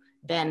also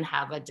then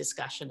have a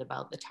discussion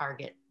about the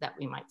target that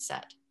we might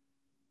set.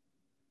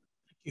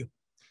 Thank you.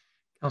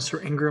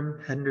 Councillor Ingram,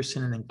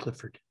 Henderson, and then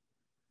Clifford.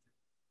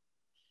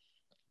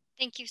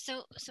 Thank you.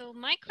 So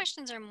my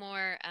questions are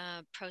more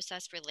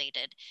process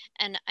related,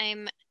 and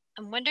I'm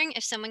wondering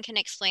if someone can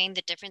explain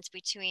the difference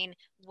between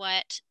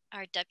what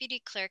our deputy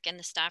clerk and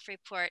the staff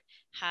report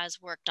has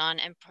worked on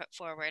and put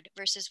forward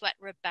versus what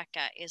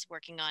Rebecca is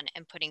working on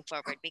and putting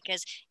forward,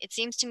 because it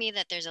seems to me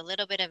that there's a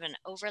little bit of an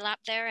overlap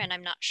there, and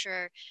I'm not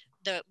sure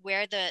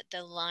where the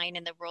line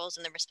and the roles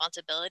and the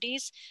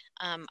responsibilities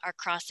are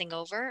crossing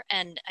over.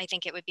 And I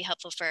think it would be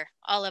helpful for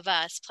all of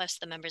us, plus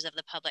the members of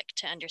the public,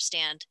 to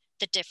understand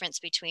the difference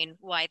between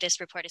why this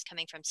report is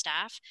coming from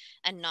staff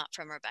and not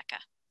from Rebecca.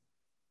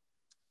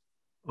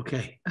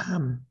 Okay,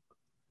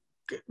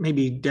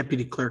 maybe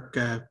Deputy Clerk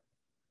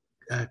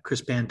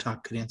Chris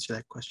Bantock could answer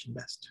that question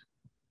best.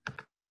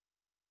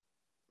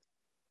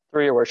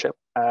 Through your worship.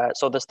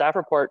 So the staff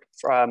report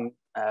from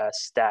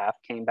staff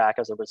came back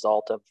as a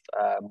result of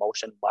a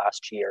motion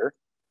last year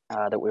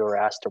that we were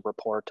asked to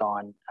report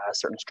on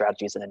certain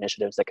strategies and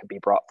initiatives that could be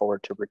brought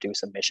forward to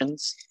reduce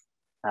emissions.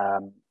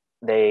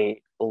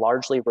 They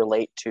largely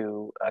relate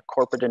to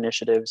corporate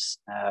initiatives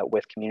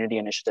with community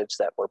initiatives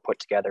that were put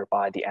together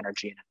by the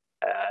Energy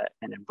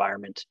and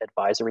Environment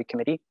Advisory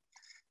Committee.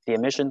 The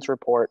emissions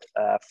report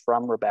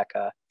from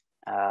Rebecca,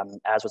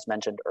 as was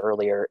mentioned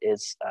earlier,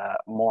 is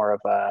more of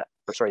a,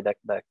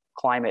 the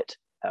climate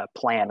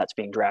plan that's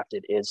being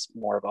drafted is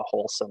more of a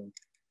wholesome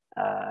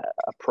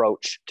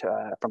approach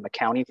from a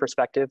county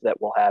perspective that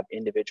will have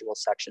individual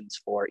sections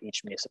for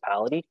each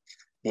municipality.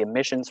 The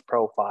emissions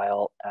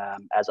profile,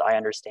 as I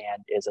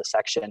understand, is a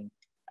section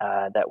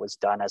that was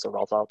done as a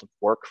result of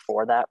work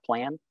for that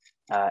plan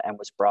and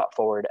was brought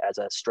forward as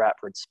a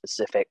Stratford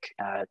specific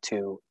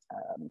to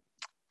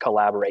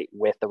collaborate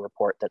with the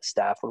report that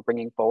staff were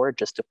bringing forward,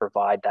 just to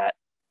provide that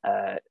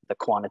the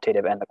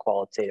quantitative and the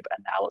qualitative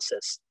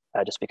analysis,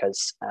 just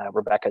because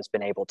Rebecca has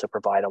been able to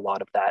provide a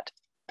lot of that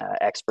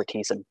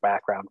expertise and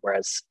background,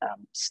 whereas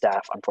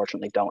staff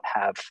unfortunately don't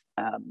have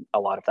a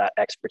lot of that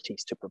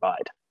expertise to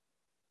provide.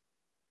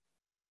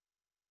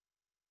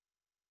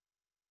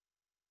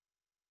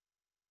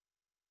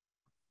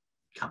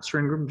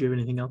 Councillor Ingram, do you have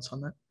anything else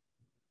on that?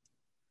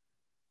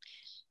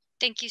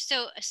 Thank you.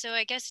 So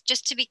I guess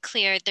just to be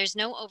clear, there's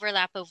no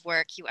overlap of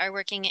work. You are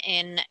working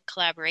in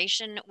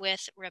collaboration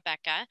with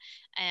Rebecca,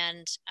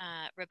 and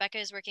Rebecca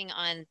is working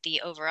on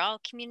the overall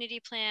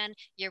community plan.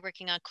 You're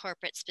working on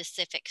corporate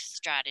specific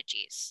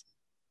strategies.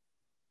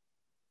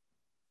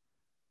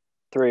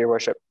 Through your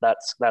worship,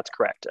 that's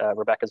correct.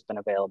 Rebecca's been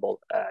available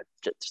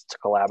just to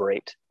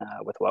collaborate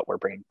with what we're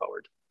bringing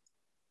forward.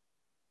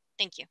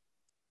 Thank you.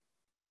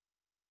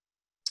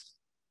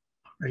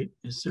 Right,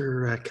 is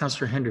there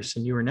Councillor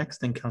Henderson? You were next,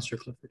 then Councillor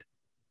Clifford.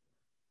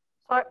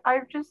 So I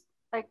just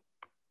like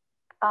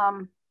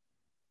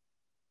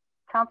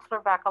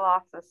Councillor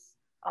Vakalos's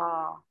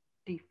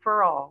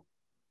deferral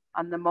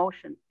on the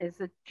motion. Is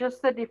it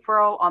just the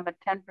deferral on the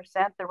 10%?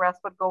 The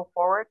rest would go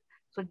forward?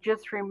 So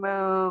just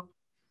remove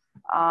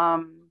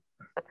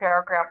the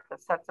paragraph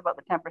that sets about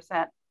the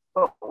 10%,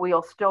 but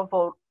we'll still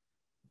vote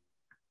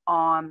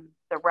on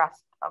the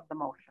rest of the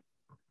motion.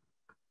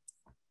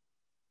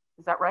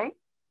 Is that right?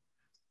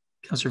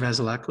 Councillor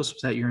Vasilakos, was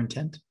that your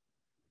intent?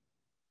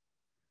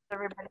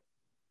 Everybody.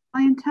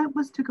 My intent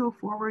was to go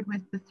forward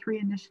with the 3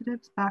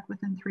 initiatives back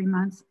within 3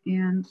 months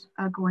and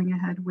going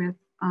ahead with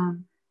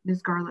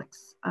Ms.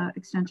 Garlick's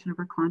extension of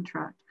her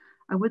contract.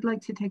 I would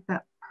like to take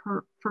that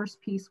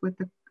first piece with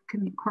the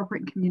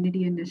corporate and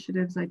community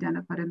initiatives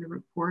identified in the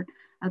report.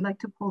 I'd like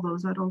to pull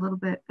those out a little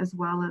bit, as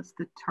well as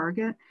the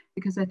target,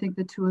 because I think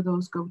the 2 of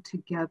those go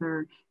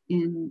together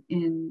in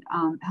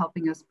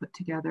helping us put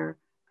together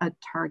a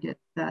target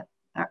that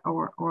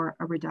or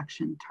a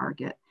reduction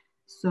target.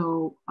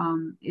 So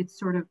it's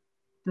sort of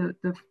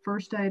the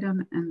first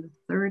item and the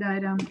third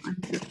item I'm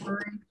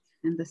deferring,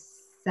 and the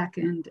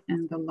second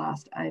and the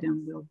last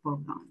item we'll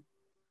vote on.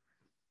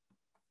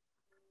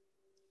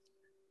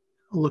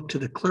 I'll look to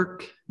the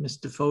clerk. Ms.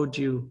 Defoe,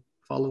 do you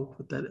follow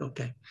with that?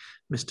 Okay.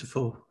 Ms.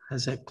 Defoe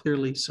has that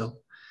clearly,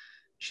 so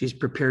she's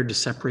prepared to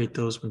separate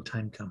those when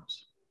time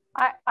comes.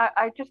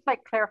 I just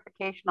like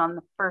clarification on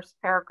the first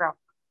paragraph.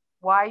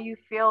 Why you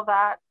feel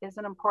that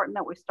isn't important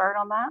that we start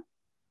on that?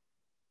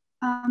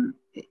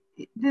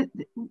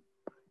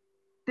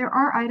 There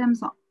are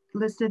items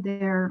listed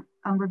there,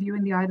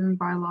 reviewing the idling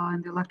bylaw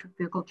and the electric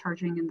vehicle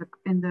charging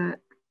and the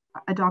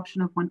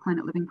adoption of One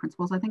Planet Living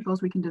principles. I think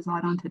those we can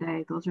decide on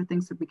today. Those are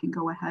things that we can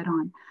go ahead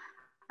on.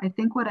 I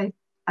think what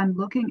I'm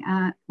looking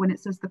at when it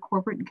says the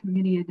corporate and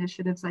community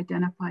initiatives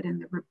identified in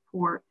the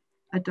report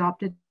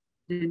adopted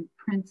in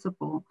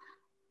principle,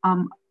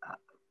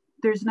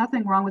 there's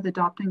nothing wrong with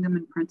adopting them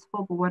in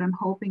principle, but what I'm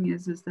hoping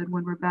is that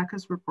when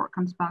Rebecca's report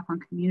comes back on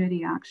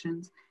community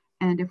actions,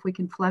 and if we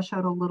can flesh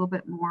out a little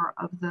bit more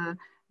of the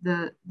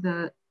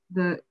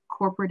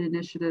corporate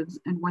initiatives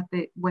and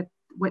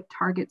what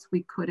targets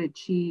we could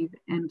achieve,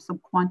 and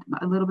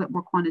a little bit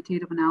more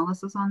quantitative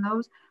analysis on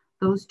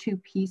those 2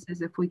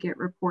 pieces, if we get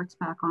reports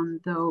back on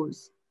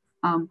those,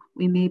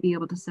 we may be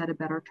able to set a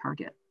better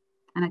target.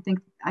 And I think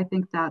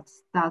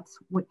that's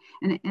what,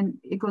 and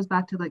it goes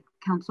back to, like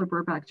Councillor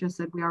Burback just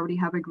said, we already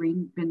have a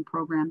green bin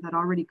program that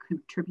already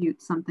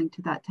contributes something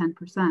to that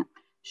 10%.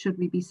 Should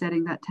we be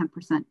setting that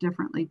 10%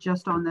 differently,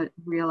 just on the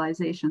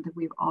realization that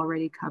we've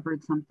already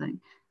covered something?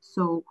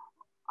 So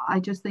I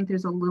just think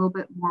there's a little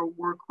bit more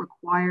work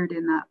required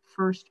in that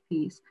first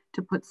piece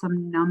to put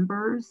some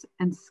numbers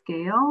and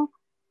scale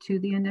to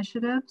the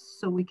initiatives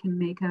so we can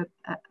make a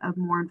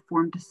more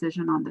informed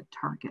decision on the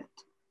target.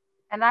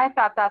 And I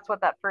thought that's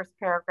what that first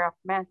paragraph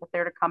meant, that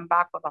they're to come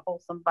back with a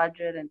wholesome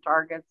budget and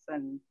targets.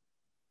 And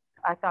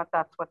I thought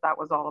that's what that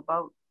was all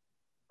about,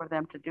 for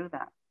them to do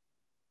that.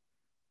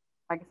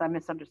 I guess I'm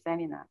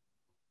misunderstanding that.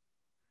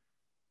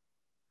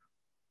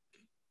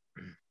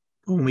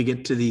 When we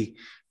get to the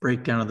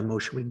breakdown of the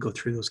motion, we can go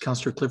through those.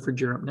 Councillor Clifford,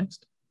 you're up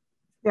next.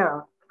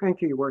 Yeah,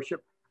 thank you, Your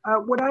Worship.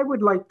 What I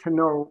would like to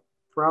know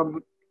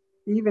from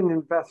even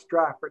Invest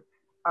Stratford,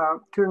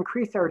 to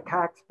increase our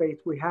tax base,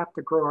 we have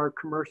to grow our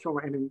commercial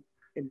and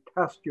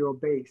industrial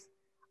base.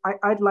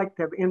 I'd like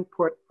to have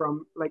input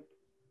from, like,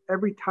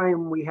 every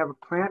time we have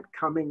a plant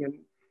coming and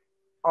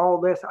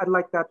all this, I'd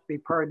like that to be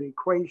part of the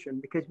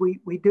equation, because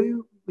we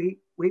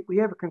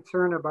have a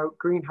concern about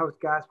greenhouse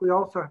gas. We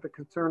also have a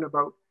concern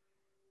about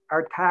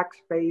our tax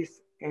base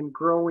and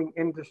growing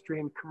industry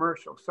and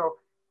commercial. So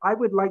I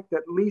would like to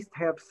at least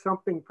have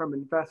something from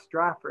Invest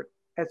Stratford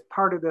as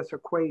part of this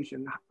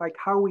equation, like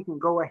how we can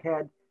go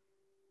ahead,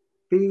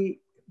 be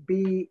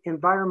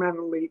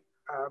environmentally,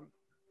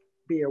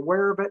 be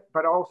aware of it,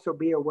 but also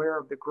be aware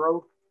of the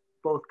growth,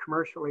 both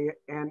commercially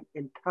and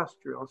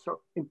industrially.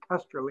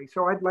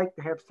 So I'd like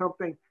to have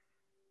something.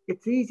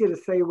 It's easy to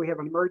say we have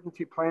an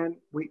emergency plan.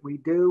 We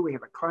do. We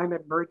have a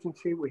climate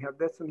emergency. We have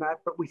this and that,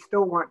 but we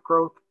still want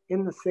growth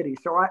in the city.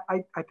 So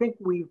I think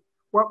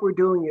what we're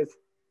doing is,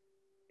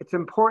 it's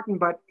important,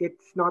 but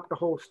it's not the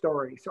whole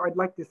story. So I'd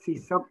like to see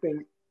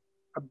something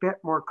a bit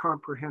more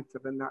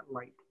comprehensive in that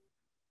light.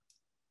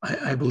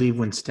 I believe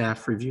when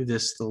staff review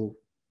this,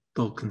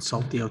 they'll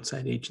consult the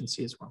outside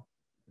agency as well.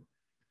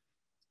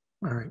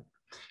 All right.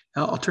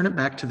 I'll turn it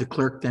back to the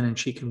clerk then, and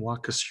she can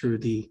walk us through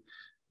the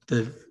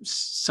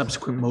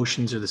subsequent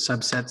motions or the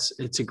subsets.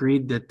 It's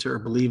agreed that, or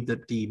believed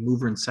that, the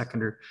mover and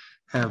seconder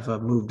have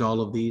moved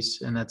all of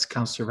these, and that's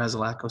Councillor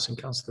Vasilakos and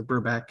Councillor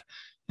Burback.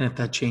 And if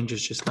that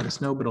changes, just let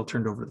us know, but I'll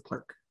turn it over to the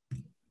clerk.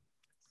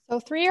 So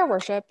through your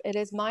worship, it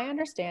is my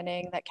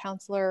understanding that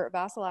Councillor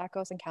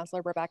Vasilakos and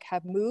Councillor Burback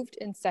have moved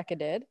and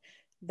seconded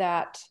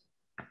that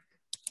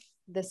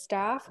the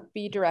staff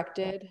be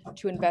directed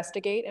to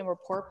investigate and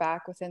report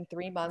back within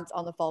 3 months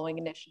on the following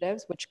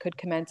initiatives, which could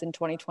commence in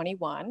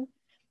 2021,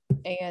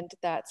 and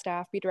that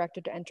staff be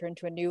directed to enter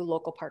into a new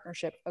local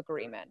partnership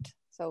agreement.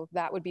 So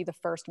that would be the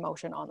first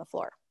motion on the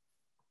floor.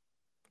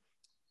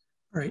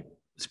 All right.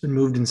 It's been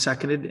moved and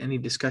seconded. Any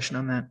discussion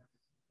on that?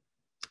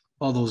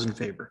 All those in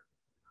favor?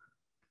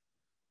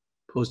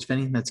 Opposed, if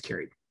any? That's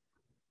carried.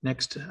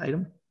 Next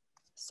item.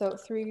 So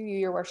through you,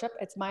 your worship,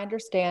 it's my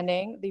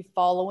understanding the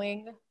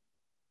following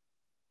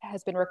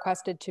has been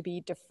requested to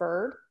be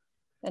deferred,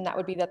 and that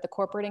would be that the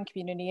corporate and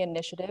community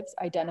initiatives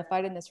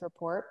identified in this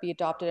report be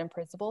adopted in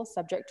principle,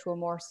 subject to a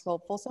more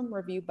fulsome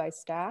review by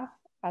staff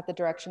at the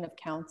direction of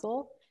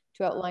council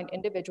to outline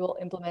individual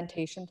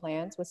implementation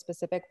plans with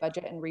specific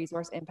budget and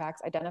resource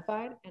impacts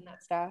identified, and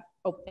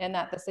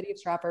that the City of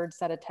Stratford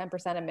set a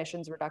 10%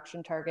 emissions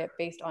reduction target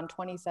based on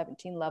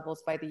 2017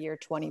 levels by the year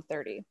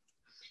 2030.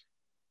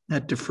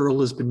 That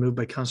deferral has been moved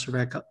by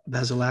Councillor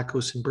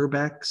Vasilakos and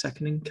Burbach,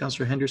 seconding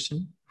Councillor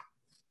Henderson.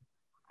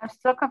 I'm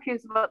still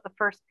confused about the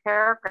first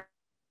paragraph.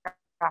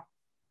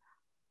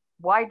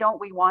 Why don't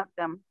we want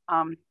them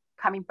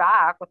coming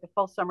back with a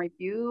fulsome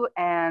review,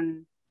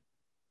 and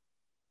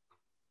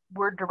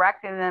we're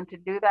directing them to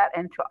do that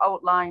and to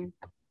outline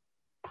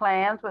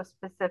plans with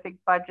specific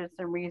budgets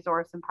and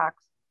resource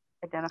impacts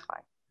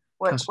identified?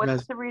 What's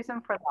the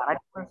reason for that? I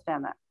don't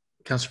understand that.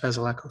 Councillor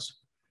Vasilakos.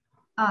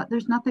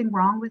 There's nothing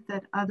wrong with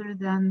it other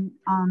than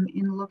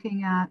in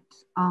looking at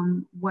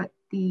what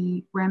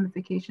the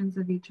ramifications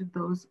of each of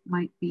those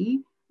might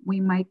be. We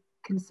might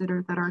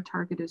consider that our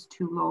target is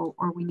too low,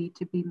 or we need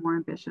to be more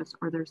ambitious,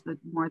 or there's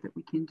more that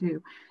we can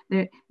do.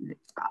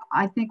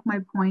 I think my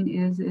point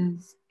is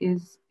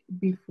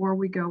before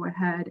we go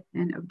ahead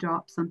and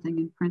adopt something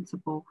in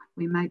principle,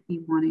 we might be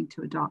wanting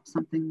to adopt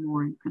something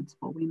more in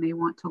principle. We may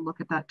want to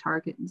look at that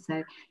target and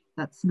say,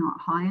 that's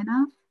not high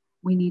enough.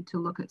 We need to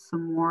look at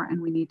some more,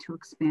 and we need to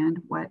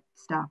expand what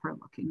staff are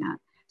looking at.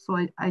 So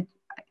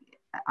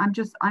I'm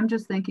just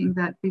thinking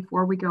that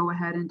before we go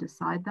ahead and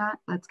decide that,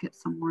 let's get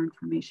some more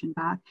information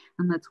back,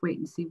 and let's wait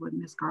and see what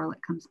Ms.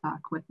 Garlett comes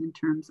back with in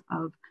terms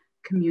of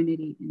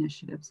community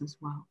initiatives as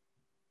well.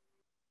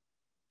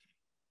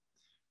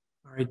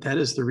 All right, that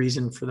is the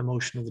reason for the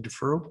motion of the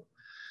deferral.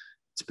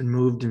 It's been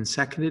moved and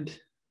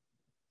seconded.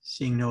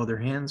 Seeing no other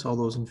hands, all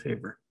those in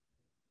favor?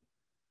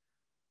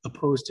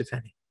 Opposed, if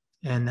any?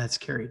 And that's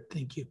carried.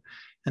 Thank you.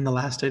 And the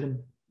last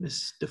item,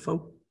 Ms.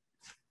 Defoe.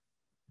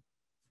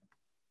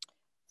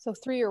 So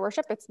through your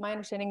worship, it's my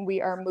understanding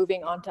we are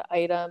moving on to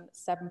item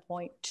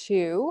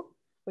 7.2,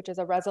 which is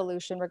a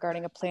resolution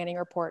regarding a planning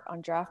report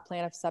on draft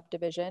plan of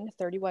subdivision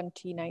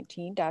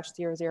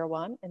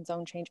 31T19-001 and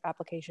zone change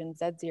application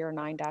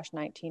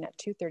Z09-19 at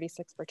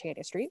 236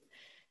 Britannia Street.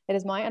 It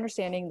is my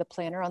understanding the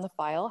planner on the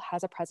file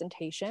has a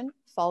presentation.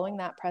 Following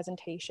that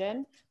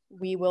presentation,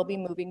 we will be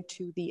moving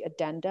to the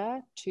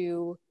addenda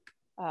to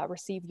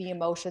receive the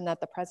motion that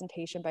the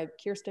presentation by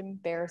Kirsten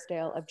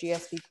Barrisdale of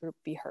GSV Group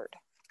be heard.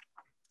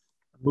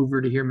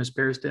 Mover to hear Ms.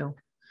 Barrisdale,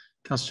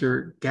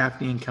 Councillor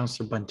Gaffney and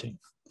Councillor Bunting.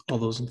 All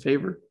those in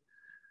favor?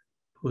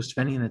 Opposed, if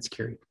any, and that's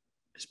carried.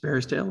 Ms.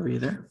 Barrisdale, are you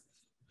there?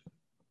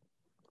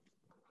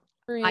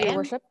 Your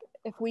worship,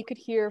 if we could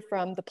hear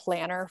from the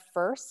planner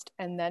first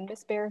and then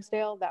Ms.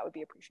 Barrisdale, that would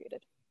be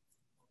appreciated.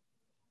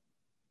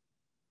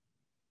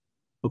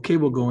 Okay,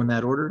 we'll go in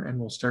that order, and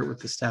we'll start with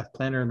the staff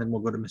planner, and then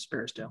we'll go to Ms.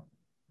 Barrisdale.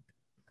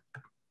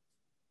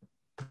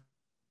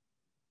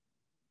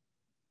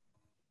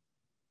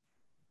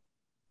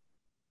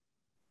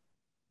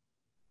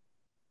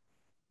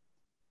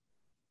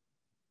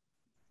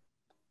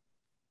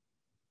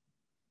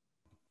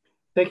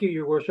 Thank you,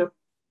 Your Worship.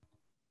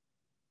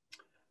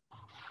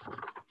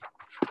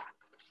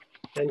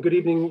 And good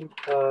evening,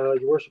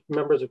 Your Worship,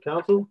 members of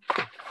Council.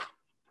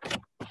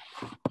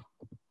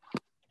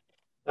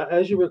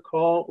 As you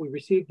recall, we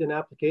received an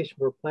application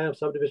for a plan of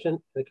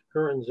subdivision and a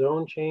concurrent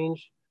zone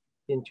change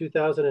in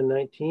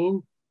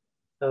 2019.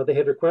 They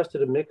had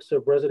requested a mix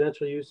of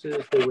residential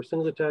uses. They were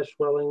single detached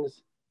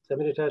dwellings,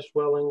 semi-detached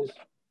dwellings,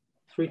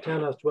 3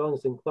 townhouse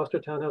dwellings, and cluster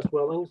townhouse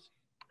dwellings.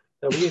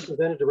 We have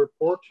presented a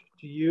report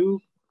to you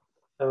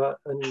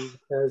and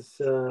as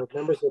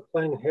members of the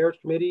Planning and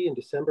Heritage Committee in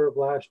December of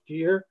last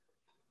year,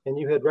 and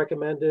you had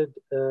recommended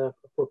for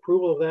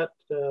approval of that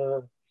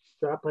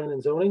draft plan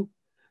and zoning.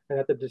 And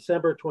at the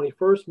December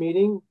 21st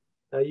meeting,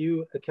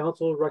 you,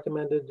 Council,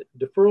 recommended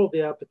deferral of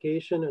the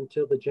application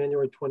until the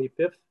January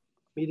 25th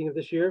meeting of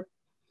this year.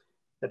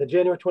 At the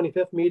January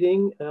 25th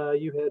meeting,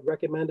 you had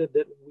recommended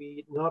that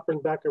we not bring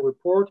back a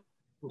report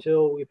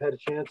until we've had a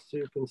chance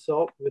to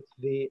consult with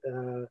the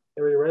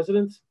area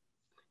residents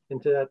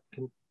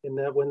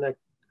when that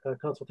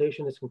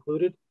consultation is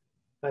concluded.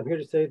 I'm here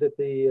to say that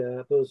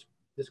those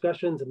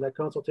discussions and that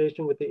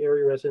consultation with the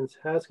area residents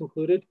has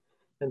concluded,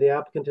 and the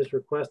applicant is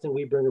requesting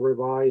we bring a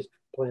revised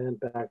plan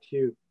back to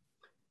you.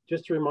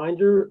 Just a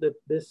reminder that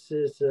this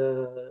is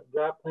a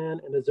draft plan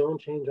and a zone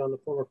change on the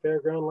former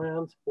fairground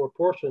lands, or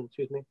portion,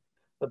 excuse me,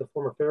 of the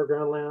former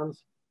fairground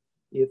lands.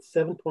 It's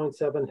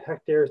 7.7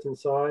 hectares in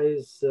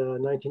size,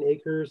 19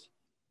 acres.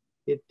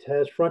 It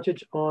has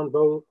frontage on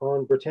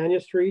Britannia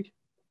Street,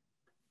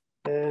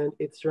 and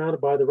it's surrounded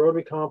by the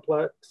Rotary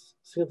Complex,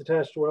 single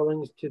detached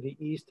dwellings to the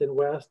east and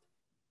west,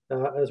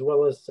 as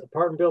well as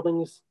apartment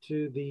buildings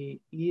to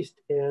the east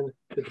and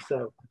to the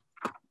south.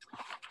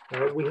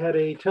 We had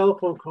a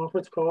telephone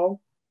conference call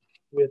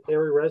with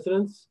area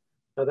residents.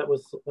 That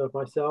was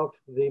myself,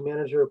 the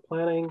manager of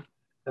planning,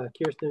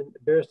 Kirsten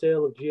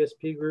Barisdale of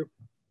GSP Group,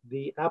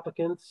 the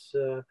applicants,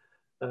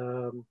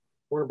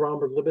 Warner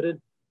Bromberg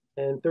Limited,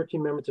 and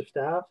 13 members of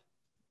staff.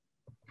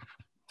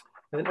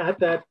 And at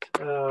that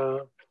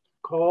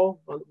call,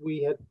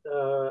 we had,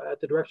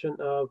 at the direction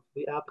of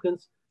the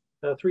applicants,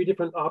 3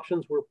 different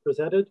options were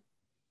presented.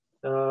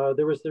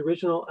 There was the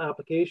original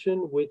application,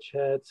 which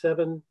had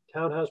 7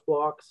 townhouse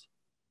blocks.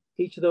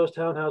 Each of those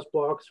townhouse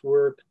blocks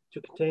were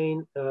to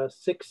contain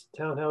 6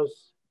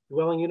 townhouse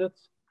dwelling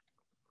units.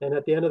 And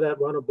at the end of that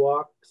run of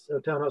blocks,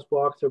 townhouse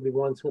blocks, there would be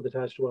 1 single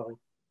detached dwelling.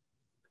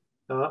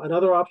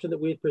 Another option that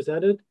we had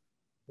presented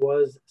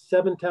was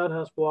 7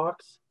 townhouse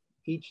blocks.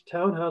 Each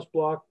townhouse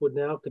block would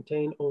now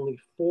contain only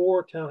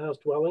 4 townhouse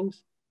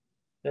dwellings.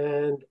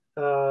 And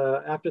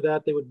after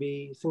that, they would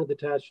be single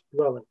detached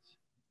dwellings.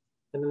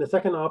 And then the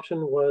second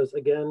option was,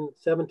 again,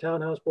 7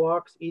 townhouse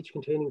blocks, each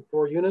containing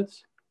 4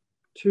 units,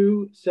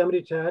 2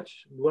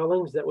 semi-detached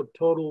dwellings that would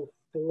total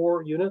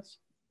 4 units,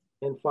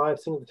 and 5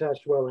 single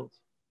detached dwellings.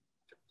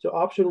 So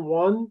option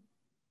 1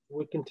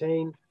 would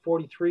contain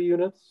 43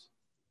 units.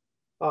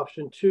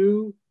 Option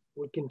 2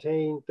 would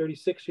contain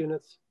 36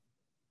 units.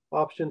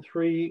 Option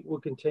 3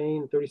 would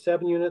contain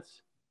 37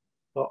 units.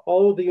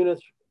 All of the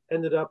units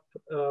ended up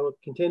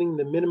containing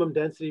the minimum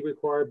density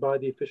required by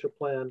the official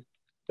plan,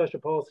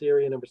 special policy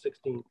area number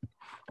 16.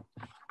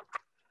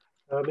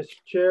 Mr.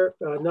 Chair,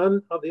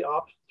 none of the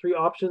 3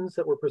 options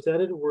that were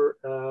presented were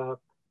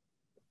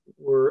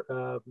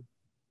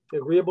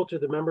agreeable to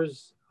the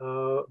members,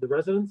 the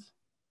residents.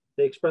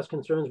 They expressed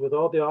concerns with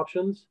all the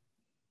options.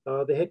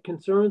 They had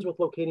concerns with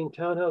locating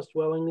townhouse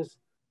dwellings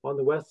on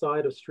the west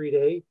side of Street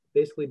A,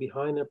 basically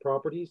behind their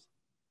properties.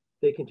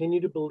 They continue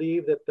to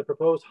believe that the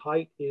proposed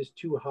height is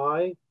too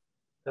high.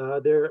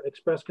 They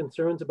expressed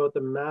concerns about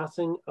the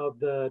massing of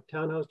the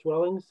townhouse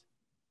dwellings.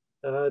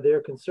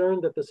 They're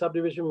concerned that the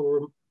subdivision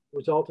will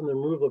result in the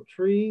removal of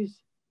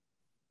trees,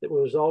 that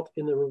will result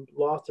in the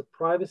loss of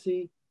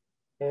privacy,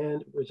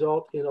 and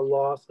result in a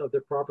loss of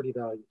their property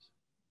values.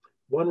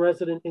 One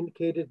resident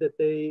indicated that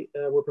they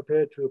were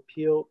prepared to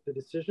appeal the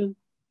decision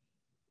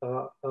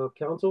of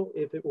council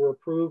if it were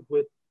approved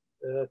with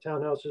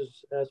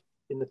townhouses as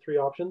in the 3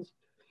 options.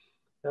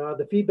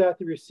 The feedback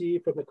we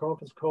received from the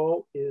conference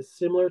call is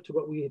similar to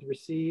what we had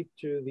received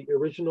to the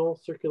original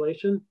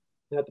circulation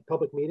at the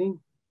public meeting.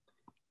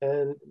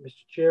 And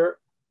Mr. Chair,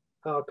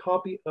 a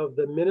copy of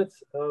the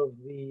minutes of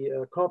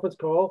the conference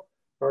call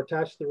are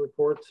attached to the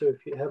report. So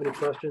if you have any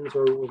questions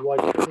or would like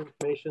further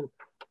information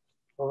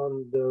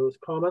on those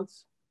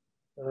comments,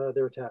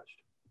 they're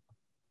attached.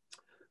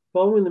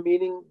 Following the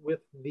meeting with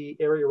the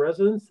area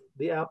residents,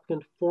 the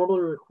applicant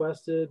formally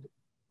requested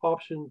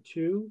option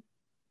 2,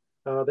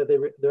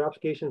 that their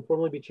application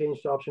formally be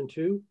changed to option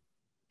 2.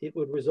 It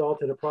would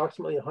result in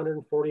approximately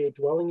 148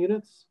 dwelling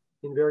units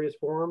in various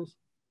forms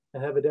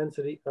and have a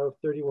density of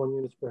 31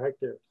 units per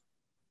hectare.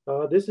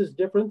 This is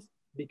different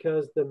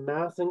because the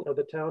massing of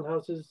the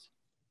townhouses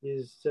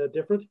is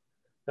different.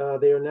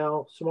 They are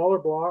now smaller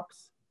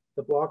blocks.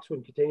 The blocks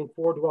would contain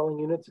 4 dwelling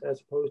units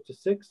as opposed to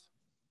 6.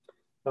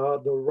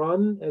 The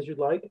run, as you'd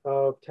like,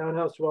 of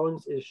townhouse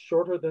dwellings is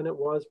shorter than it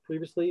was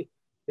previously.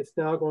 It's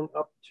now going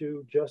up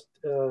to just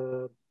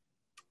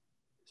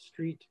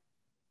Street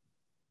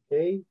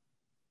A,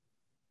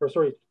 or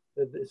sorry,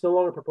 it's no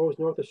longer proposed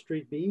north of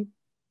Street B.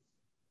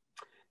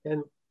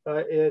 And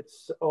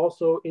it's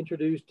also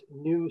introduced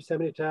new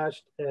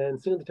semi-detached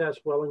and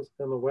single-detached dwellings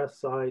on the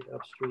west side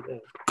of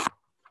Street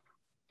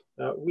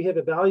A. We have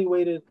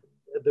evaluated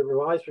the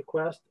revised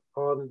request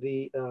on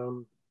the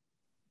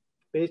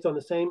based on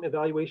the same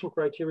evaluation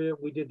criteria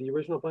we did the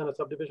original plan of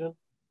subdivision.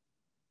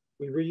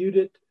 We reviewed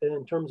it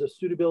in terms of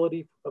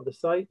suitability of the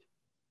site.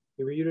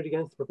 We reviewed it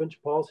against the provincial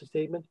policy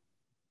statement,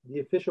 the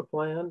official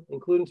plan,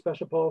 including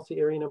special policy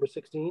area number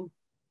 16.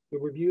 We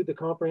reviewed the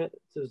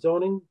comprehensive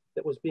zoning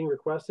that was being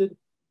requested,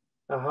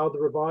 how the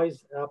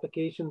revised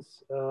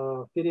applications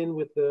fit in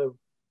with the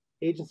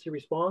agency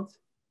response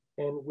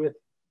and with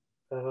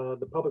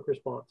the public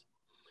response.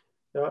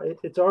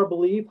 It's our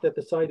belief that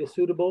the site is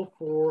suitable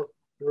for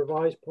the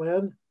revised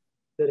plan,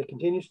 that it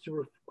continues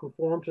to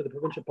conform to the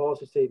provincial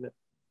policy statement.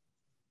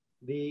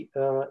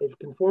 It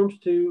conforms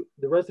to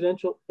the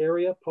residential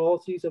area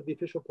policies of the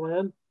official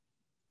plan.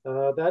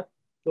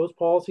 Those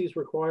policies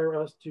require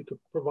us to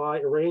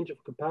provide a range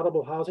of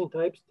compatible housing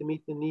types to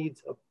meet the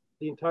needs of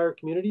the entire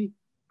community.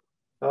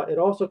 It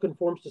also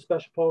conforms to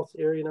special policy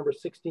area number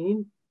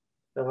 16.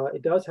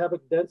 It does have a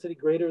density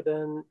greater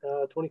than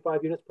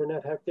 25 units per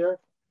net hectare.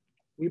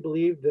 We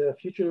believe the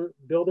future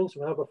buildings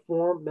will have a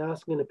form,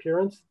 massing, and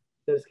appearance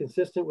that is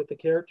consistent with the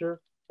character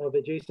of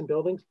adjacent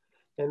buildings.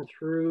 And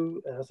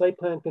through site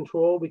plan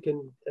control, we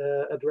can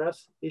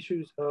address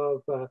issues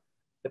of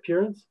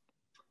appearance.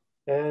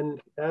 And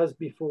as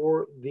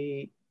before,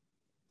 the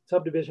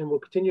subdivision will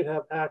continue to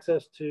have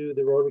access to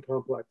the Rotary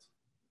complex.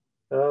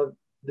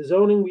 The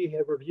zoning we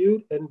have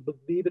reviewed and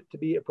believe it to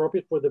be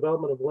appropriate for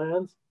development of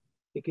lands.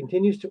 It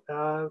continues to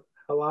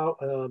allow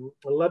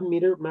 11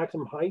 meter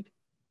maximum height,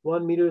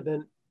 1 meter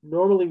than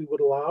normally we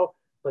would allow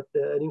but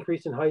an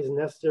increase in height is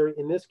necessary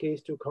in this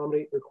case to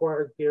accommodate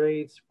required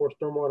grades for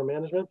stormwater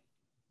management.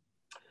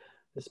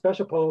 The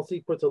special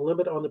policy puts a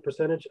limit on the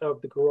percentage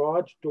of the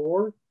garage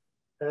door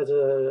of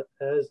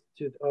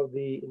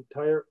the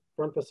entire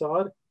front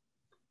facade.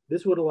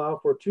 This would allow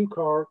for a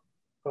 2-car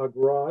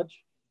garage,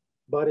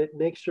 but it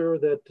makes sure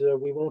that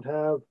we won't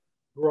have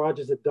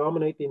garages that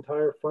dominate the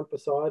entire front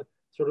facade,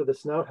 sort of the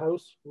snout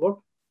house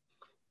look.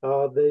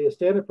 The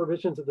standard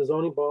provisions of the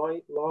zoning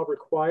bylaw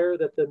require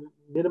that the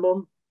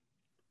minimum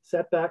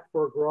setback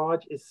for a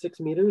garage is 6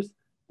 meters,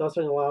 thus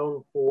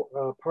allowing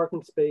for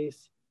parking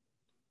space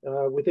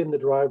within the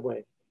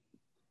driveway.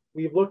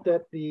 We've looked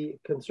at the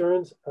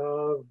concerns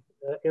of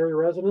area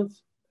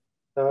residents.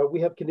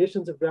 We have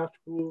conditions of draft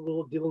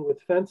approval dealing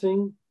with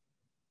fencing,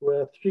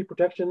 with tree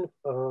protection,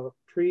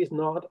 trees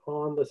not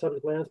on the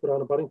subject lands but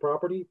on abutting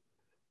property.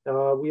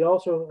 We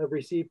also have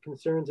received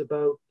concerns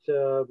about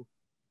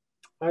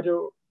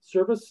hydro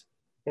service,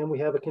 and we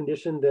have a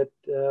condition that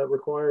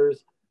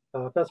requires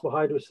Festival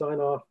Hydro to sign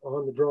off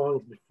on the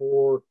drawings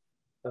before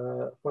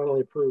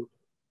finally approved.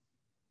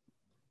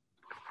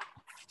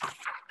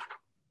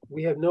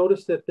 We have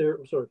noticed that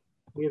there's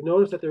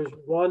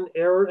one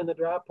error in the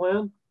draft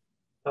plan,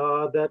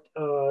 that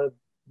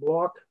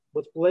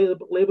what's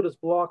labeled as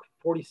block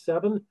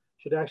 47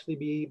 should actually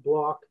be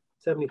block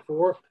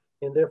 74,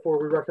 and therefore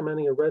we're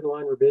recommending a red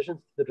line revision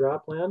to the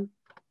draft plan.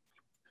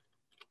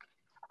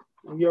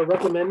 We are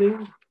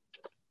recommending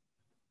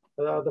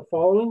the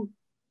following,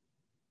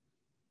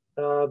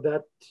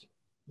 that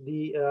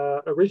the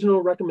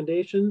original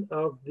recommendation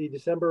of the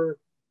December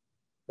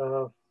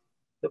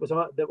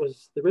that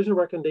was the original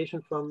recommendation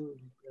from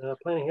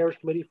Planning Heritage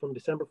Committee from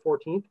December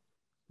 14th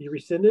be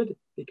rescinded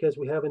because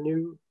we have a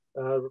new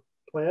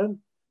plan.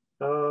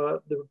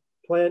 The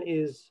plan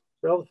is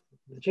the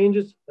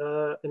changes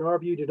in our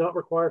view do not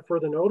require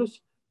further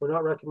notice. We're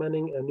not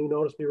recommending a new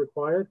notice be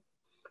required.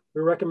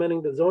 We're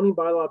recommending the zoning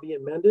bylaw be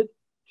amended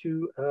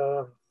to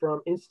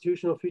from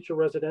institutional future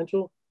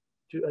residential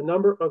to a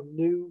number of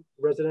new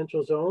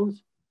residential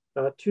zones,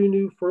 2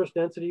 new first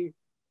density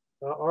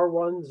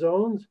R1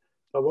 zones.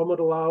 One would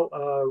allow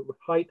a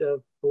height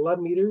of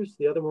 11 meters.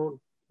 The other one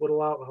would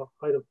allow a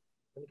height of,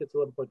 I think it's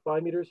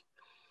 11.5 meters.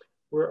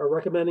 We're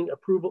recommending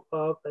approval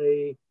of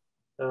a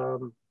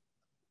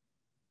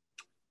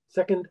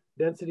second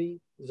density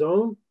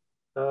zone.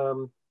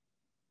 We're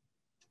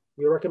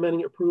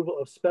recommending approval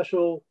of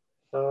special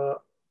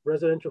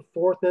residential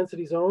 4th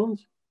density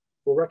zones.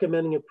 We're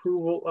recommending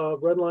approval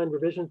of red line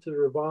revision to the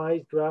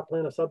revised draft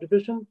plan of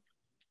subdivision.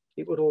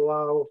 It would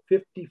allow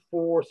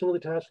 54 single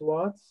detached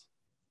lots,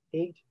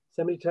 8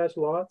 semi-detached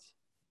lots,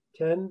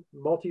 10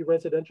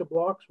 multi-residential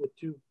blocks with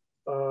 2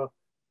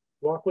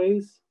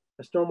 walkways,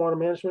 a stormwater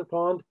management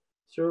pond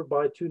served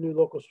by 2 new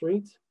local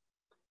streets.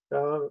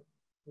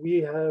 We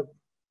have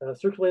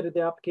circulated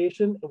the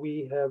application.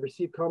 We have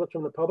received comments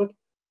from the public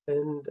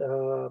and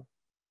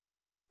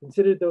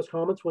considered those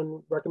comments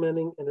when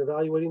recommending and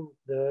evaluating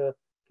the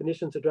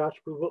conditions of draft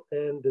approval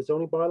and the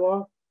zoning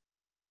bylaw.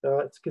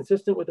 It's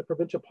consistent with the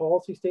provincial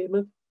policy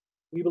statement.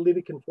 We believe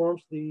it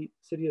conforms to the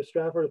City of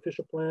Stratford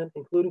official plan,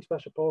 including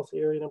special policy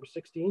area number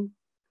 16.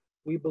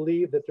 We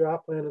believe that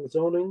draft plan and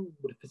zoning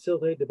would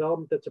facilitate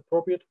development that's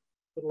appropriate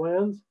for the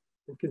lands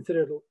and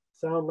considered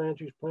sound land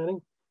use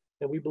planning.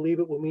 And we believe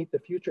it will meet the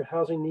future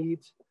housing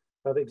needs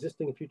of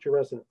existing and future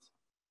residents.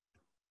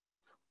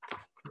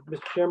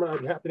 Mr. Chairman,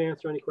 I'd be happy to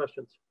answer any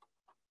questions.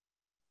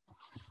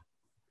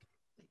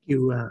 Thank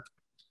you,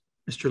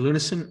 Mr.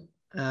 Lunison.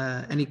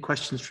 Any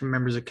questions from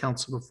members of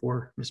council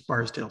before Ms.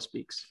 Barsdale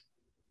speaks?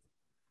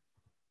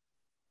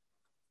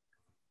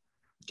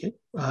 Okay,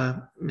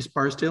 Ms.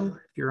 Barsdale,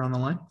 if you're on the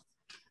line.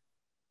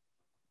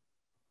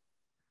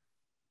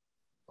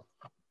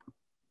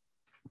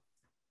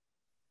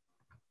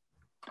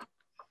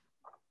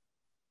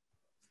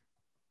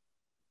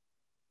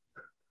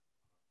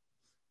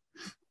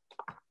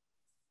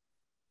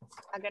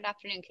 Good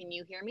afternoon. Can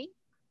you hear me?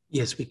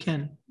 Yes, we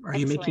can. Are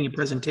you making a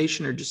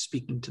presentation or just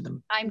speaking to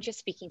them? I'm just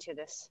speaking to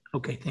this.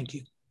 Okay, thank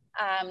you.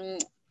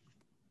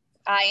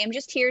 I am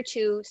just here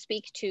to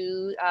speak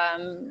to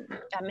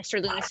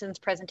Mr. Lunison's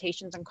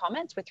presentations and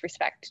comments with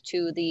respect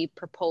to the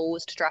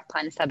proposed draft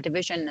plan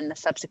subdivision and the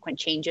subsequent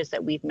changes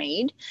that we've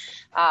made.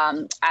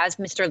 As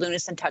Mr.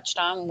 Lunison touched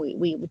on,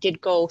 we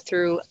did go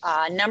through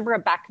a number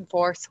of back and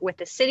forth with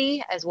the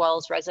city as well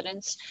as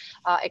residents,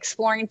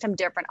 exploring some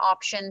different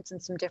options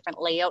and some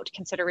different layout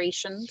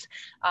considerations,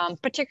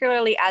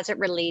 particularly as it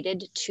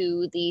related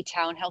to the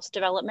townhouse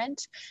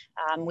development.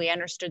 We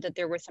understood that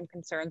there were some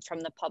concerns from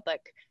the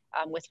public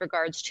with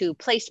regards to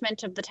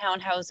placement of the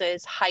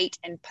townhouses, height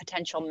and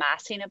potential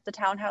massing of the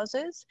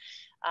townhouses.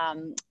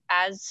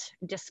 As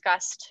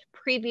discussed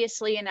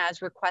previously and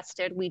as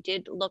requested, we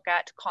did look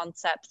at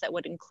concepts that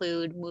would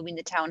include moving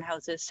the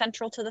townhouses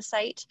central to the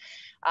site.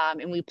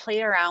 And we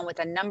played around with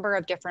a number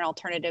of different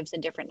alternatives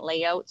and different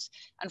layouts.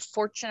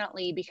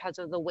 Unfortunately, because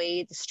of the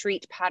way the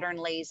street pattern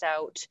lays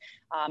out,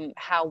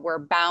 how we're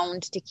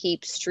bound to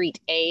keep Street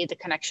A, the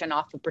connection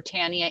off of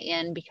Britannia,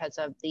 in because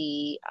of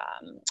the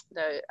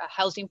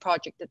housing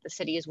project that the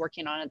city is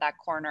working on at that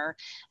corner,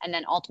 and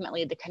then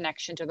ultimately the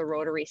connection to the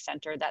Rotary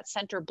Center. That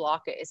center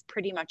block is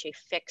pretty much a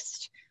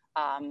fixed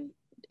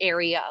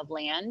area of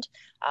land.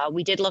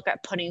 We did look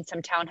at putting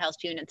some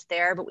townhouse units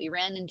there, but we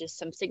ran into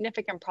some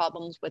significant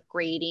problems with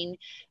grading,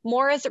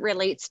 more as it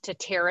relates to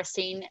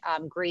terracing,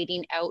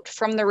 grading out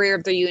from the rear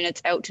of the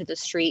units out to the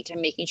street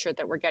and making sure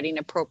that we're getting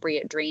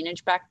appropriate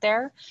drainage back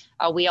there.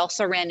 We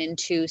also ran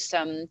into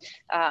some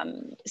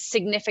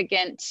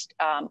significant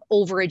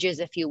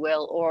overages, if you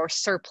will, or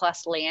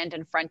surplus land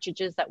and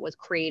frontages that was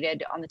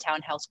created on the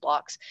townhouse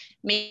blocks,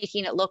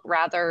 making it look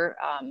rather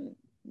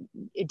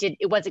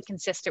it wasn't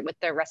consistent with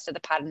the rest of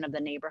the pattern of the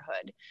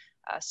neighborhood.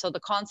 So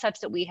the concepts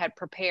that we had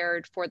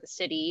prepared for the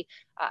city,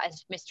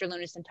 as Mr.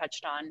 Lunison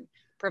touched on,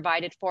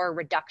 provided for a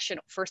reduction,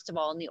 first of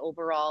all, in the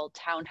overall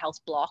townhouse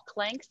block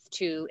length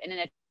in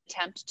an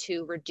attempt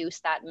to reduce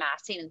that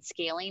massing and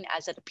scaling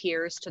as it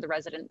appears to the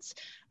residents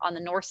on the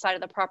north side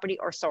of the property,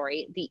 or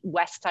sorry, the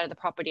west side of the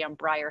property on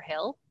Briar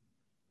Hill.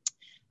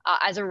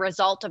 As a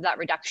result of that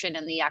reduction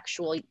in the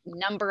actual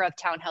number of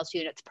townhouse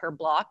units per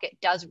block, it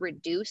does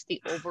reduce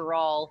the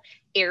overall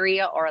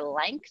area or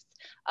length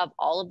of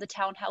all of the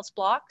townhouse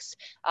blocks.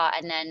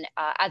 And then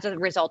as a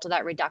result of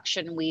that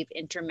reduction, we've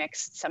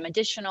intermixed some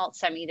additional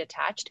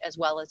semi-detached as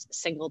well as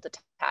single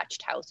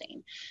detached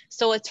housing.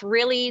 So it's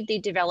really the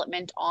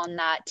development on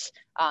that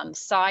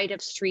side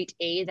of Street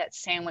A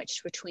that's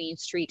sandwiched between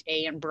Street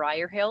A and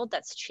Briar Hill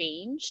that's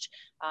changed.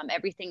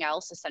 Everything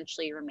else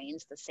essentially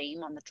remains the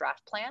same on the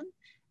draft plan.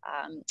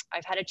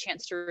 I've had a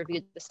chance to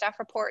review the staff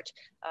report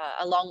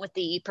along with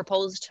the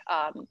proposed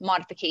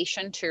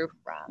modification to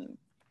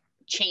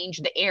change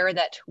the error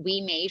that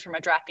we made from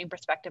a drafting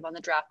perspective on the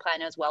draft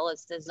plan, as well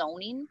as the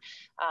zoning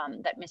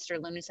that Mr.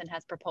 Lunison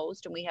has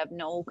proposed, and we have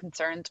no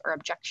concerns or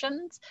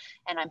objections.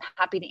 And I'm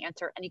happy to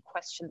answer any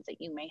questions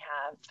that you may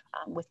have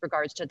with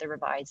regards to the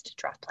revised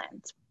draft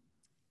plans.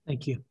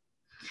 Thank you.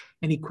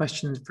 Any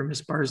questions for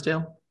Ms.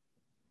 Barsdale?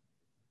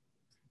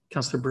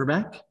 Councillor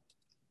Burback?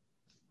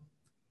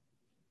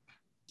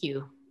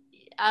 You.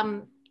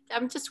 I'm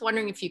just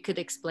wondering if you could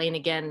explain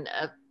again,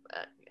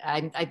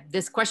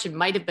 this question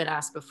might have been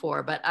asked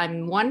before, but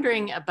I'm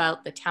wondering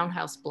about the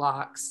townhouse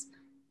blocks.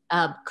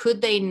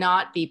 Could they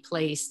not be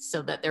placed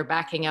so that they're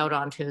backing out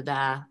onto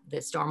the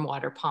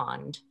stormwater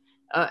pond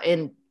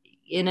in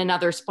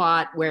another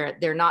spot where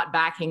they're not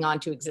backing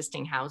onto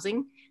existing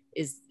housing?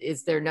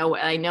 Is there no,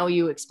 I know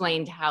you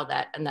explained how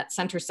that, in that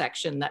center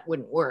section that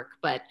wouldn't work,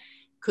 but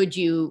could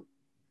you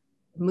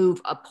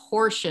move a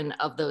portion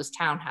of those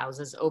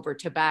townhouses over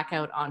to back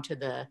out onto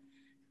the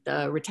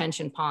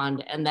retention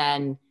pond, and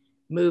then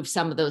move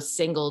some of those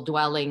single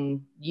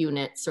dwelling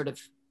units sort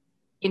of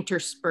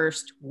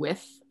interspersed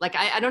with, like,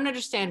 I don't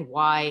understand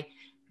why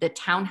the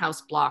townhouse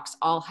blocks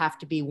all have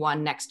to be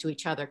one next to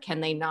each other. Can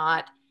they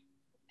not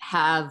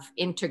have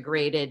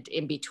integrated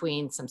in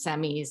between some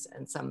semis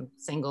and some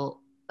single,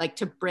 like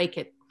to break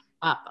it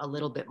up a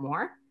little bit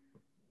more?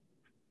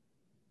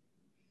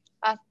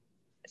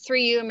 Through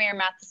you, Mayor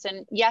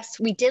Matheson, yes,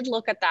 we did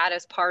look at that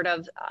as part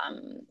of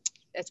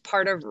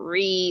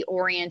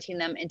reorienting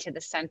them into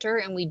the center,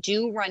 and we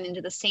do run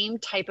into the same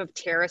type of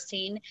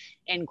terracing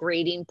and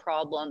grading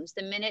problems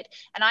the minute,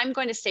 and I'm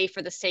going to say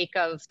for the sake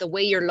of the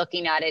way you're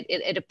looking at it,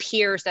 it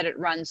appears that it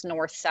runs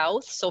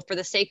north-south. So for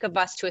the sake of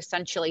us to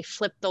essentially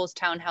flip those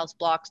townhouse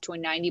blocks to a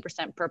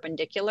 90%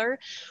 perpendicular,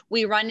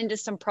 we run into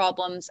some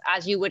problems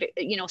as you would,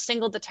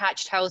 single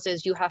detached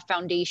houses, you have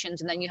foundations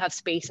and then you have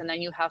space and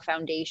then you have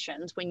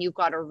foundations. When you've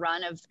got a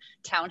run of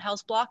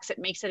townhouse blocks, it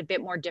makes it a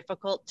bit more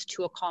difficult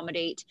to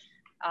accommodate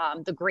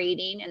the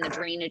grading and the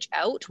drainage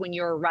out when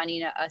you're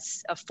running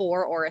a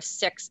 4 or a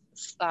 6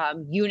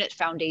 unit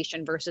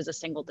foundation versus a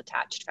single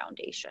detached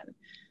foundation.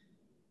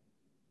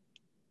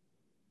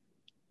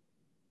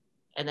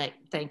 And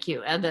thank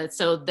you. And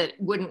so that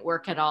wouldn't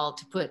work at all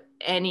to put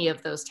any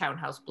of those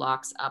townhouse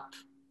blocks up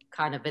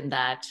kind of in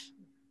that,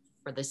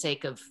 for the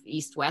sake of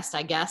east-west,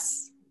 I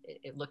guess,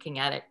 looking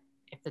at it,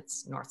 if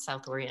it's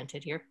north-south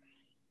oriented here.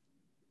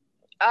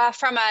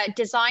 From a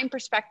design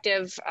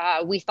perspective,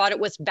 we thought it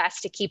was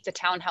best to keep the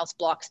townhouse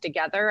blocks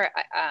together.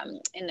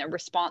 In the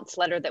response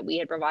letter that we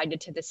had provided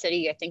to the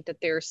city, I think that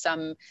there's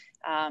some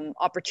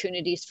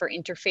opportunities for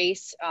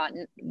interface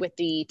with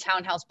the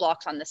townhouse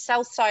blocks on the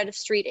south side of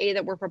Street A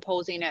that we're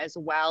proposing, as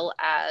well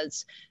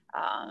as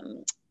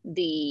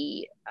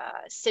the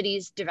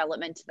city's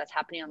development that's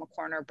happening on the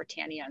corner of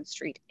Britannia and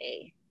Street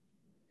A.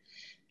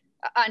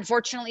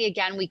 Unfortunately,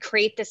 again, we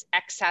create this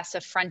excess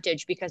of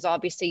frontage because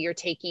obviously you're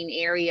taking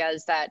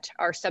areas that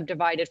are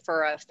subdivided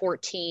for a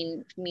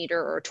 14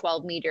 meter or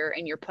 12 meter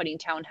and you're putting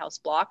townhouse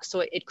blocks. So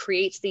it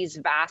creates these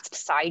vast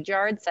side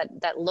yards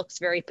that looks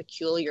very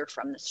peculiar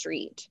from the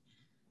street.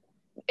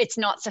 it's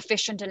not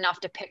sufficient enough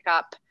to pick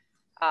up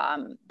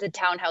the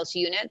townhouse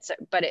units,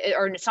 but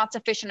or it's not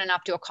sufficient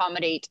enough to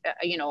accommodate,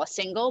 you know, a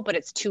single, but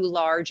it's too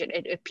large.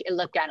 It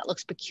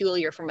looks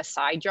peculiar from a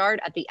side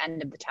yard at the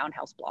end of the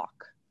townhouse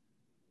block.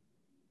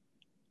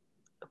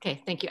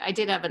 Okay, thank you. I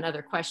did have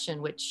another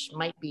question, which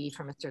might be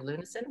for Mr.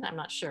 Lunison. I'm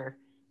not sure.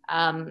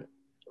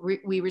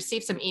 We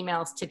received some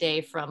emails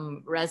today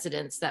from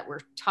residents that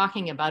were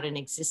talking about an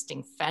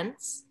existing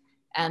fence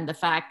and the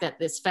fact that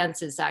this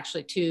fence is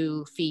actually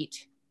 2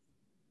 feet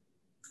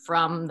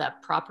from the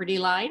property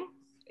line.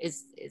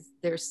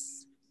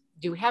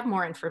 Do we have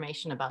more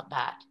information about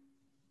that?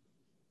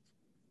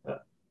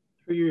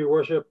 Through you, Your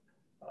Worship,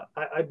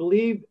 I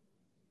believe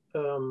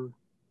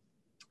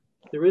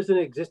there is an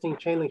existing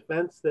chain link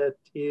fence that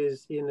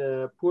is in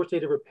a poor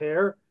state of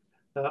repair.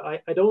 I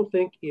don't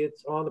think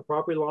it's on the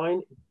property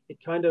line.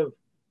 It kind of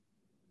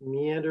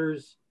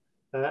meanders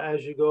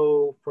as you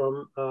go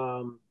from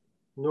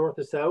north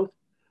to south.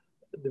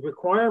 The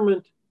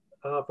requirement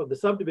for the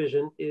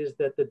subdivision is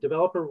that the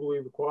developer will be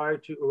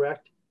required to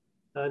erect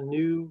a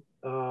new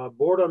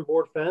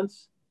board-on-board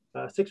fence,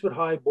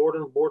 6-foot-high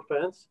board-on-board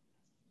fence,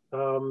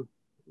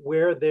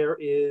 where there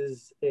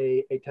is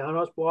a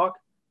townhouse block.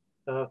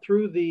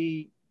 Through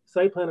the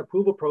site plan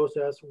approval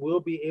process, we'll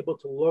be able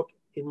to look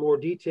in more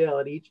detail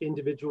at each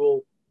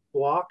individual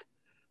block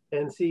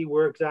and see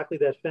where exactly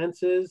that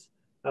fence is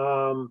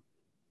and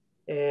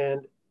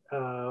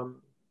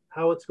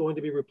how it's going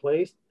to be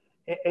replaced.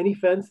 Any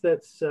fence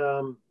that's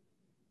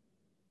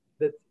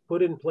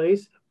put in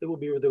place, it will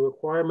be the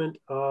requirement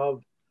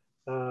of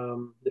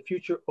the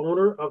future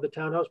owner of the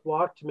townhouse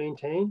block to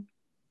maintain.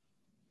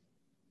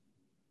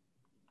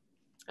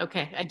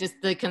 Okay,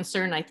 the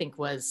concern I think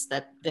was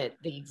that the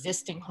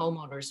existing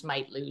homeowners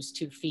might lose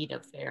 2 feet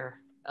of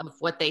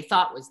what they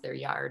thought was their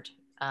yard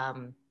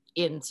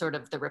in sort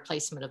of the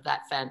replacement of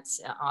that fence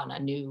on a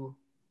new,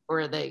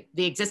 or the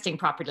existing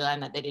property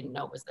line that they didn't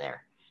know was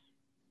there.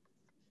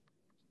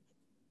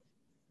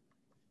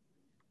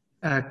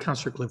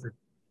 Councillor Clifford.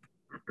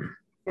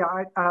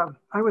 Yeah,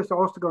 I was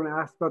also going to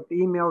ask about the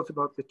emails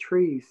about the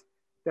trees.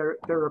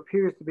 There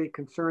appears to be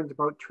concerns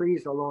about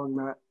trees along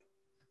that,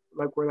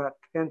 like where that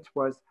fence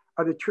was.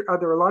 Are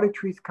there a lot of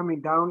trees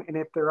coming down? And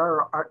if there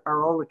are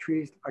all the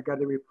trees got to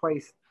be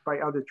replaced by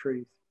other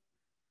trees?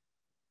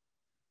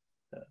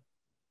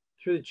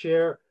 Through the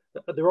chair,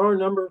 there are a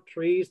number of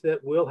trees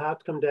that will have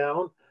to come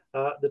down.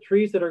 The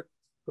trees that are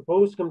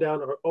proposed to come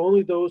down are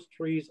only those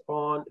trees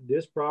on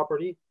this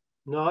property,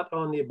 not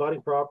on the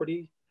abutting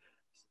property.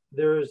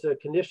 There's a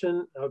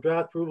condition of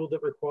draft approval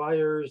that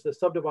requires the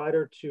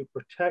subdivider to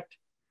protect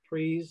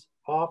trees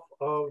off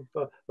of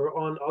or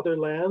on other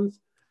lands.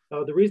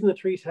 The reason the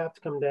trees have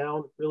to come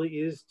down really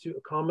is to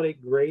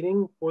accommodate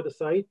grading for the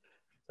site.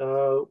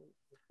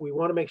 We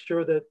want to make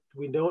sure that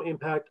we don't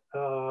impact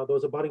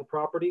those abutting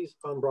properties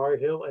on Briar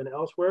Hill and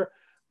elsewhere.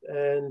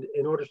 And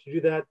in order to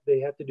do that, they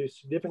have to do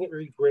significant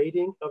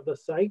regrading of the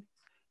site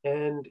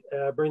and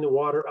bring the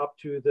water up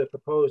to the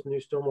proposed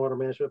new stormwater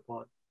management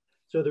pond.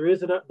 So there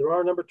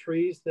are a number of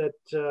trees that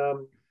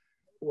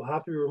will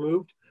have to be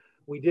removed.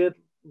 We did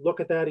look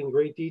at that in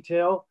great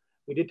detail.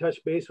 We did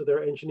touch base with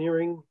our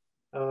engineering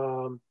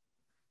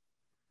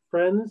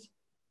friends.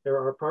 There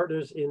are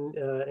partners in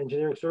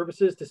engineering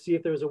services to see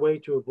if there's a way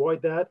to avoid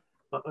that.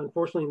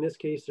 Unfortunately, in this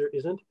case, there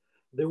isn't.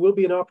 There will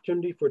be an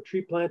opportunity for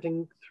tree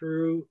planting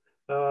through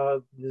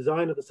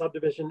design of the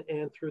subdivision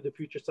and through the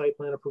future site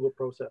plan approval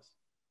process.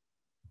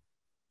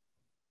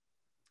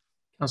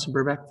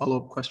 Councilor Burback,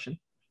 follow-up question.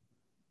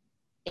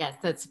 Yes,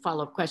 that's a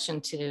follow-up question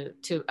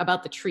to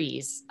about the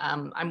trees.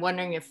 I'm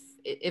wondering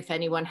if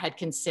anyone had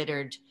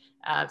considered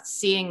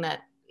seeing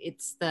that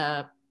it's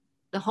the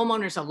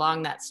homeowners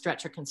along that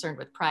stretch are concerned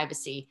with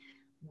privacy.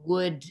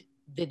 Would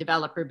the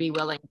developer be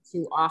willing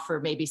to offer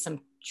maybe some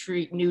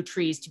new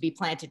trees to be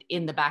planted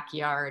in the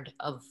backyard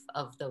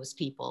of those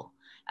people,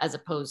 as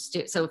opposed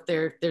to, so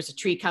if there's a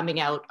tree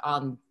coming out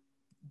on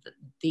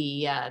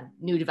the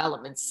new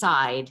development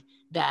side,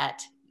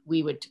 that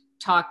we would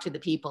talk to the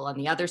people on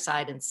the other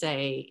side and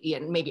say,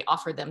 maybe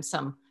offer them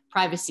some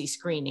privacy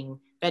screening,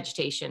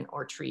 vegetation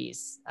or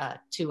trees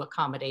to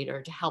accommodate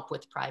or to help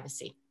with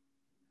privacy.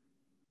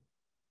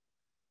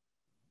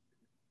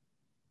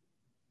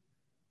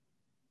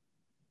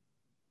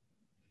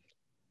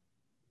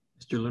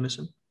 Mr.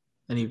 Lunison,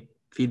 any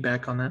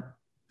feedback on that?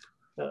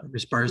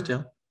 Ms.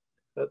 Barsdale?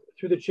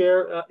 Through the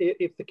chair,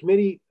 if the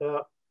committee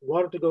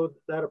wanted to go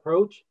that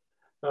approach,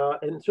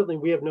 and certainly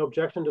we have no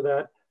objection to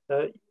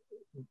that,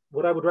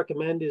 what I would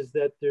recommend is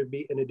that there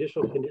be an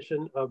additional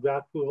condition of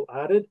draft approval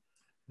added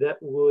that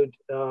would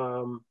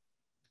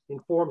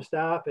inform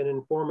staff and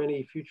inform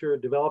any future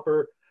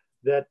developer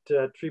that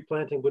tree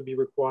planting would be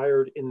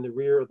required in the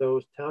rear of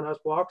those townhouse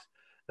blocks.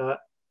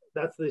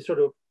 That's the sort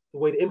of the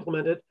way to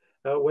implement it.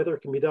 Whether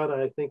it can be done,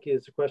 I think,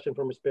 is a question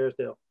for Ms.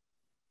 Barsdale.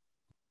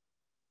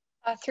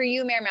 Through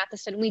you, Mayor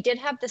Matheson, we did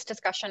have this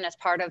discussion as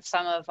part of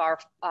some of our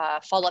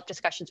follow-up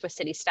discussions with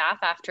city staff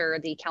after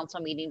the council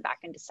meeting back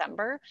in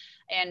December.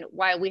 And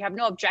while we have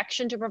no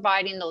objection to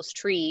providing those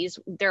trees,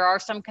 there are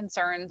some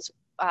concerns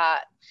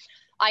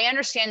I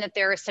understand that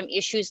there are some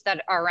issues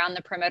that are around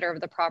the perimeter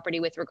of the property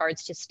with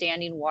regards to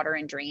standing water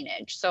and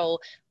drainage. So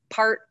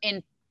part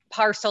and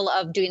parcel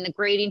of doing the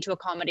grading to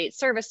accommodate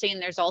servicing,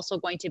 there's also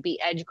going to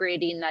be edge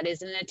grading that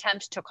is an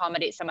attempt to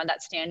accommodate some of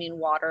that standing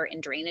water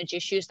and drainage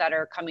issues that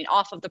are coming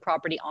off of the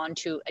property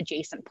onto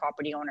adjacent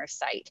property owner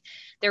site.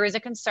 There is a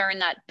concern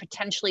that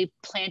potentially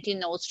planting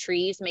those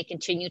trees may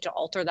continue to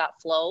alter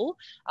that flow.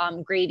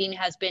 Grading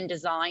has been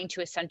designed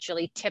to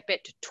essentially tip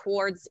it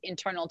towards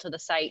internal to the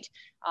site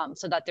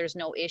so that there's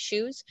no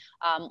issues.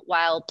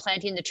 While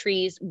planting the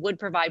trees would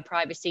provide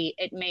privacy,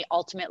 it may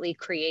ultimately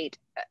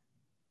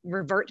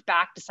revert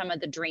back to some of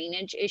the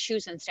drainage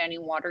issues and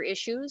standing water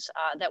issues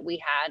that we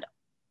had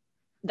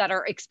that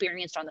are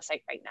experienced on the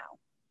site right now.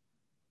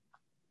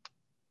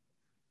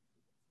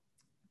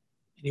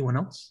 Anyone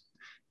else?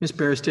 Ms.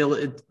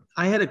 Barrisdale,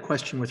 I had a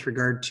question with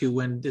regard to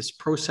when this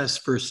process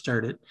first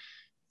started.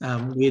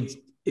 It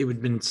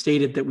had been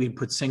stated that we'd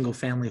put single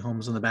family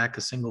homes on the back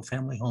of single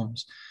family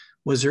homes.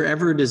 Was there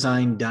ever a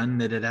design done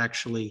that had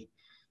actually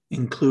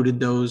included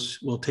those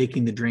while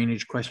taking the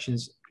drainage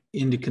questions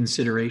into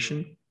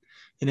consideration?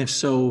 And if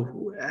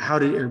so, how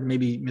did, or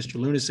maybe Mr.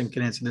 Lunison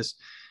can answer this,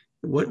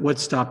 what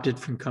stopped it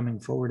from coming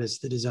forward as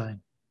the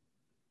design?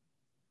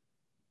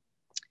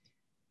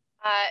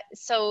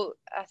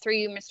 Through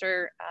you,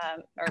 Mr.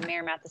 or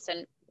Mayor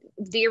Matheson,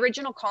 the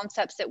original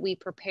concepts that we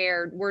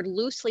prepared were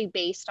loosely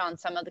based on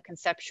some of the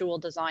conceptual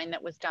design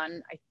that was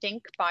done, I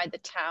think, by the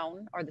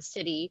town or the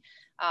city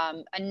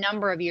a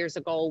number of years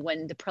ago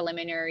when the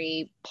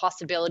preliminary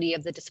possibility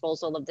of the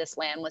disposal of this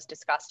land was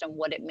discussed and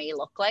what it may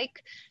look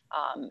like.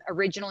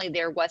 Originally,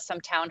 there was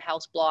some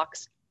townhouse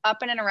blocks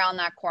up in and around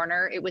that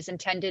corner. It was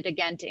intended,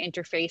 again, to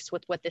interface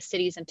with what the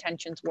city's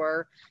intentions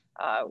were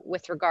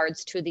with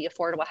regards to the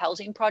affordable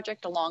housing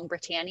project along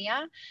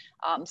Britannia.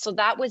 So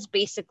that was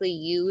basically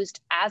used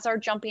as our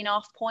jumping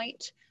off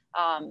point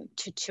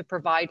to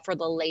provide for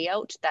the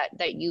layout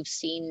that you've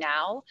seen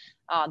now.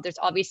 There's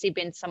obviously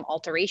been some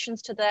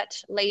alterations to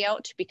that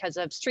layout because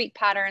of street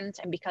patterns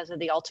and because of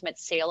the ultimate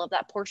sale of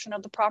that portion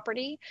of the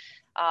property.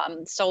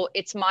 So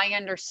it's my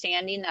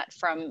understanding that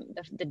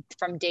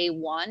from day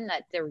one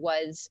that there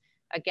was,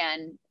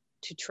 again,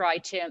 to try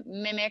to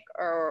mimic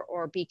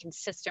or be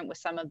consistent with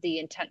some of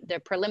the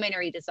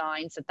preliminary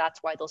designs, that's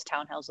why those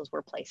townhouses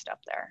were placed up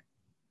there.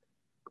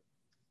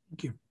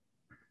 Thank you.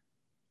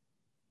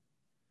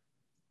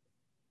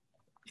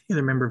 Any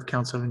other member of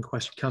council having a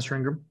question? Councillor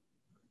Ingram.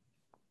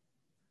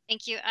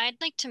 Thank you. I'd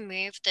like to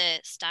move the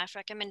staff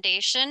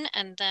recommendation,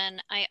 and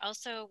then I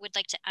also would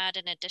like to add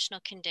an additional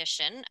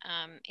condition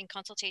in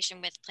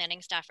consultation with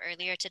planning staff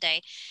earlier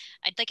today.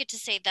 I'd like it to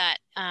say that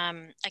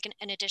an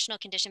additional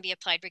condition be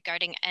applied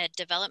regarding a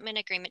development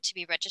agreement to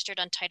be registered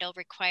on title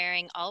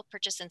requiring all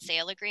purchase and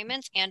sale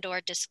agreements and/or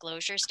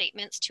disclosure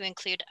statements to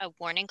include a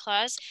warning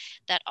clause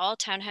that all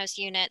townhouse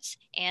units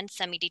and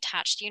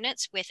semi-detached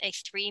units with a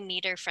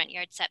 3-meter front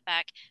yard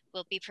setback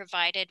will be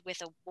provided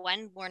with a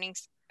one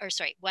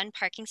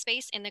parking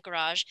space in the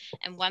garage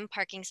and 1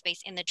 parking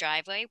space in the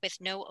driveway with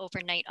no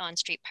overnight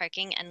on-street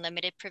parking and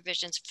limited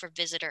provisions for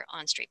visitor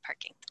on-street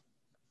parking.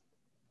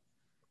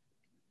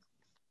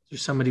 Is there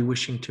somebody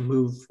wishing to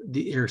move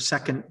or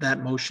second that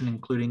motion,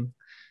 including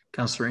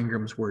Councillor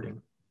Ingram's wording?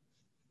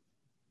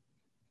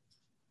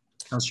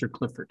 Councillor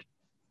Clifford.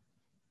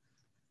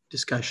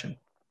 Discussion.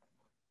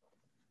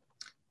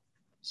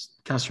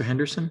 Councillor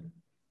Henderson.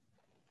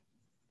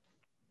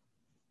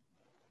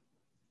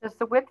 Does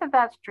the width of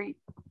that street,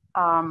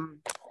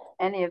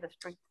 any of the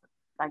streets,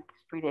 like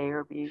Street A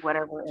or B,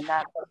 whatever, in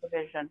that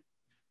subdivision,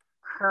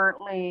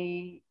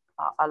 currently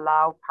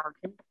allow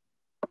parking?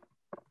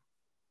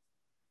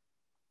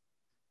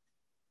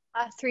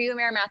 Through you,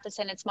 Mayor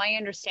Matheson, it's my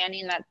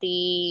understanding that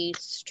the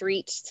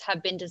streets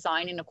have been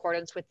designed in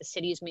accordance with the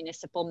city's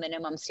municipal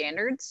minimum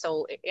standards,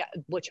 so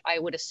which I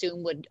would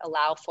assume would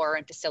allow for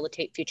and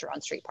facilitate future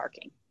on-street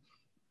parking.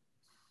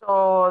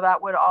 So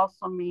that would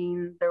also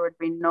mean there would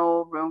be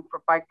no room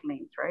for bike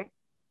lanes, right?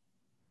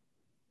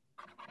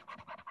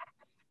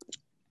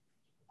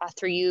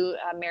 Through you,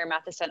 Mayor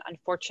Matheson,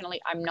 unfortunately,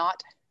 I'm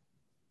not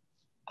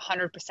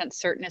 100%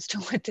 certain as to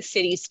what the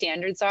city's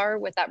standards are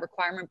with that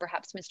requirement.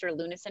 Perhaps Mr.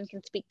 Lunison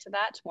can speak to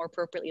that more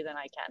appropriately than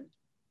I can.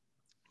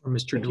 Or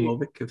Mr.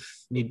 Delovic,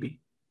 if need be.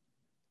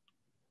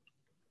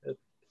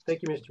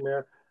 Thank you, Mr.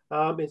 Mayor.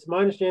 It's my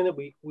understanding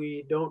that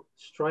we don't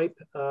stripe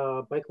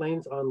bike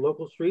lanes on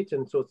local streets,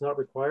 and so it's not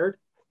required.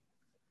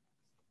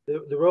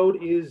 The road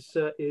is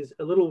a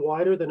little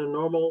wider than a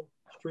normal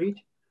street,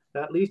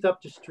 at least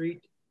up to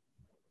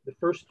the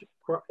first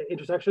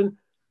intersection,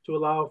 to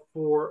allow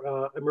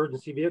for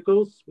emergency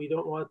vehicles. We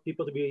don't want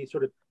people to be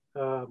sort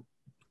of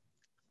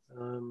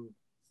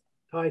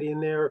tied in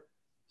there,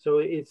 so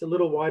it's a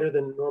little wider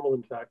than normal,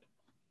 in fact.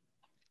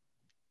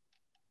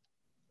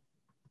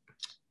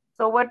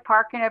 So would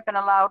parking have been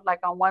allowed like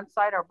on one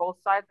side or both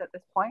sides at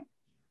this point?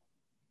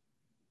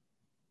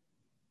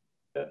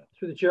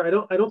 Through the chair, I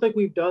don't think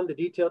we've done the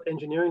detailed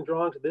engineering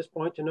drawings at this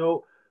point to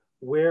know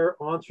where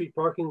on-street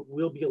parking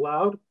will be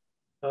allowed.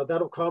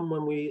 That'll come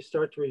when we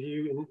start to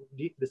review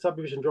the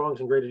subdivision drawings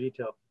in greater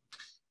detail.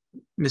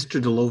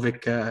 Mr.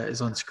 Delovic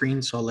is on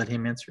screen, so I'll let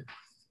him answer.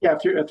 Yeah,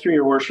 through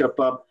your worship.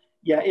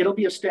 Yeah, it'll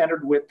be a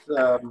standard width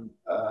in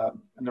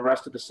the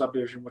rest of the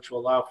subdivision, which will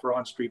allow for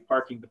on-street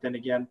parking. But then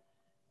again,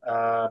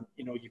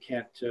 you know, you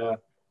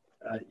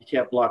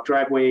can't block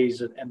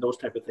driveways and those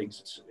type of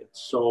things.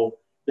 So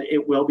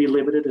it will be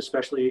limited,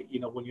 especially, you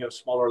know, when you have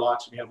smaller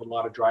lots and you have a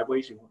lot of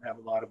driveways, you won't have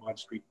a lot of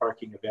on-street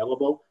parking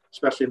available,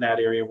 especially in that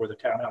area where the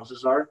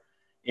townhouses are.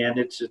 And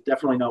it's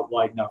definitely not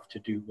wide enough to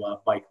do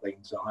bike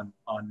lanes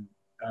on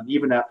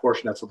even that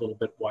portion that's a little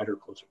bit wider,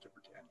 closer to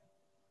Britannia.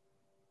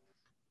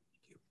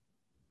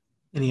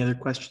 Any other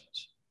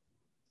questions?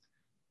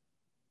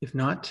 If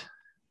not,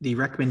 the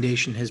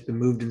recommendation has been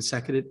moved and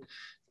seconded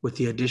with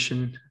the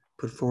addition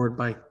put forward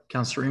by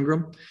Councillor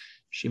Ingram.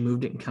 She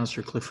moved it and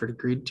Councillor Clifford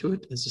agreed to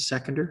it as a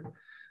seconder.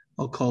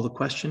 I'll call the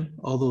question.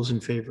 All those in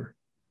favor?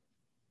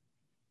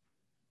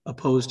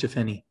 Opposed, if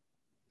any?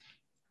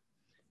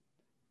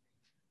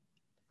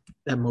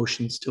 That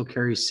motion still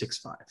carries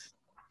 6-5.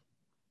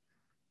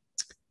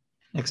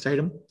 Next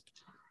item.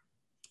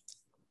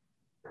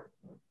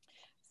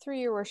 Through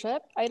your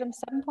worship, item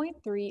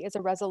 7.3 is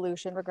a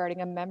resolution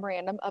regarding a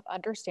memorandum of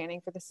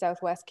understanding for the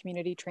Southwest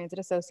Community Transit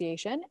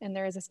Association, and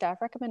there is a staff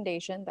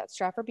recommendation that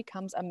Stratford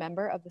becomes a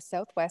member of the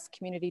Southwest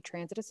Community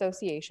Transit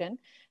Association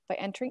by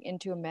entering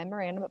into a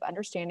memorandum of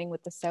understanding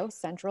with the South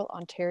Central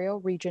Ontario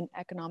Region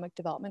Economic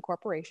Development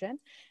Corporation,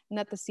 and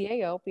that the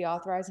CAO be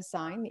authorized to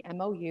sign the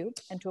MOU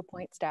and to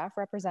appoint staff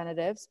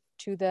representatives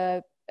to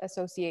the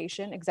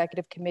association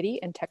executive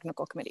committee and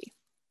technical committee.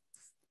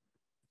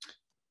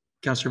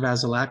 Councillor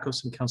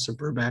Vasilakos and Councillor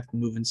Burback will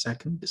move in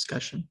second.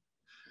 Discussion.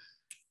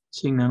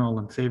 Seeing none, all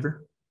in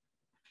favor?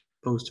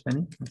 Opposed, if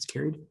any? That's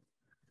carried.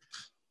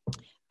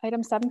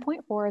 Item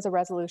 7.4 is a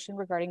resolution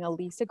regarding a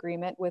lease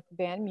agreement with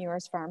Van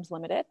Meurs Farms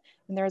Limited.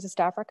 And there is a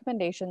staff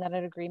recommendation that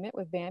an agreement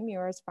with Van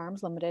Meurs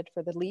Farms Limited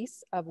for the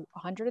lease of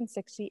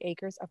 160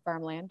 acres of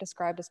farmland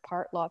described as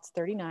part lots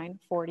 39,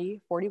 40,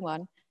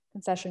 41,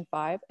 concession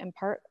 5, and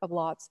part of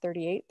lots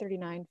 38,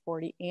 39,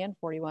 40, and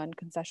 41,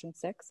 concession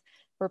 6,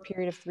 for a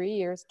period of 3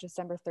 years,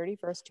 December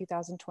 31st,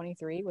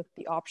 2023, with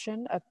the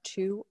option of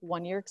 2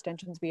 one-year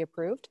extensions be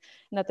approved,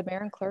 and that the mayor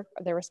and clerk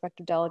of their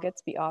respective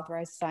delegates be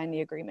authorized to sign the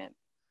agreement.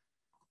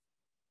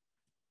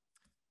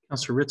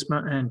 Councillor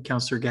Ritzma and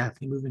Councillor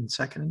Gaffney move in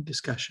second.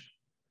 Discussion.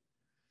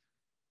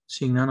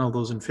 Seeing none, all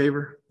those in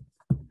favor?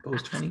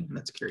 Opposed, if any?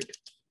 That's carried.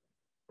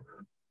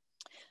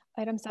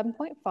 Item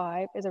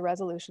 7.5 is a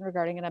resolution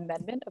regarding an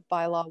amendment of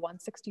bylaw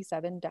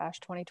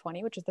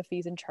 167-2020, which is the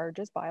fees and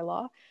charges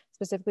bylaw,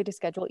 specifically to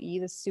Schedule E,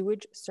 the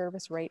sewage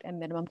service rate and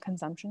minimum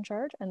consumption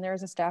charge. And there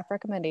is a staff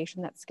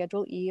recommendation that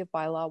Schedule E of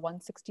bylaw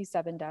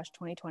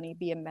 167-2020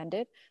 be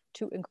amended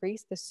to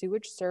increase the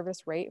sewage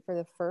service rate for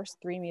the first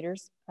 3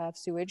 meters of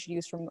sewage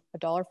used from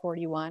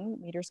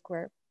 $1.41 meter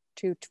square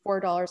to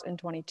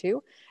 $4.22,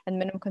 and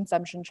minimum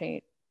consumption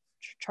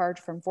charge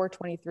from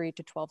 $4.23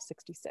 to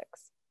 $12.66.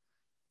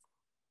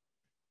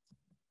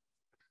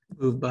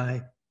 Moved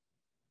by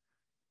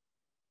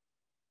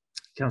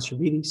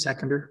Councillor Beattie,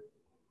 seconder.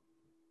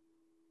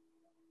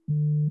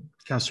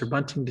 Councillor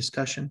Bunting,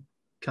 discussion.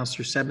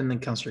 Councillor Seven, then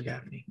Councillor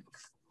Gaffney.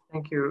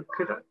 Thank you.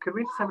 Could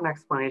we just have an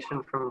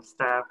explanation from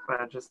staff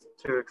just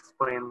to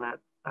explain that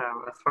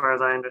as far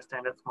as I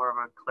understand, it's more of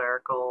a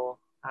clerical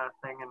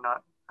thing and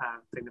not a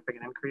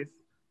significant increase?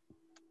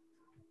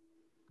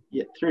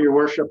 Yeah, through your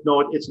worship,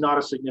 no, it's not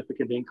a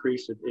significant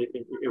increase.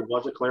 It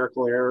was a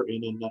clerical error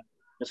in the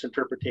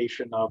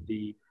misinterpretation of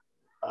the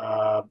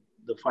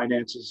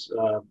finances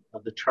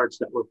of the charts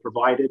that were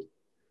provided.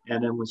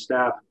 And then when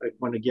staff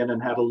went again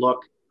and had a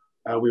look,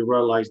 we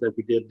realized that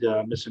we did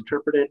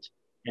misinterpret it,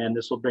 and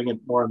this will bring it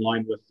more in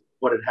line with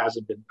what it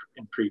hasn't been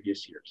in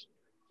previous years.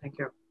 Thank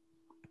you.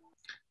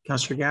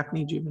 Councillor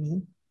Gaffney, do you have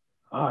anything?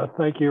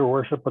 Thank you, Your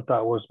Worship, but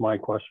that was my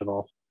question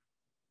also.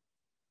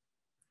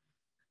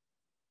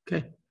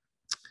 Okay.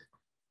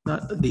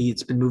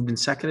 It's been moved and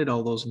seconded.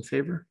 All those in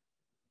favor?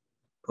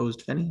 Opposed,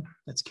 if any?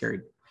 That's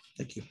carried.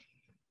 Thank you.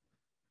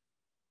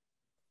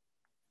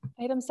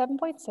 Item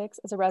 7.6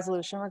 is a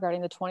resolution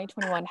regarding the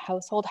 2021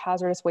 Household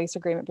Hazardous Waste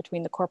Agreement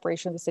between the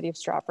Corporation of the City of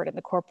Stratford and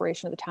the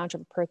Corporation of the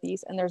Township of Perth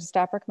East. And there's a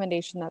staff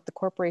recommendation that the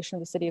Corporation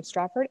of the City of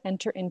Stratford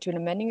enter into an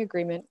amending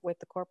agreement with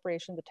the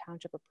Corporation of the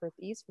Township of Perth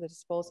East for the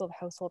disposal of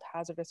household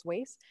hazardous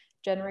waste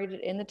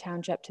generated in the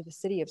township to the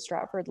City of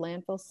Stratford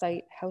Landfill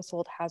Site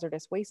Household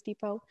Hazardous Waste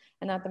Depot,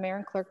 and that the mayor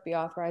and clerk be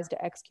authorized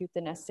to execute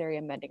the necessary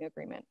amending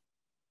agreement.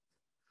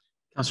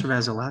 Councillor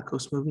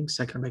Vasilakos moving,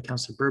 seconded by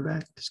Councillor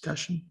Burback.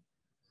 Discussion.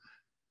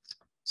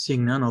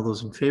 Seeing none, all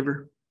those in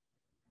favor?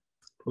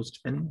 Opposed,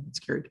 if any? It's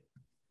carried.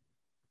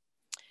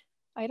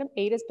 Item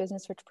 8 is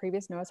business for which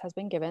previous notice has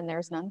been given.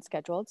 There's none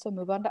scheduled. So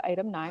move on to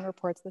item 9,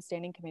 reports of the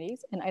standing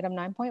committees. And item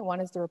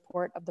 9.1 is the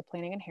report of the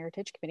Planning and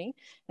Heritage Committee.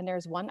 And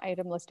there's one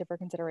item listed for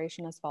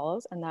consideration as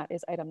follows, and that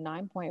is item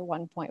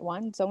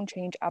 9.1.1, zone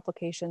change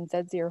application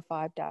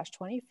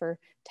Z05-20 for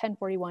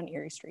 1041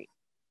 Erie Street.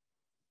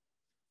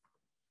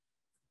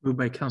 Moved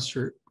by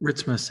Councillor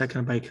Ritzma,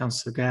 seconded by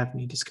Councillor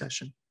Gaffney.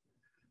 Discussion.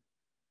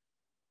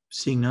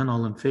 Seeing none,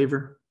 all in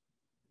favor?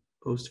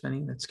 Opposed, if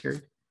any? That's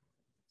carried.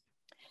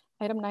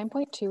 Item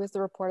 9.2 is the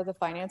report of the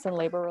Finance and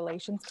Labor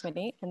Relations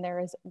Committee, and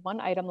there is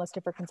one item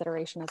listed for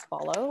consideration as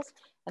follows,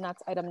 and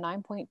that's item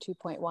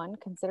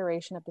 9.2.1,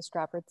 consideration of the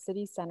Stratford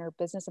City Centre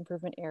Business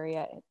Improvement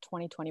Area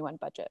 2021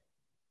 budget.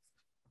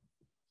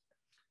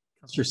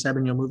 Councillor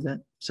Sabin, you'll move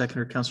that.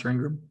 Seconder, Councillor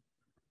Ingram.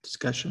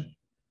 Discussion.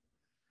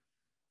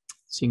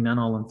 Seeing none,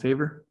 all in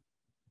favor?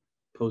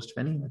 Opposed, if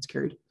any? That's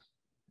carried.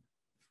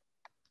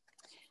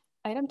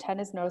 Item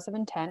 10 is notice of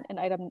intent, and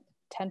item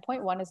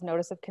 10.1 is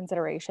notice of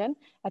consideration.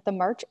 At the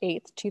March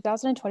 8th,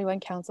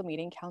 2021 council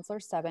meeting, Councillor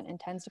Seven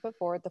intends to put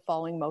forward the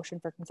following motion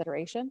for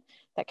consideration: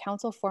 that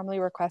council formally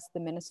requests the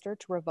minister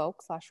to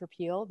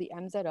revoke/repeal the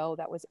MZO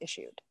that was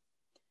issued.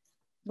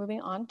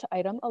 Moving on to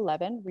item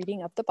 11,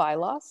 reading of the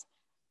bylaws.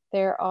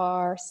 There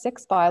are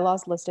 6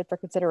 bylaws listed for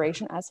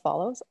consideration as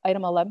follows.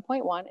 Item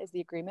 11.1 is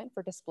the agreement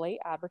for display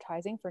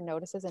advertising for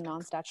notices and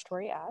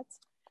non-statutory ads.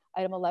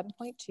 Item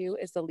 11.2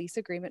 is the lease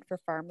agreement for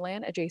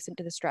farmland adjacent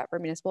to the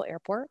Stratford Municipal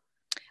Airport.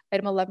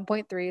 Item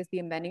 11.3 is the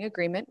amending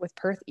agreement with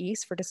Perth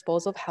East for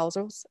disposal of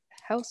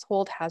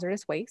household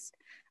hazardous waste.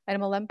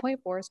 Item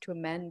 11.4 is to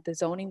amend the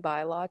zoning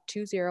bylaw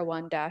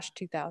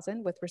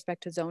 201-2000 with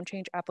respect to zone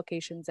change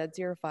application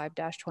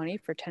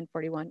Z05-20 for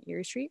 1041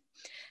 Erie Street.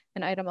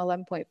 And item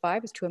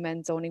 11.5 is to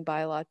amend zoning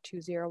bylaw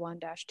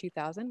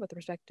 201-2000 with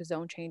respect to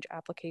zone change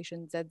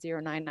application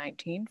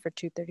Z0919 for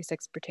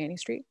 236 Britannia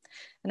Street.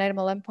 And item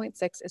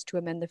 11.6 is to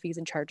amend the fees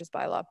and charges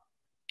bylaw.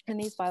 And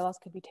these bylaws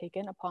could be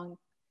taken upon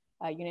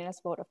a unanimous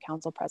vote of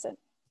council present.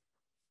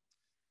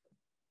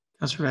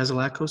 Councillor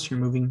Vasilakos, you're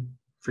moving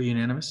for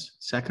unanimous.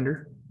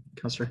 Seconder,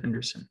 Councillor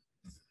Henderson.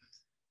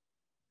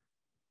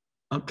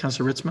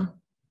 Councillor Ritzma.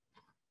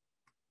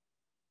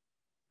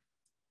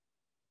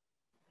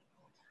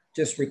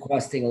 Just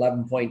requesting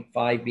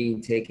 11.5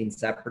 being taken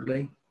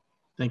separately.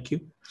 Thank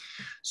you.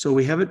 So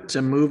we have it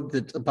moved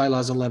that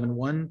bylaws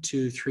 11.1,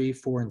 2, 3,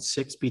 4, and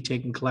 6 be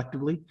taken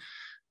collectively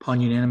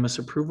upon unanimous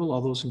approval.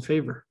 All those in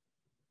favor?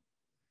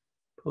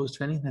 Opposed,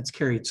 if any? That's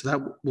carried. So that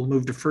will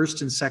move to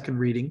first and second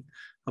reading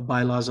of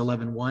bylaws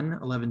 11.1,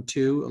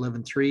 11.2,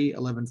 11.3,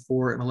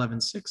 11.4, and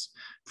 11.6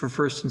 for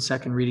first and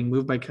second reading.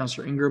 Moved by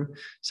Councillor Ingram,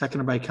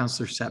 seconded by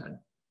Councillor Seven.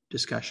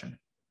 Discussion.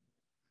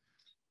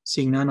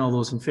 Seeing none, all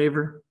those in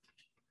favor?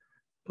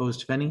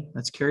 Opposed, if any?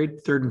 That's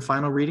carried. Third and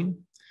final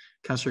reading.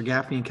 Councillor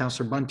Gaffney and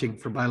Councillor Bunting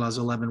for bylaws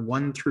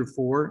 11.1 through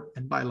 4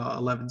 and bylaw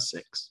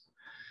 11.6.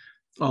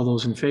 All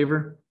those in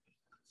favor?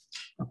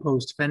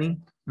 Opposed, if any?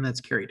 And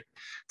that's carried.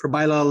 For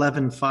bylaw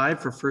 11.5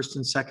 for first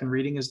and second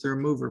reading, is there a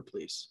mover,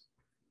 please?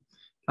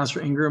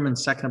 Councillor Ingram and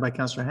seconded by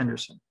Councillor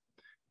Henderson.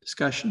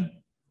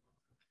 Discussion?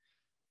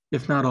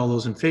 If not, all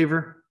those in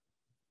favor?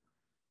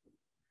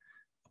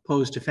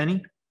 Opposed, if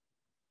any?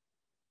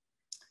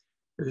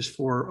 There's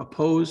 4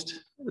 opposed.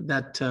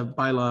 That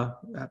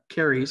bylaw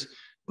carries,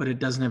 but it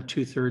doesn't have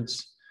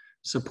 2/3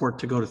 support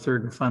to go to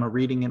third and final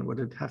reading, and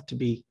would have to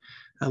be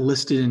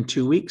listed in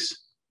 2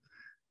 weeks.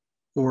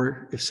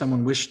 Or if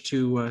someone wished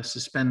to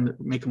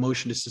make a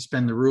motion to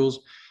suspend the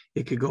rules,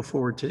 it could go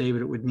forward today,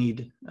 but it would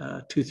need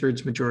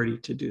 2/3 majority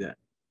to do that.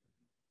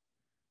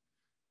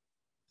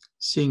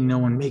 Seeing no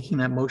one making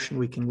that motion,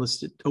 we can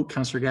list it. Oh,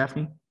 Councillor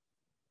Gaffney.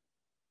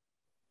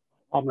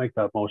 I'll make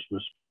that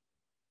motion.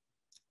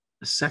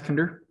 A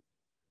seconder,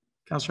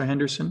 Councillor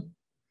Henderson.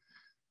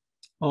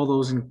 All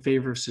those in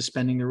favor of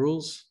suspending the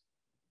rules?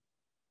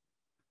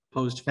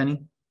 Opposed, if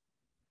any?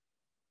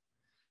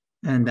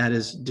 And that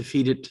is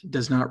defeated,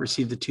 does not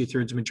receive the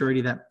 2/3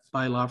 majority. That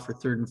bylaw for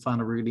third and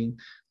final reading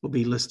will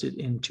be listed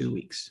in 2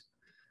 weeks.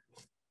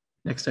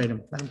 Next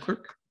item, Madam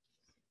Clerk.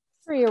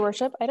 For your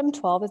worship, item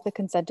 12 is the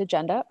consent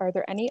agenda. Are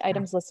there any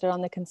items listed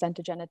on the consent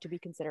agenda to be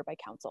considered by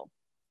council?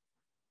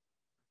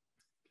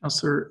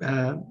 Councillor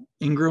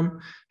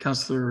Ingram,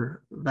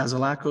 Councillor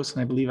Vasilakos,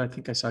 and I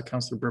think I saw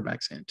Councillor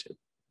Burback's hand too.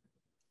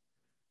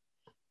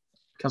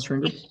 Councillor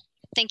Ingram.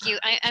 Thank you.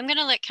 I'm going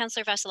to let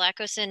Councillor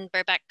Vasilakos and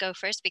Burback go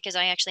first because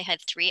I actually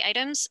had 3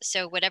 items.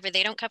 So whatever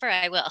they don't cover,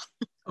 I will.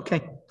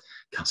 Okay.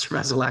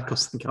 Councillor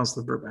Vasilakos and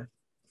Councillor Burback.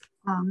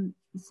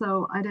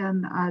 So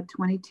item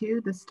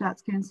 22, the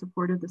StatsCan in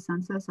support of the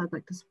census. I'd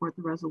like to support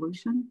the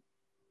resolution.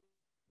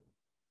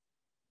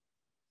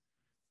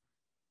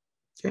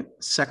 Okay.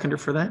 Seconder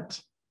for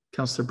that,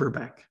 Councillor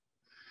Burback.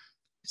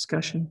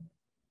 Discussion?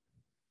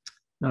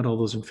 Not all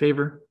those in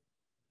favor?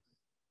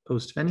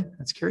 Opposed, if any?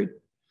 That's carried.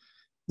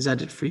 Is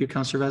that it for you,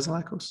 Councillor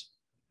Vasilakos?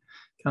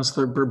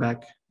 Councillor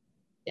Burback.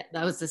 Yeah,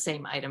 that was the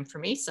same item for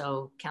me.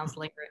 So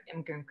Councillor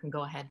Ingram can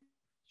go ahead.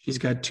 She's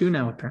got 2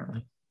 now,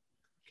 apparently.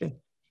 Okay.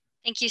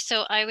 Thank you.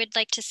 So I would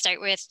like to start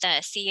with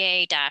the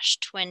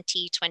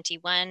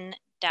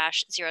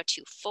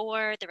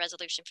CA-2021-024, the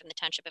resolution from the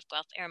Township of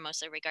Guelph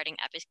Aramosa regarding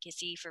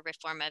advocacy for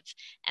reform of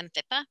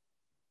MFIPA.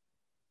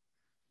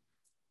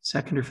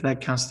 Seconder for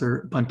that,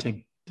 Councillor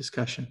Bunting.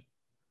 Discussion.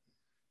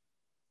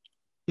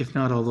 If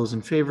not, all those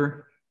in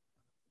favor?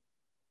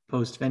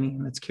 Opposed, if any?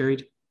 That's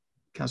carried.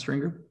 Councillor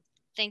Ingram.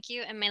 Thank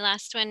you. And my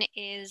last one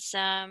is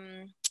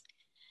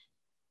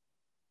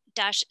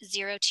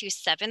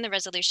 5-027, the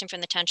resolution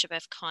from the Township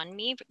of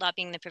Conmee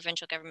lobbying the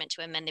provincial government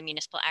to amend the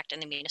Municipal Act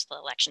and the Municipal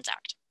Elections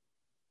Act.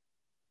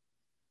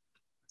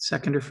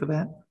 Seconder for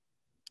that?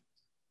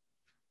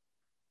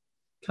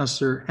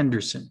 Councillor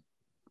Henderson,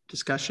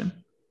 discussion.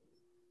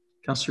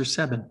 Councillor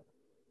Seven.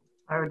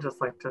 I would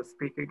just like to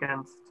speak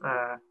against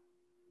the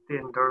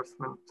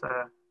endorsement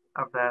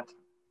of that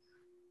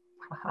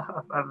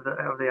of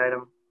the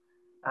item.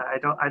 I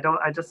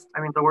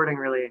mean, the wording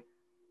really,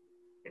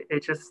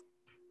 it just,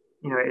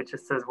 you know, it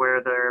just says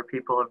where there are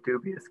people of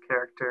dubious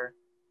character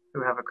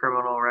who have a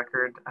criminal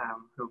record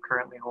who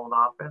currently hold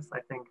office. I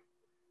think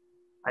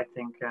I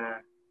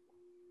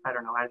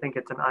don't know. I think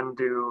it's an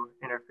undue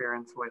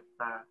interference with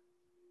the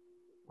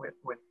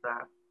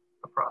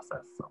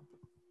process. So.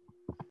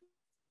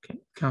 Okay,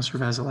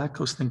 Councillor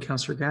Vasilakos, then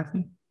Councillor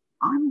Gaffney.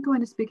 I'm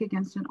going to speak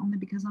against it only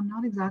because I'm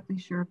not exactly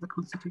sure of the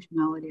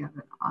constitutionality of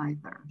it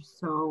either.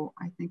 So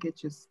I think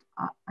it's just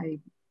I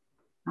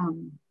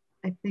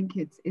think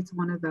it's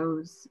one of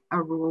those,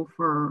 a rule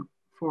for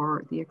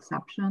the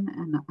exception,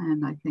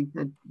 and I think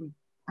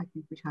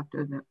we have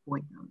to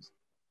avoid those.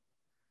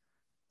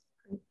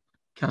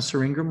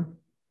 Councillor Ingram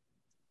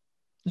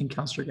and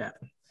Councillor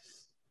Gaffney.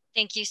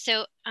 Thank you.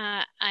 So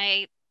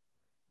I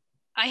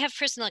have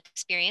personal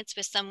experience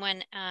with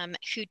someone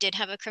who did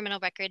have a criminal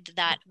record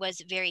that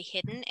was very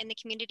hidden in the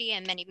community,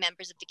 and many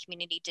members of the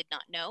community did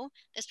not know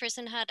this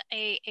person had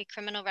a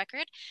criminal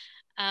record.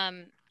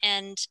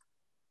 And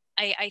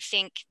I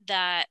think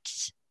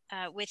that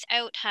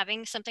without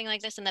having something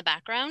like this in the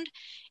background,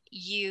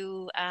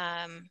 you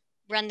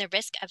run the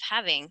risk of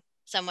having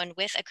someone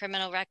with a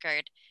criminal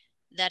record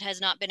that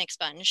has not been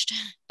expunged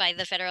by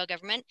the federal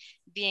government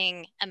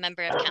being a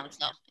member of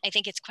council. I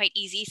think it's quite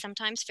easy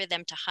sometimes for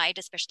them to hide,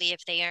 especially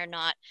if they are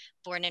not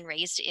born and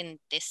raised in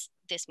this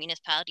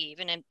municipality.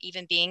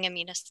 Even being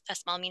a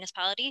small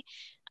municipality,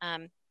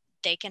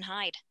 they can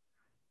hide.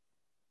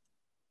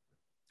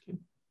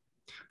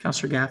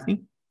 Councillor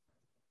Gaffney.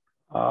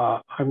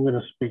 I'm going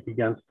to speak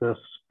against this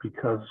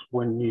because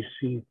when you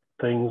see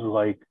things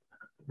like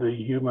the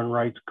Human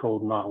Rights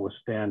Code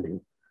notwithstanding,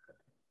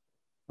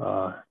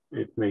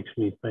 it makes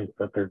me think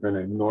that they're going to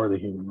ignore the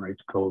Human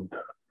Rights Code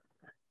to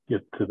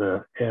get to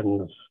the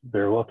ends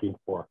they're looking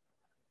for.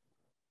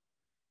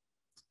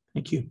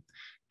 Thank you.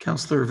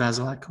 Councillor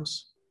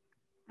Vasilakos.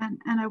 And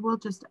I will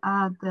just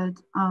add that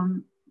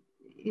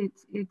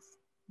it's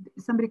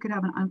somebody could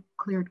have an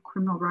uncleared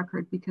criminal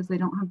record because they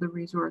don't have the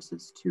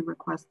resources to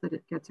request that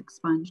it gets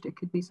expunged. It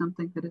could be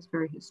something that is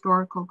very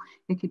historical.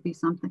 It could be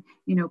something,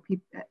 you know,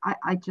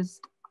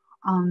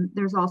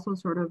 there's also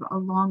sort of a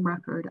long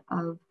record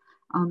of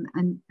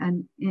and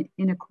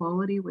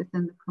inequality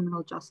within the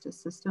criminal justice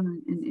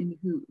system, and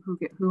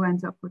who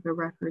ends up with a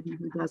record and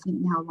who doesn't,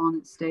 and how long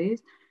it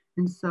stays.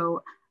 And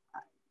so,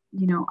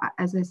 you know,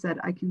 as I said,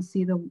 I can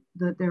see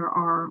that there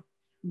are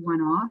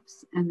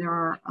one-offs and there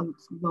are a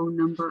low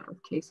number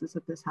of cases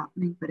of this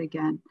happening. But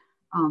again,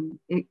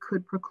 it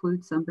could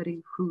preclude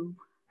somebody who,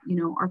 you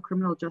know, our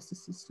criminal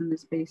justice system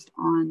is based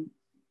on,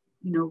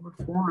 you know,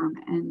 reform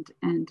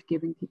and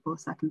giving people a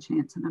second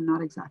chance. And I'm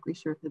not exactly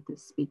sure that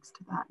this speaks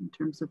to that in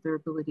terms of their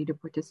ability to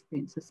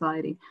participate in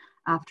society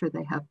after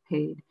they have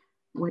paid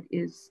what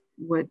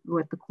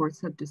the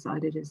courts have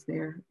decided is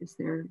their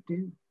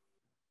due.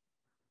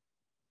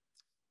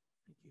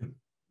 Thank you.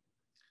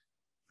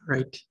 All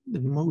right, the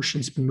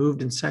motion's been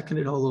moved and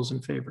seconded. All those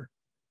in favor?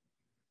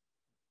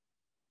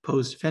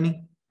 Opposed, if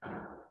any?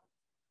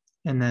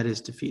 And that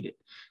is defeated.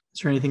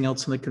 Is there anything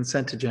else on the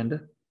consent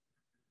agenda?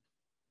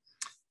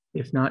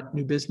 If not,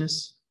 new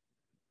business.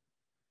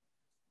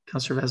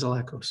 Councillor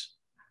Vasilakos.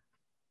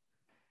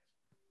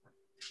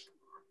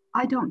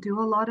 I don't do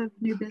a lot of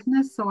new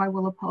business, so I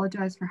will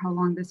apologize for how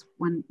long this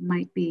one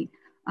might be.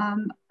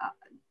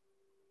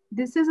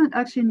 This isn't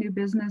actually new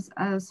business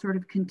as sort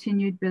of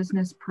continued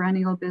business,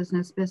 perennial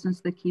business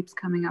that keeps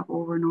coming up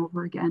over and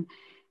over again.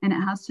 And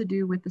it has to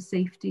do with the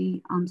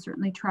safety,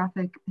 certainly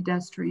traffic,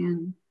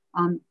 pedestrian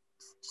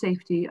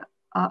safety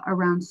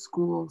around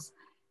schools,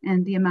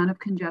 and the amount of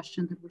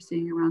congestion that we're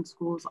seeing around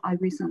schools. I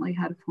recently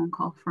had a phone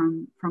call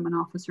from an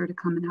officer to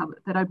come and have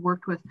that I'd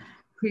worked with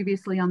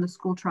previously on the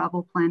school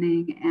travel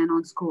planning and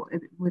on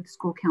with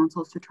school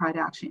councils to try to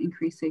actually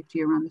increase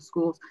safety around the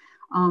schools,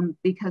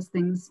 because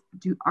things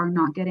are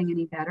not getting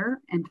any better.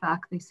 In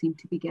fact, they seem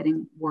to be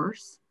getting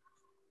worse.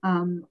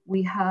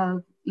 We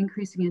have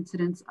increasing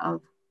incidents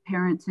of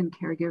parents and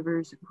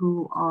caregivers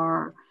who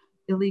are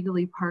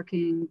illegally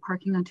parking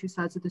on two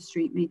sides of the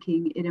street,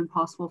 making it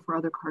impossible for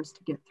other cars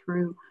to get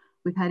through.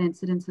 We've had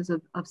incidences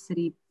of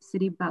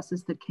city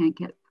buses that can't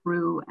get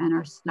through and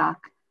are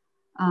stuck,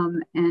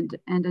 and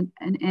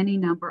any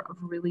number of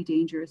really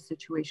dangerous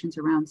situations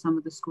around some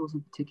of the schools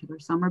in particular.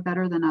 Some are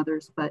better than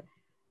others, but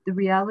the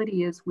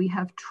reality is we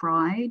have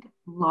tried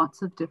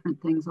lots of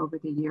different things over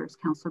the years.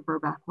 Councillor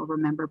Burback will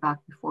remember back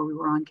before we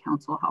were on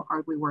council how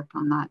hard we worked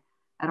on that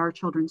at our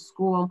children's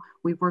school.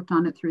 We've worked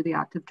on it through the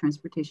Active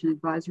Transportation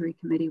Advisory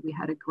Committee. We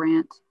had a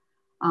grant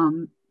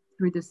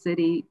through the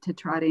city to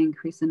try to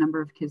increase the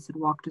number of kids that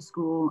walk to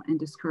school and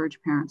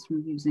discourage parents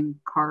from using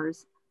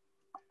cars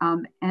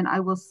And I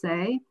will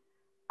say,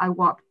 I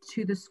walked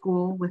to the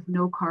school with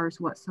no cars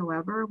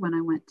whatsoever when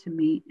I went to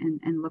meet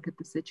and look at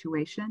the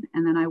situation.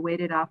 And then I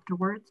waited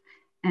afterwards,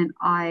 and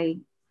I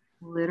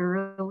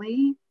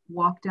literally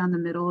walked down the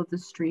middle of the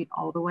street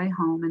all the way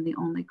home. And the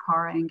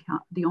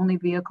only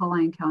vehicle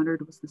I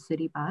encountered was the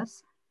city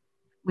bus,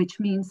 which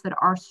means that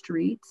our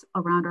streets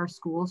around our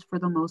schools, for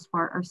the most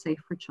part, are safe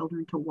for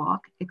children to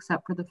walk,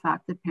 except for the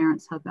fact that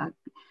parents have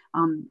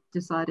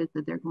decided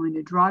that they're going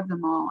to drive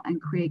them all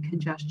and create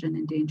congestion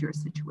and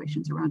dangerous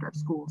situations around our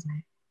schools.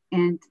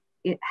 And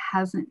it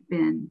hasn't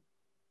been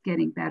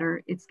getting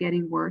better, it's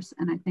getting worse.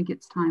 And I think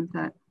it's time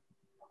that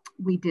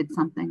we did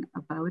something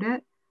about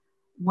it.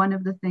 One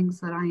of the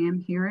things that I am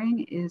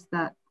hearing is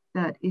that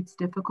it's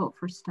difficult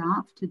for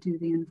staff to do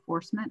the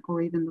enforcement,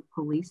 or even the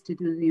police to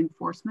do the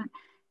enforcement,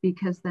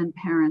 because then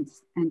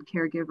parents and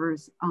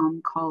caregivers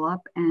call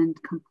up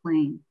and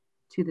complain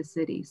to the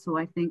city. So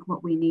I think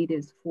what we need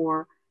is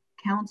for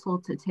council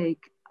to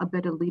take a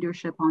bit of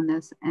leadership on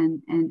this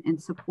and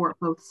support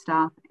both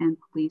staff and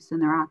police in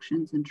their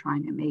actions in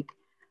trying to make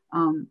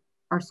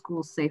our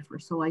schools safer.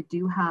 So I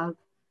do have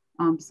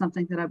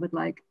something that I would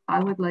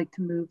like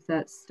to move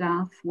that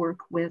staff work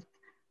with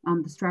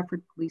the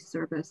Stratford Police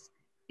Service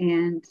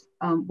and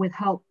with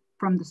help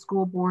from the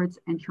school boards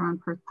and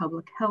Huron-Perth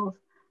Public Health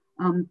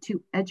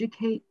to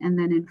educate and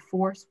then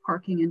enforce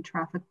parking and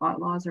traffic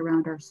bylaws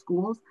around our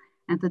schools,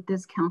 and that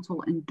this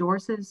council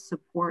endorses,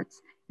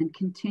 supports, and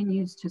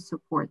continues to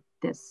support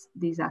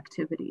these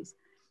activities.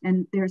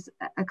 And there's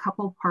a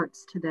couple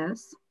parts to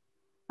this.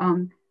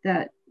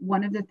 That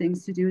one of the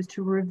things to do is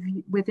to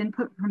review, with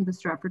input from the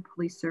Stratford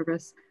Police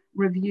Service,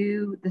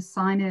 review the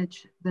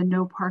signage, the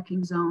no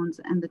parking zones,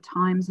 and the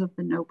times of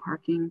the no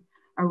parking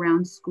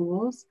around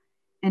schools,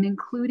 and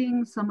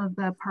including some of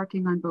the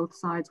parking on both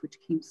sides, which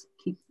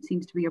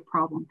seems to be a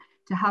problem.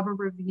 To have a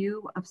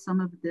review of some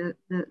of the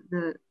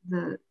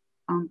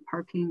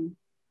parking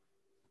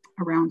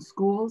around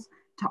schools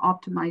to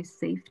optimize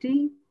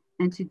safety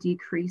and to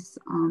decrease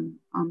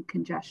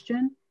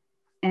congestion.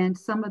 And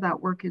some of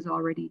that work is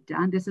already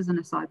done. This is an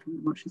aside from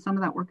the motion. Some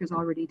of that work is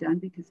already done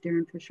because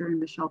Darren Fisher and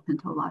Michelle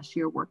Pinto last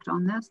year worked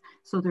on this.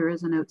 So there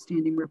is an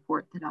outstanding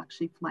report that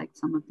actually flagged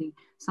some of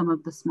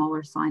the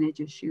smaller signage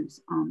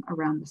issues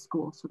around the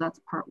school. So that's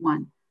part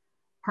one.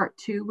 Part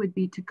two would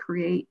be to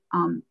create,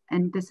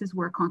 and this is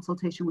where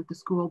consultation with the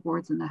school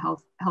boards and the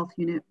health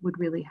unit would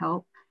really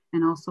help.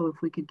 And also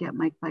if we could get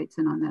Mike Bites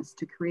in on this,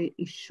 to create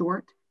a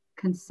short,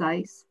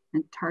 concise,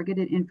 and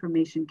targeted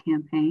information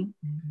campaign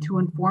to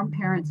inform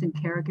parents and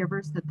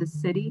caregivers that the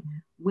city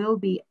will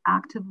be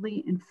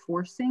actively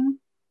enforcing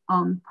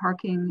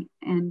parking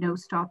and no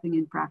stopping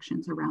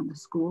infractions around the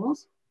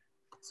schools.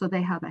 So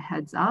they have a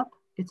heads up.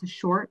 It's a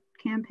short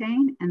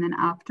campaign. And then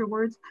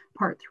afterwards,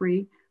 part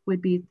three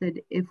would be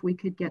that if we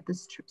could get the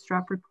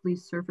Stratford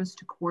Police Service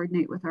to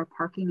coordinate with our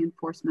parking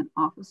enforcement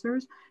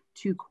officers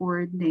to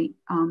coordinate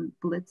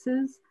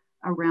blitzes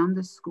around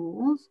the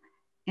schools.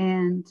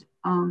 And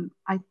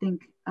I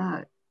think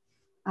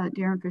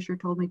Darren Fisher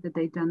told me that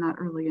they'd done that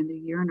early in the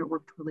year and it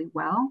worked really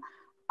well.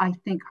 I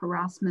think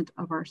harassment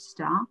of our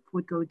staff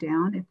would go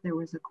down if there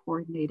was a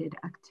coordinated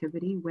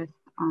activity with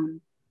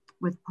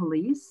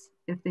police,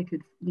 if they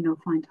could,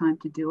 find time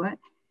to do it.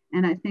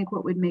 And I think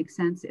what would make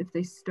sense if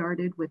they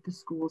started with the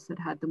schools that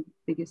had the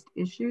biggest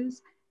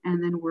issues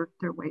and then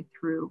worked their way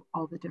through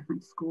all the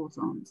different school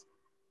zones.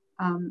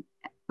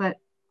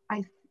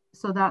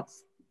 So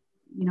that's,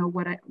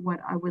 what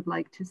I would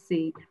like to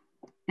see.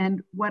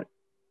 And what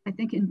I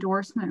think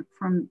endorsement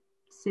from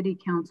City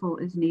Council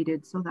is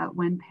needed so that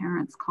when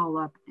parents call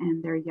up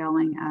and they're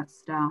yelling at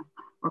staff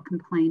or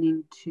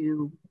complaining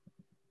to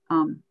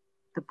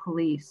the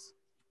police,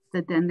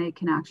 that then they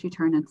can actually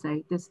turn and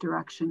say, this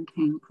direction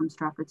came from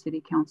Stratford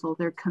City Council.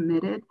 They're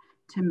committed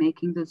to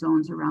making the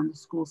zones around the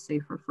school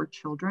safer for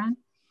children,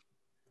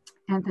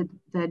 and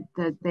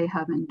that they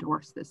have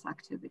endorsed this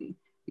activity,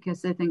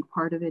 because I think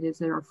part of it is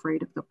they're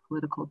afraid of the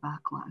political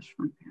backlash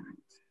from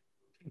parents.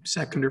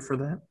 Seconder for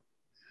that,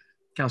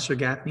 Councillor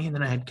Gaffney, and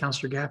then I had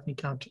Councillor Gaffney,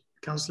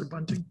 Councillor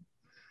Bunting.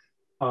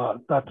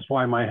 That's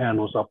why my hand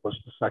was up, was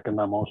to second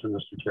that motion,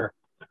 Mr. Chair.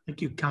 Thank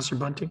you, Councillor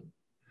Bunting.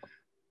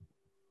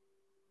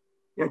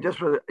 Yeah,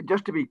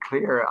 just to be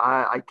clear,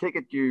 I take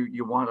it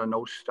you want to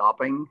no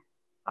stopping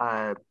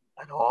at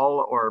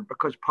all, or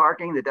because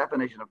parking, the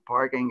definition of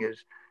parking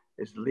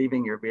is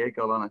leaving your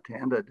vehicle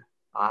unattended.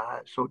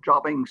 So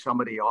dropping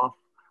somebody off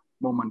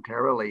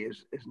momentarily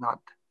is not.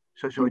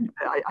 So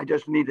I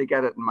just need to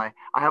get it in my.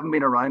 I haven't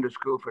been around a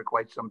school for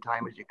quite some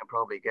time, as you can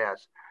probably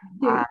guess.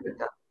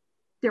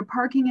 They're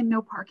parking in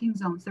no parking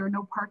zones. There are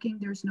no parking,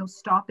 there's no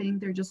stopping.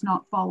 They're just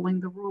not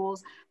following the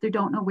rules. They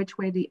don't know which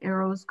way the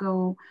arrows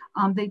go.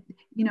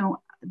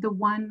 The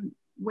one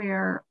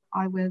where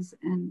I was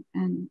and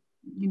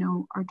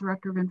our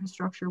director of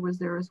infrastructure was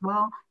there as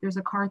well. There's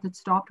a car that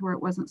stopped where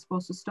it wasn't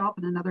supposed to stop,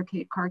 and another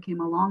car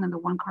came along, and the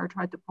one car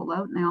tried to pull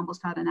out and they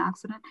almost had an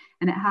accident.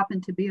 And it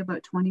happened to be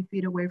about 20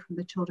 feet away from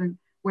the children,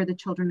 where the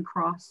children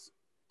cross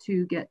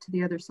to get to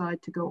the other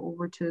side to go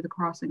over to the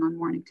crossing on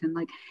Mornington.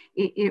 Like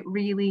it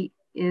really,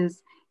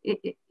 is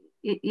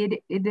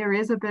there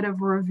is a bit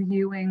of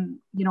reviewing,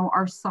 you know,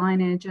 our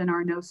signage and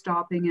our no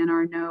stopping and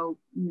our no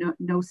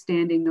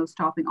standing, no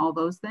stopping, all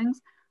those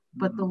things.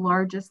 But the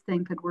largest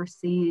thing that we're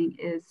seeing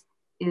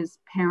is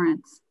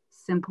parents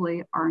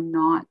simply are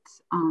not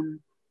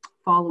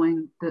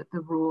following the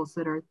rules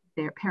that are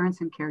there,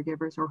 parents and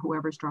caregivers or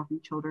whoever's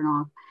dropping children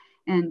off.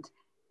 And,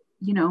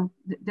 you know,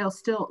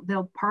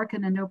 they'll park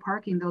in a no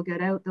parking, they'll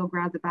get out, they'll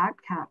grab the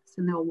backpacks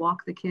and they'll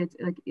walk the kids.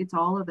 Like, it's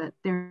all of it.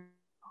 The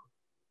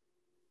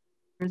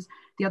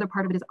other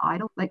part of it is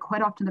idle. Like,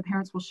 quite often the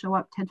parents will show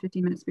up 10,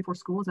 15 minutes before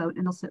school's out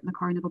and they'll sit in the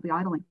car and it'll be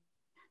idling.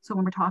 So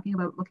when we're talking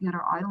about looking at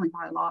our idling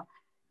bylaw,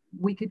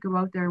 we could go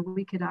out there and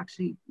we could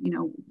actually, you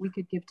know, we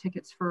could give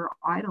tickets for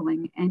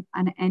idling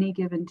on any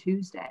given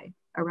Tuesday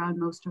around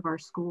most of our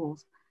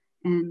schools.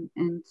 And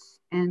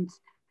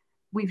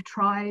we've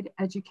tried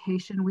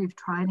education, we've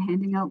tried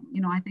handing out, you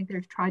know, I think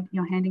they've tried,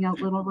 you know, handing out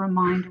little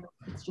reminders.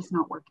 It's just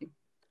not working.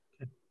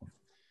 Okay.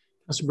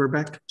 Councilor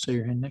Burbeck, say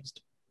your hand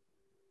next.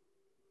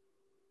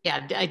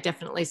 Yeah, I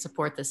definitely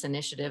support this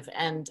initiative.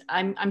 And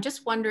I'm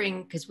just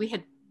wondering, because we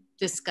had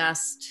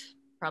discussed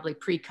probably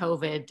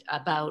pre-COVID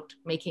about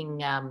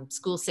making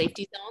school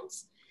safety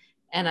zones.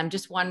 And I'm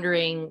just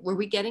wondering, were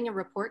we getting a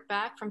report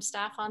back from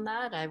staff on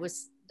that?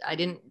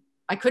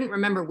 I couldn't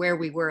remember where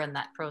we were in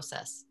that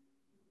process.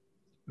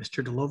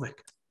 Mr. Delovic.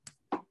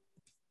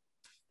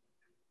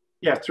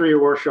 Yeah, through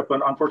your worship,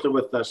 and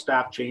unfortunately with the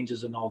staff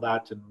changes and all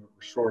that, and we're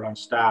short on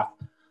staff,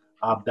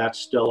 that's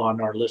still on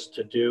our list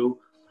to do.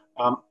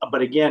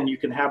 But again, you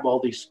can have all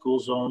these school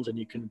zones and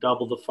you can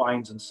double the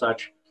fines and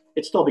such.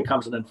 It still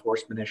becomes an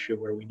enforcement issue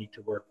where we need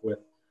to work with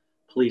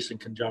police in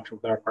conjunction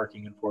with our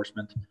parking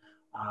enforcement.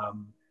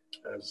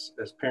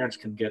 As parents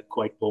can get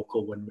quite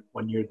vocal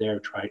when you're there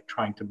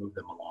trying to move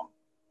them along.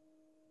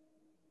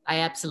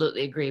 I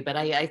absolutely agree, but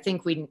I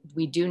think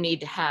we do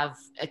need to have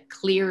a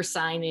clear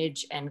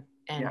signage and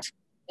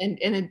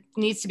it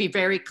needs to be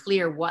very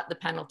clear what the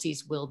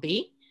penalties will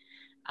be,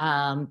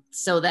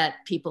 so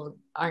that people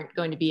aren't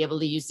going to be able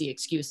to use the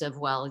excuse of,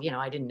 well, you know,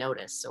 I didn't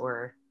notice,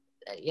 or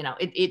you know,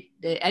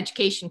 the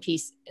education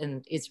piece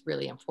is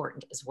really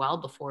important as well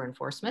before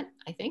enforcement,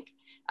 I think.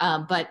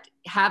 But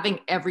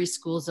having every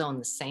school zone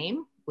the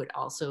same would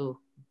also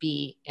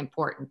be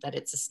important, that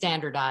it's a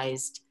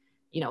standardized,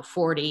 you know,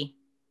 40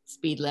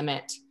 speed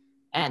limit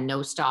and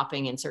no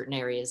stopping in certain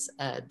areas,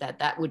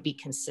 that would be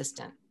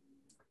consistent.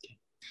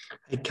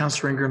 Hey,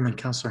 Councillor Ingram and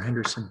Councillor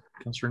Henderson.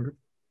 Councillor Ingram.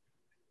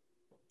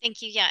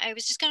 Thank you. Yeah, I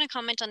was just going to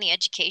comment on the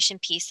education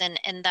piece and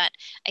that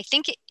I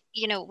think,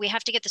 you know, we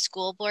have to get the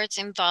school boards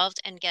involved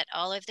and get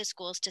all of the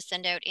schools to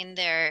send out in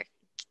their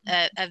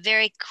a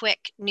very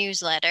quick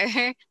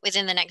newsletter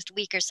within the next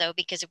week or so,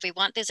 because if we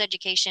want this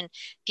education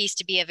piece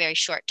to be a very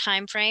short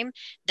time frame,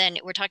 then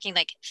we're talking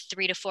like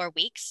 3 to 4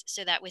 weeks,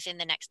 so that within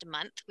the next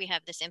month we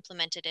have this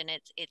implemented and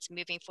it's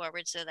moving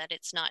forward, so that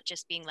it's not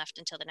just being left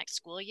until the next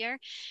school year.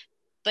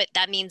 But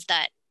that means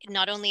that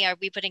not only are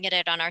we putting it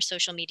out on our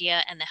social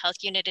media and the health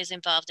unit is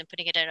involved in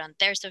putting it out on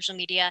their social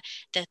media,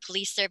 the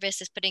police service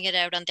is putting it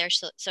out on their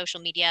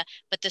social media,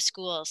 but the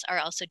schools are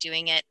also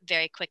doing it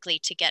very quickly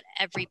to get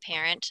every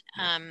parent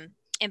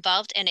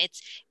involved. And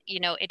it's, you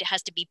know, it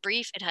has to be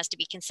brief, it has to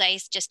be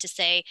concise, just to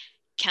say,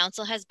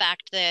 council has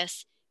backed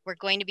this, we're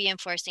going to be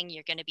enforcing,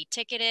 you're going to be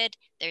ticketed,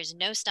 there's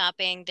no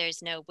stopping,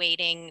 there's no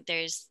waiting,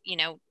 there's, you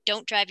know,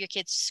 don't drive your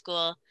kids to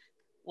school,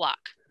 walk.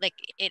 Like,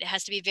 it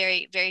has to be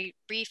very, very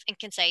brief and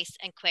concise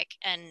and quick,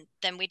 and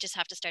then we just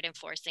have to start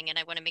enforcing. And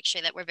I want to make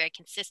sure that we're very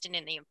consistent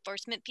in the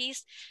enforcement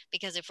piece,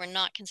 because if we're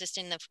not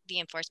consistent in the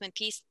enforcement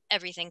piece,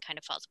 everything kind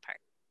of falls apart.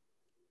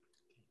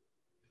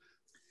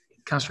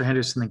 Councillor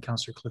Henderson and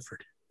Councillor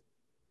Clifford.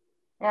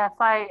 Yes,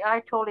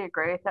 I totally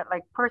agree with that.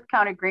 Like, Perth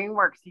County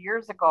Greenworks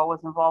years ago was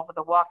involved with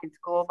the walking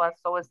school bus,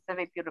 so was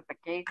civic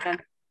beautification,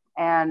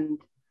 and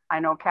I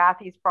know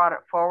Kathy's brought it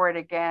forward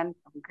again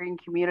from Green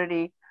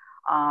Community.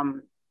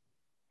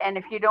 And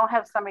if you don't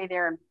have somebody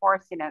there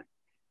enforcing it,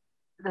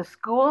 the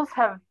schools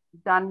have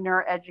done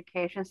their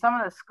education. Some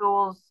of the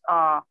schools,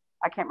 I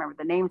can't remember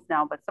the names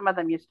now, but some of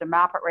them used to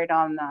map it right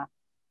on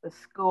the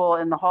school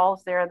in the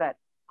halls there, that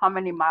how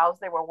many miles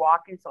they were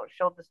walking. So it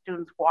showed the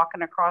students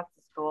walking across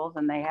the schools,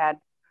 and they had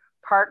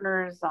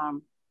partners,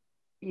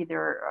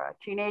 either a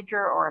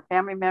teenager or a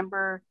family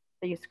member.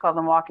 They used to call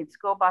them walking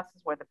school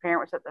buses, where the parent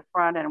was at the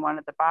front and one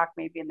at the back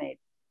maybe, and they'd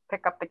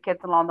pick up the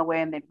kids along the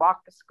way and they'd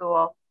walk to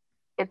school.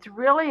 It's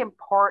really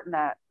important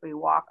that we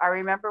walk. I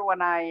remember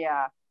when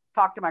I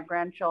talked to my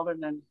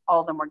grandchildren and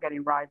all of them were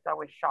getting rides, I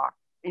was shocked.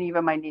 And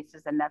even my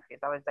nieces and nephews,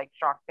 I was like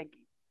shocked, thinking,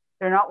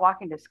 they're not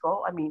walking to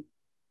school? I mean,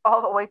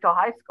 all the way to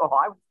high school,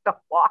 I was still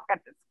walking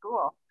to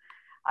school.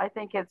 I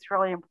think it's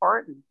really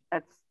important.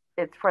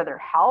 It's for their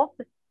health,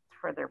 it's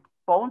for their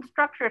bone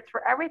structure, it's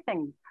for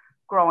everything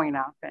growing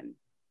up and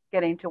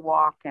getting to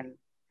walk.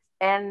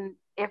 And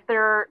if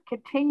they're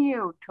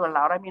continue to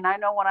allow it, I mean, I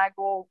know when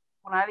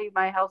I leave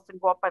my house and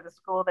go up by the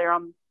school there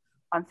on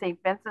St.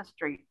 Vincent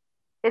Street,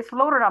 it's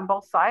loaded on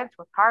both sides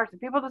with cars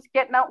and people just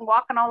getting out and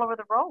walking all over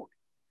the road.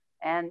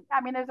 And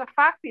I mean, there's a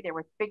factory there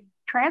with big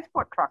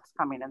transport trucks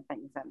coming and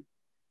things. And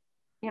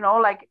you know,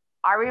 like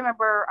I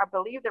remember, I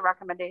believe the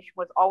recommendation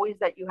was always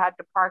that you had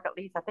to park at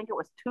least, I think it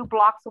was 2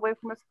 blocks away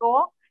from a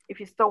school if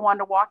you still wanted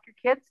to walk your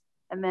kids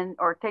and then,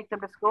 or take them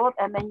to school,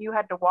 and then you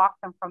had to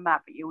walk them from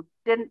that, but you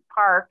didn't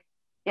park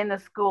in the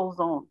school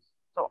zones.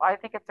 So I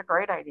think it's a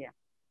great idea.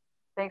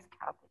 Thanks,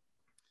 Kathy.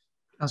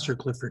 Councillor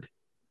Clifford.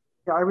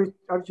 Yeah, I was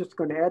just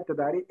going to add to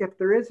that. If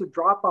there is a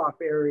drop-off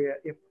area,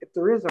 if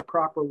there is a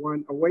proper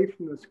one away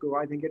from the school,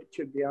 I think it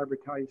should be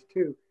advertised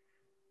too.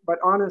 But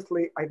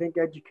honestly, I think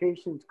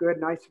education's good,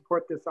 and I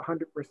support this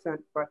 100%.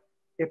 But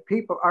if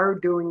people are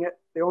doing it,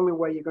 the only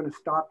way you're going to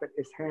stop it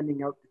is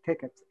handing out the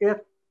tickets.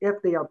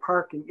 If they are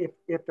parking, if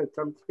it's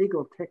a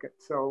legal ticket.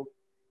 So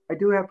I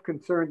do have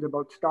concerns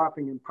about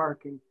stopping and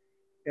parking,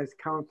 as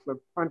Councillor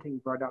Bunting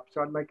brought up.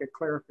 So I'd like a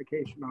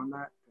clarification on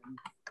that.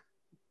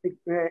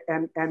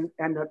 And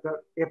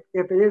that if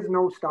it is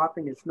no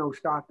stopping, it's no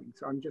stopping.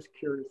 So I'm just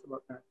curious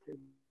about that too.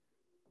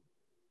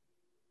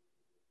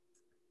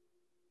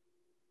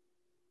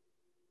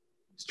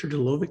 Mr.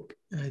 Delovic,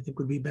 I think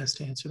would be best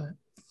to answer that.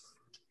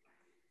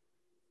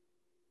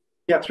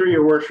 Yeah, through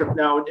your worship.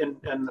 Now,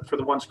 and for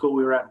the one school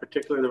we were at in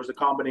particular, there was a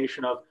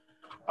combination of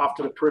off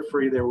to the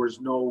periphery, there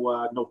was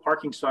no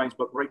parking signs,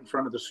 but right in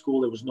front of the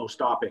school, there was no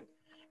stopping.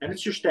 And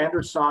it's your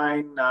standard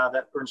sign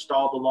that are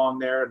installed along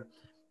there.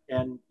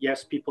 And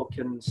yes, people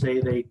can say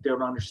they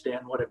don't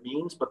understand what it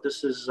means, but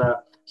this is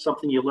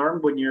something you learn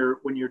when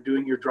you're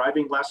doing your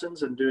driving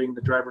lessons and doing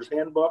the driver's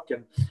handbook.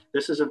 And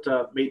this isn't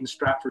a made in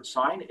Stratford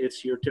sign.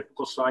 It's your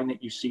typical sign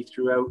that you see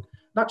throughout,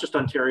 not just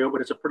Ontario, but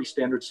it's a pretty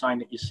standard sign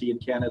that you see in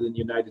Canada and the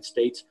United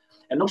States.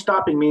 And no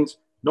stopping means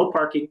no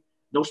parking,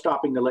 no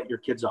stopping to let your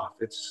kids off.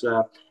 It's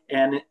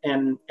and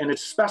it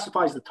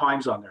specifies the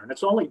times on there. And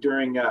it's only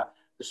during the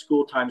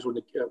school times when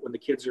the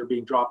kids are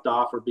being dropped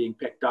off or being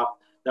picked up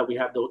that we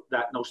have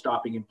that no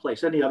stopping in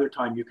place. Any other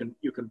time you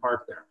can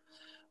park there,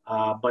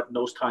 but in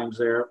those times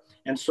there.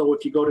 And so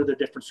if you go to the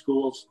different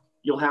schools,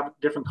 you'll have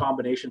different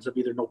combinations of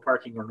either no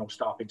parking or no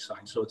stopping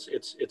signs. So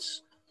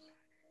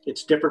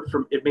it's different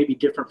from, it may be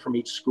different from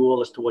each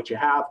school as to what you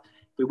have.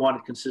 If we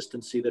wanted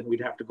consistency, then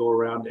we'd have to go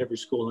around every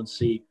school and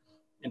see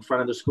in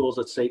front of the schools,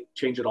 let's say,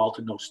 change it all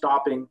to no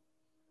stopping,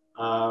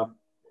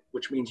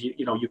 which means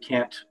you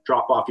can't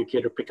drop off your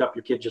kid or pick up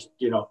your kid just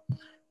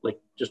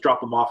just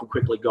drop them off and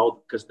quickly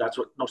go, because that's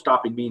what no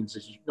stopping means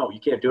is you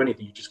can't do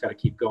anything. You just got to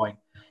keep going.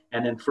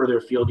 And then further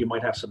afield, you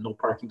might have some no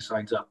parking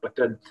signs up, but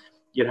then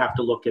you'd have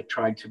to look at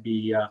trying to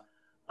be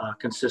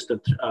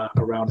consistent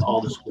around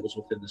all the schools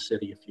within the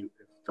city if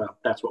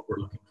that's what we're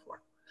looking for.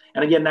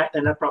 And again,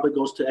 that probably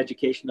goes to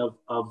education of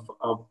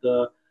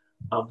the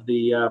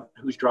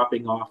who's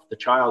dropping off the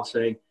child,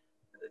 saying,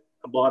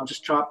 well, I'm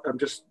just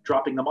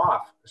dropping them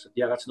off. I said,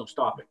 yeah, that's no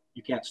stopping.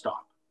 You can't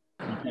stop.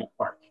 You can't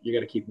park. You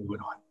got to keep moving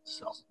on.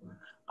 So,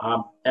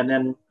 and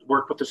then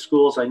work with the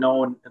schools. I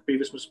know in the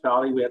previous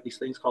municipality, we had these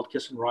things called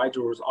kiss and rides,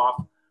 where it was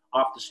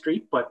off the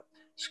street, but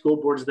school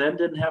boards then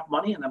didn't have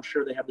money. And I'm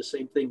sure they have the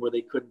same thing where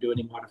they couldn't do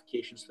any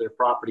modifications to their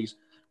properties,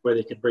 where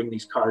they could bring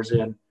these cars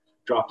in,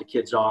 drop the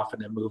kids off,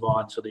 and then move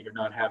on, so that you're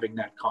not having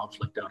that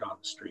conflict out on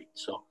the street.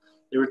 So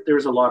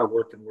there's a lot of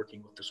work in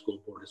working with the school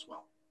board as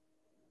well.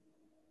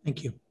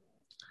 Thank you.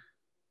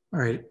 All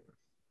right.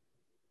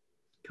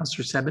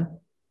 Councillor Sebin.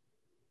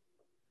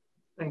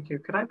 Thank you.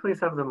 Could I please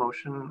have the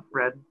motion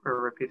read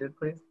or repeated,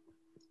 please?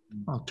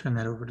 I'll turn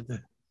that over to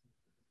the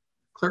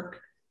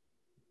clerk.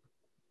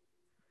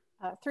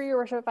 Through your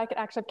worship, if I could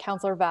actually have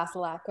Councillor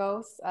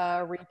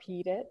Vasilakos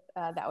repeat it,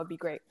 that would be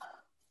great.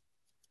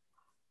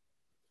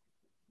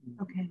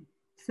 Okay,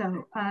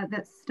 so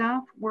that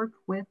staff work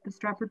with the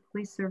Stratford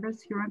Police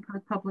Service, Huron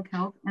Park Public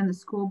Health, and the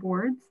school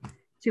boards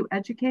to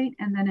educate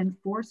and then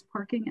enforce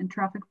parking and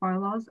traffic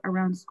bylaws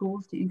around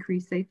schools to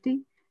increase safety,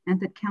 and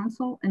that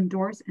council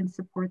endorse and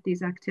support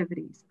these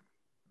activities.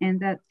 And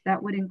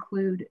that would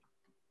include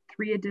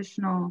 3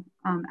 additional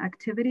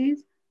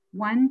activities.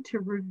 1, to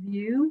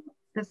review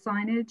the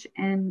signage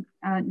and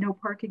no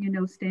parking and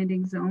no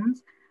standing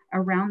zones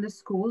around the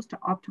schools to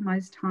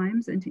optimize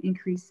times and to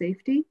increase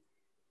safety,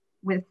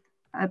 with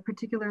a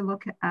particular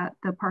look at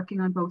the parking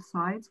on both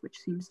sides, which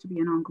seems to be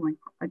an ongoing,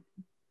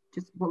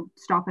 we'll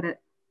stop it at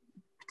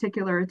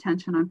particular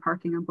attention on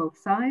parking on both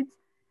sides.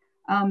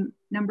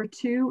 Number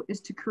 2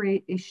 is to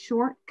create a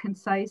short,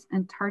 concise,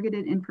 and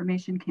targeted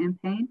information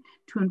campaign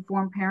to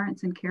inform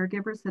parents and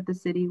caregivers that the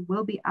city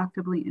will be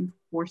actively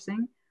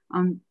enforcing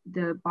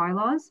the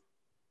bylaws.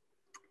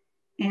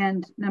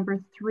 And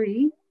number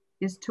 3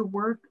 is to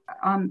work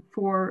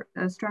for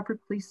Stratford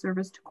Police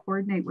Service to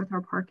coordinate with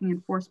our parking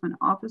enforcement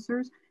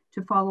officers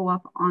to follow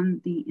up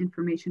on the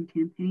information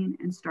campaign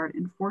and start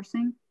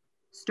enforcing,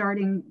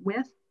 starting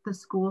with the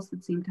schools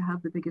that seem to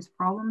have the biggest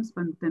problems,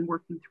 but then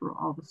working through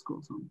all the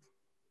school zones.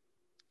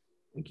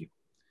 Thank you.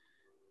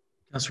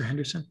 Councillor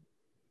Henderson.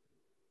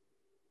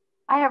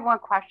 I have one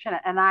question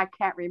and I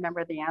can't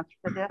remember the answer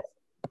to this.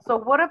 So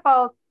what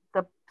about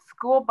the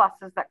school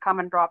buses that come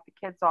and drop the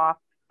kids off?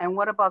 And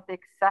what about the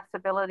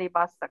accessibility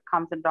bus that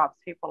comes and drops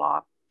people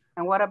off?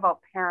 And what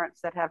about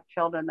parents that have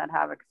children that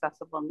have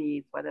accessible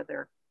needs, whether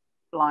they're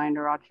blind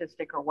or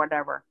autistic or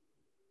whatever?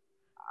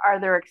 are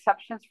there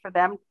exceptions for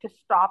them to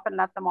stop and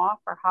let them off,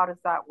 or how does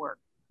that work?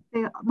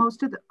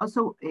 Most of the,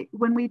 so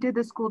when we did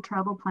the school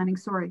travel planning,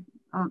 sorry,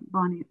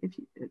 Bonnie, if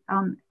you,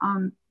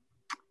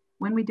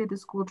 when we did the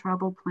school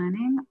travel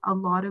planning, a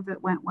lot of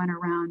it went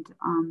around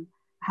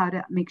how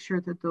to make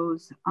sure that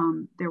those,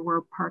 there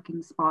were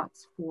parking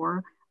spots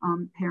for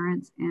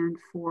parents and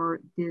for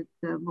the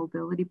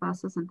mobility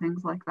buses and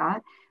things like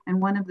that.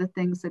 And one of the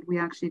things that we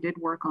actually did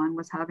work on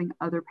was having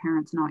other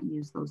parents not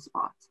use those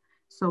spots.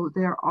 So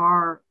there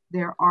are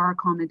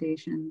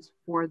accommodations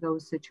for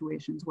those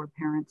situations where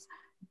parents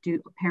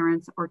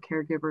or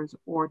caregivers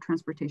or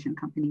transportation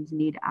companies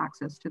need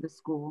access to the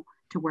school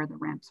to where the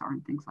ramps are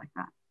and things like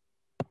that.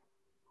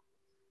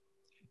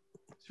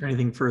 Is there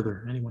anything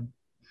further? Anyone?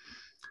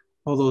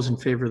 All those in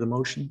favor of the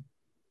motion?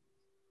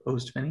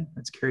 Opposed, if any?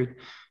 That's carried.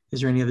 Is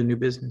there any other new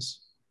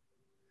business?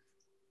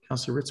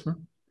 Councillor Ritzmer?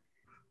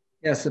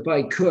 Yes, if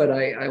I could,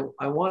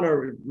 I want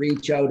to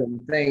reach out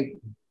and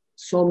thank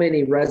so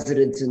many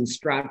residents in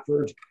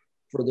Stratford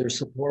for their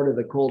support of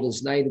the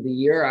coldest night of the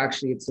year.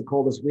 Actually, it's the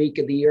coldest week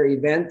of the year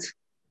event.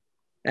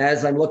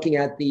 As I'm looking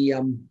at the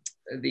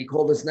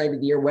coldest night of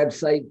the year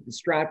website,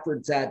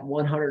 Stratford's at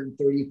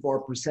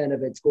 134%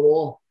 of its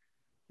goal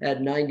at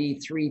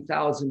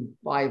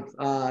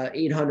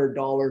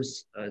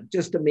 $93,800.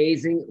 Just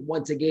amazing.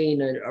 Once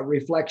again, a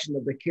reflection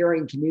of the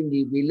caring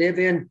community we live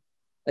in.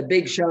 A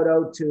big shout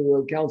out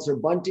to Councillor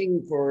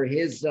Bunting for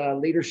his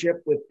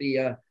leadership with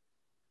the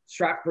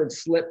Stratford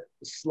Slip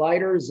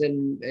Sliders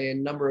and a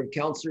number of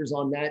councillors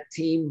on that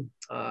team.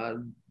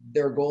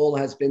 Their goal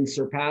has been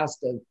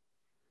surpassed of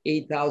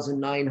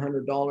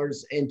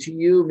 $8,900. And to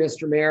you,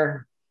 Mr.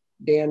 Mayor,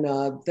 Dan,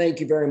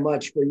 thank you very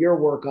much for your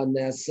work on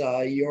this.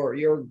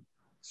 Your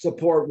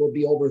support will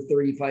be over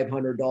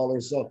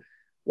 $3,500. So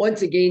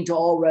once again, to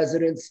all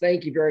residents,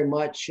 thank you very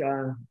much.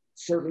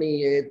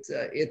 Certainly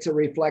it's a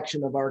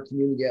reflection of our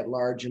community at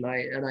large, and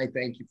I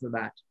thank you for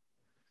that.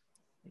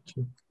 Thank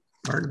you,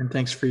 Martin, and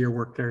thanks for your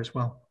work there as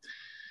well.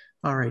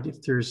 All right,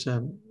 if there's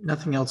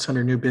nothing else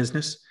under new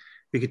business,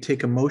 we could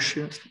take a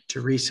motion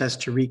to recess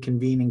to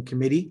reconvene in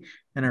committee.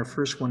 And our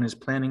first one is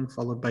planning,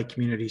 followed by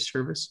community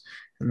service.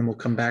 And then we'll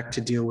come back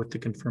to deal with the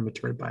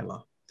confirmatory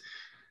bylaw.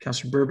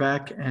 Councillor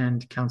Burbach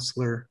and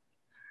Councillor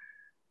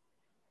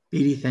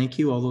Beattie, thank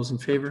you. All those in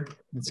favor?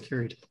 That's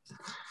carried.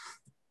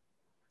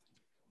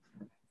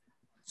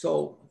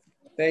 So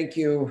thank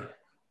you,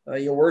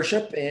 Your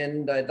Worship.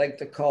 And I'd like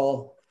to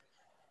call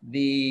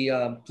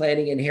the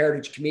Planning and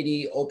Heritage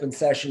Committee open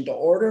session to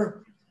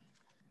order.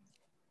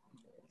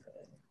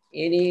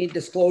 Any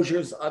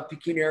disclosures of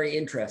pecuniary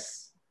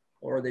interests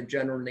or the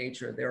general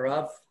nature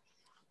thereof?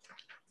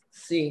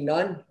 Seeing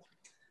none.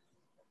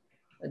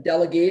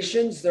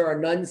 Delegations, there are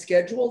none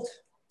scheduled.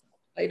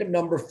 Item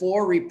number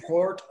 4,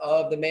 report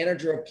of the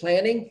manager of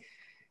planning.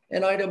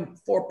 And item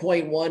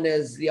 4.1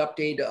 is the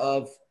update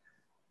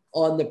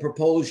on the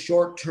proposed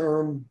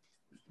short-term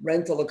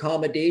rental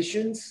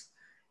accommodations.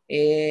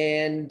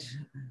 And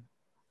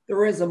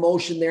there is a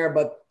motion there,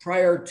 but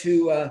prior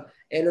to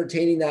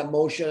entertaining that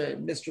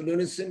motion, Mr.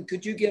 Lunison,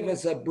 could you give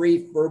us a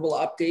brief verbal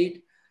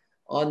update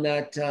on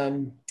that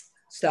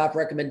staff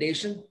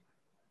recommendation?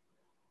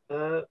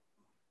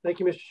 Thank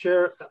you, Mr.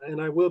 Chair,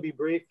 and I will be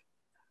brief.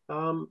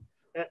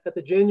 At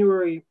the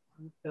January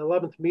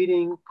 11th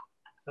meeting,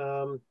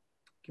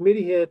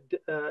 committee had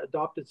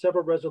adopted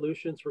several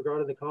resolutions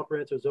regarding the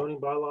comprehensive zoning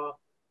bylaw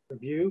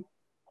review,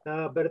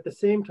 but at the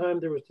same time,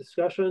 there was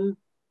discussion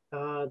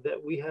that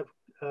we have,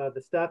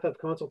 the staff have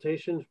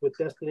consultations with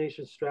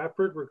Destination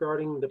Stratford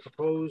regarding the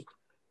proposed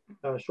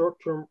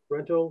short-term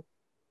rental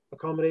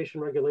accommodation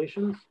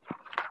regulations.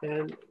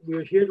 And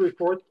we're here to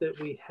report that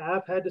we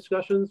have had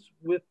discussions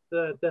with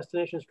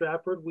Destination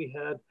Stratford. We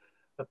had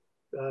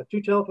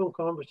 2 telephone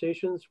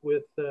conversations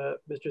with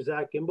Mr.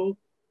 Zach Grimble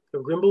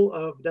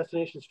of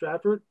Destination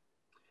Stratford.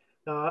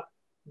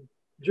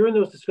 During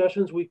those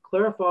discussions, we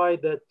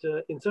clarified that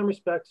in some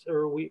respects,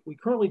 or we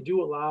currently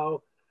do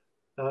allow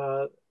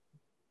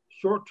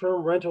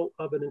short-term rental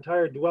of an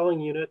entire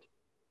dwelling unit.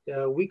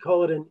 We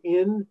call it an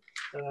inn.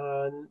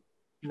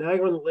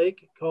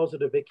 Niagara-on-the-Lake calls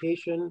it a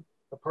vacation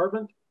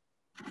apartment.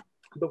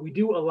 But we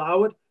do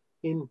allow it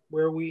in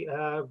where we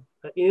have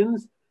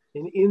inns,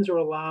 and inns are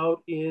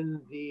allowed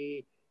in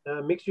the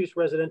mixed-use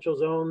residential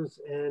zones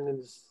and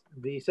in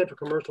the central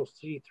commercial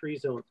C3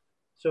 zones.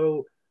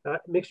 So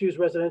mixed-use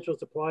residential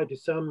is applied to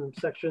some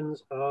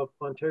sections of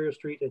Ontario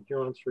Street and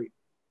Huron Street.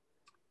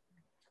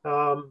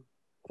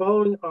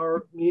 Following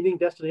our meeting,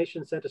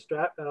 Destination sent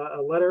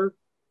a letter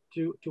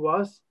to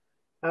us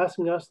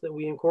asking us that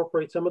we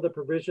incorporate some of the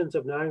provisions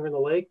of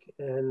Niagara-on-the-Lake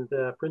and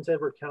Prince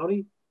Edward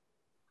County.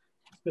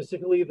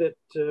 Specifically that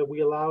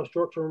we allow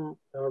short-term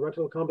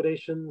rental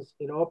accommodations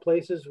in all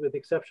places with the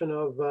exception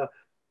of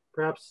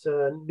perhaps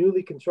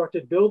newly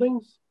constructed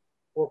buildings,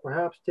 or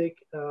perhaps take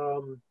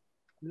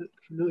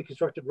newly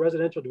constructed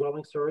residential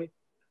dwellings, sorry,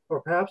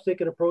 or perhaps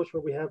take an approach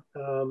where we have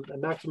a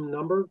maximum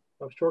number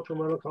of short-term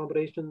rental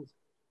accommodations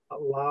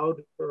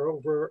allowed for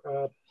over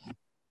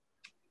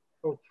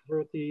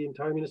the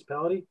entire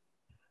municipality.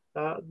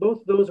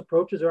 Both of those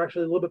approaches are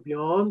actually a little bit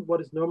beyond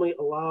what is normally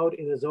allowed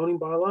in a zoning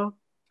bylaw.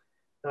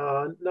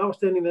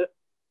 Notwithstanding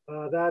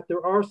that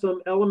there are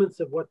some elements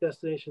of what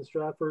Destination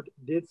Stratford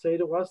did say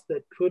to us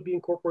that could be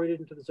incorporated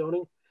into the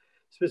zoning,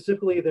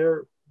 specifically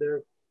their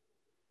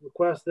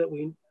request that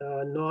we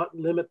not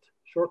limit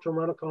short-term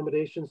rental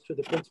accommodations to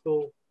the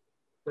principal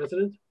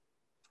resident.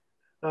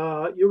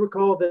 You'll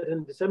recall that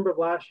in December of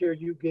last year,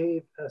 you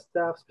gave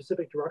staff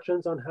specific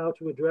directions on how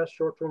to address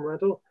short-term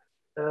rental.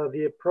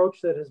 The approach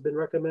that has been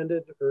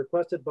recommended or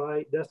requested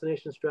by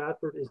Destination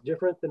Stratford is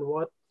different than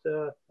what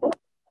you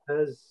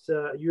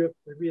have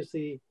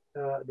previously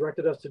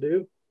directed us to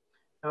do.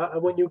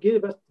 And when you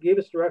gave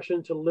us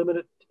direction to limit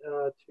it,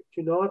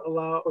 to not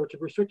allow or to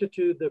restrict it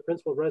to the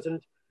principal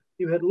resident,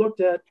 you had looked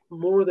at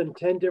more than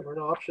 10 different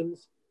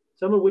options,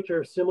 some of which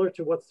are similar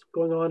to what's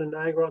going on in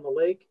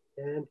Niagara-on-the-Lake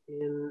and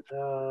in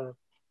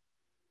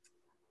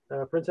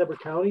Prince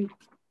Edward County.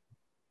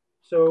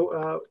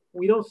 So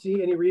we don't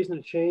see any reason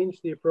to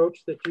change the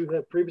approach that you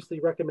have previously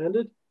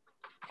recommended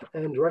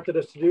and directed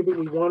us to do, but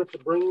we wanted to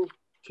bring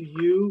to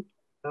you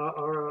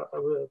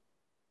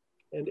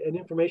and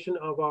information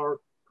of our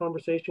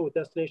conversation with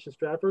Destination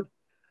Stratford.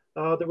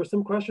 There were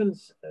some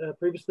questions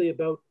previously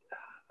about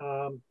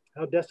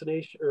how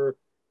destination or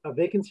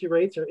vacancy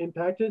rates are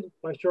impacted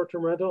by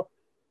short-term rental.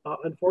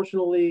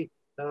 Unfortunately,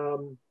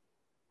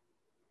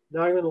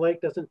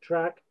 Niagara-on-the-Lake doesn't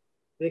track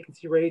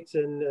vacancy rates,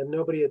 and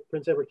nobody at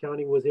Prince Edward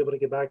County was able to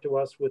get back to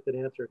us with an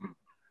answer.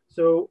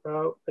 So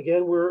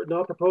again, we're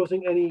not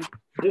proposing any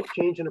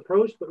change in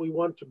approach, but we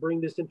want to bring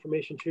this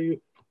information to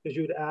you because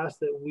you would ask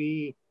that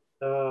we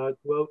go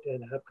out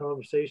and have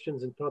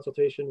conversations and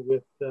consultation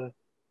with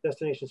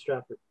Destination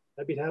Stratford.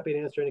 I'd be happy to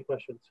answer any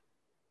questions.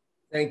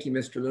 Thank you,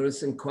 Mr.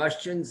 Lunison.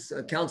 Questions?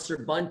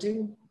 Councillor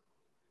Bunting?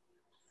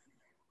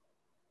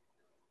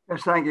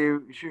 Yes, thank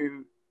you.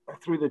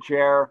 Through the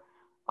chair,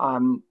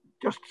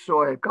 just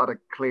so I've got it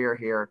clear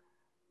here,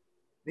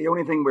 the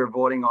only thing we're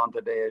voting on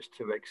today is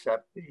to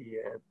accept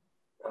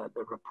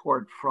the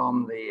report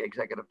from the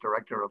Executive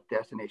Director of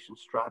Destination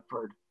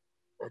Stratford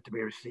to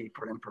be received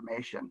for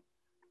information.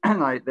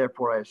 And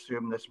therefore, I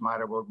assume this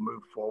matter will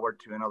move forward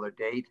to another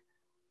date.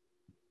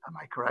 Am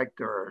I correct,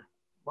 or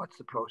what's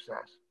the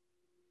process?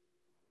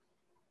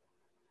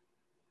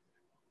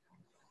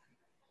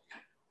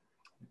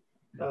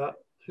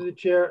 Through the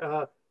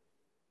chair,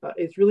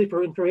 it's really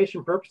for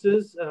information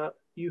purposes.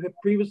 You have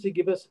previously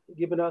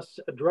given us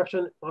a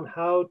direction on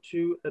how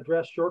to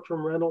address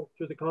short-term rental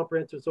through the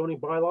comprehensive zoning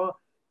bylaw.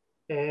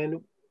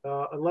 And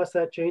unless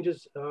that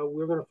changes,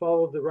 we're going to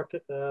follow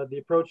the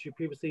approach you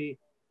previously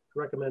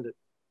recommended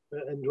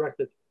and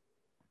directed.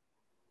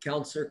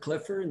 Councillor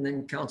Clifford and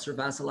then Councillor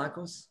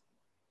Vasilakos.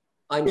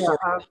 I'm sorry,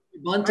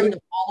 Bunting, a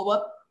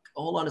follow-up.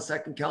 Hold on a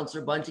second,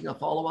 Councillor Bunting, a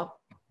follow-up.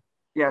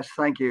 Yes,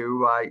 thank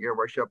you, Your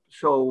Worship.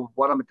 So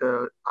what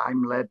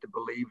I'm led to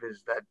believe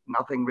is that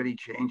nothing really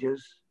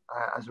changes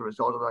as a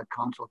result of that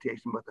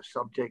consultation with the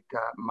subject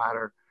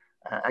matter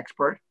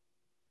expert.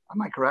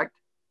 Am I correct?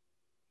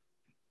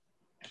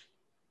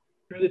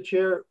 Through the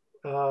chair,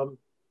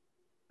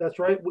 that's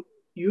right.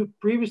 You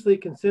previously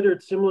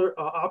considered similar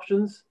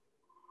options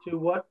to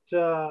what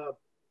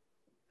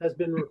has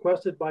been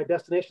requested by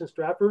Destination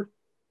Stratford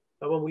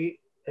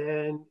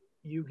and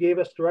you gave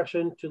us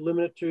direction to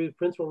limit it to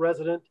principal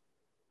resident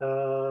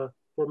for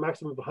a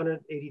maximum of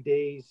 180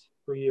 days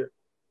per year.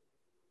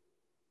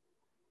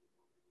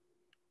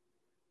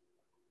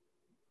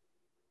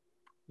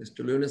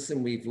 Mr.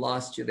 Lunison, we've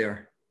lost you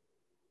there.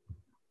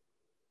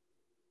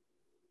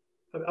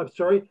 I'm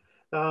sorry.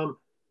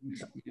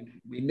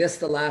 We missed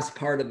the last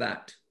part of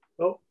that.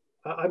 Oh,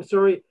 I'm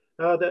sorry.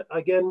 That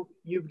again,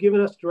 you've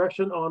given us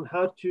direction on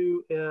how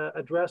to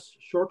address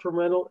short-term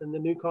rental in the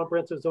new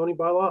comprehensive zoning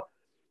bylaw,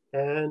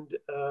 and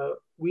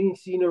we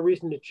see no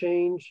reason to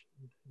change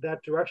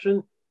that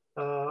direction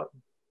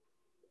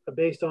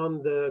based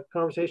on the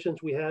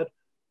conversations we had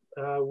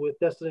with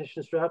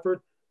Destination Stratford.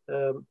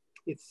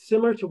 It's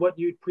similar to what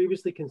you'd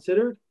previously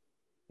considered,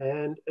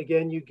 and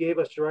again, you gave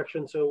us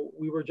direction, so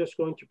we were just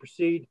going to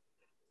proceed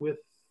with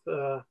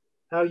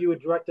how you had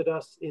directed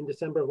us in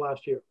December of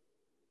last year.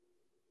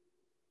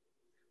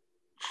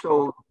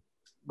 So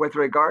with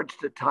regards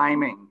to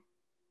timing,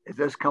 is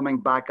this coming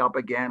back up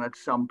again at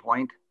some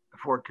point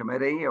before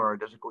committee, or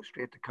does it go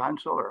straight to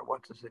council, or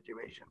what's the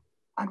situation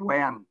and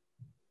when?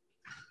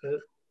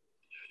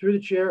 Through the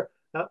chair,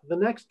 the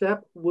next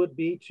step would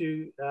be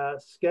to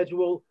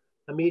schedule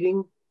a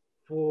meeting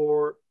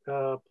for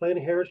Planning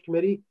and Heritage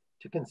Committee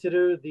to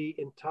consider the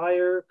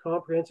entire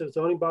comprehensive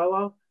zoning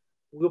bylaw.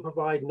 We'll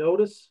provide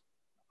notice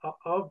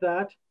of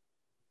that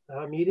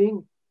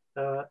meeting.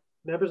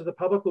 Members of the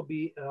public will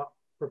be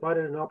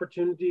provided an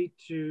opportunity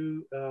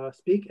to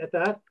speak at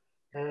that,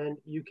 and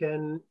you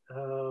can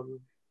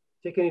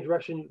take any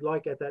direction you'd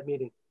like at that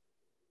meeting.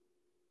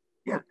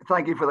 Yeah,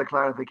 thank you for the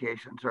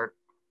clarification, sir.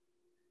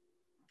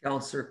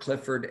 Councillor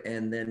Clifford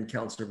and then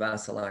Councillor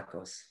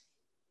Vasilakos.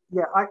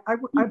 Yeah,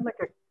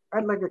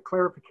 I'd like a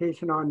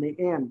clarification on the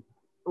end.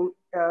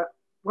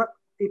 What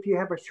if you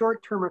have a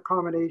short-term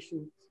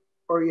accommodation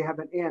or you have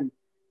an end?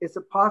 is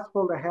it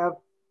possible to have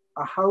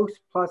a house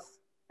plus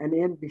an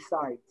inn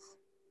besides?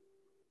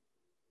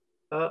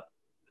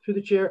 Through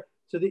the chair,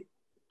 so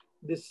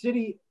the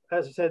city,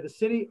 as I said, the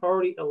city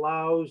already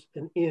allows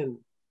an inn.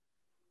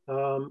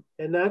 And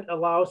that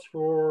allows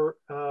for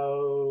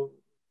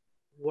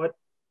what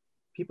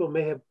people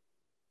may have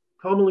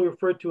commonly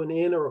referred to an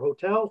inn or a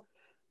hotel,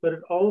 but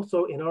it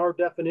also, in our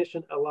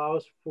definition,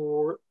 allows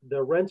for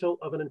the rental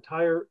of an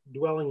entire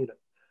dwelling unit.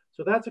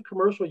 So that's a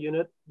commercial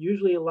unit,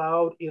 usually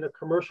allowed in a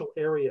commercial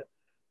area.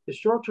 The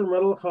short-term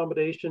rental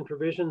accommodation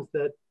provisions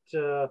that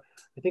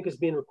I think is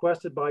being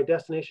requested by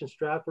Destination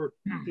Stratford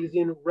is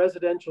in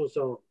residential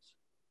zones.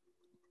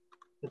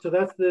 And so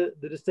that's the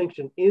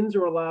distinction. Inns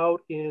are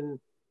allowed in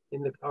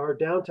our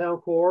downtown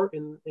core,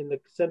 in the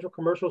central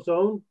commercial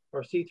zone,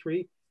 our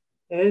C3,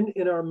 and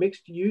in our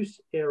mixed use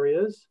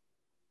areas,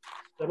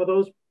 some of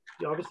those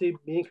obviously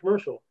being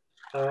commercial.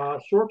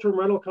 Short-term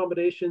rental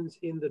accommodations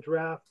in the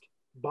draft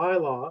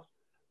bylaw,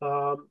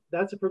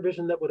 that's a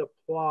provision that would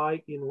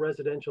apply in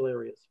residential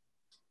areas,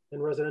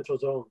 in residential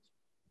zones.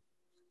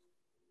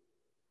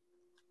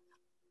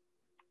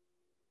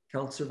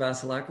 Councillor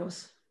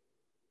Vasilakos?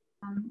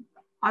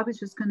 I was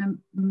just going to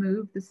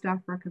move the staff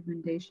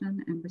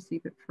recommendation and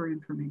receive it for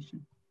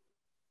information.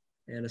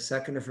 And a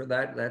seconder for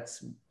that.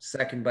 That's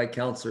second by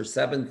Councillor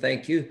Seven.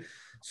 Thank you.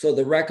 So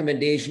the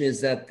recommendation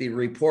is that the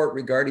report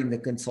regarding the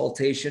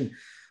consultation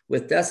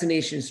with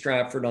Destination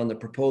Stratford on the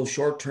proposed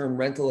short-term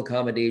rental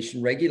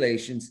accommodation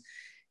regulations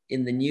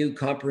in the new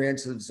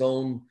comprehensive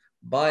zoning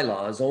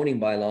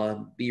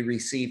bylaw, be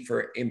received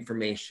for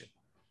information.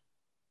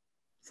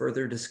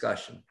 Further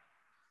discussion?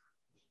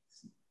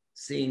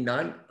 Seeing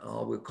none,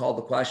 we'll call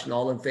the question.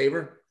 All in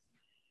favor?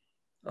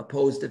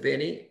 Opposed, if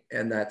any?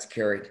 And that's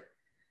carried.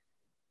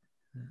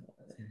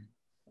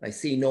 I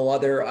see no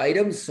other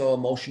items, so a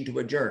motion to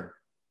adjourn.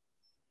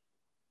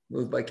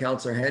 Moved by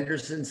Councillor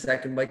Henderson,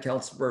 second by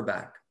Councillor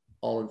Burbach.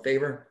 All in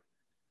favor?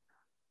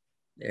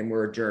 And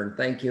we're adjourned.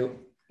 Thank you.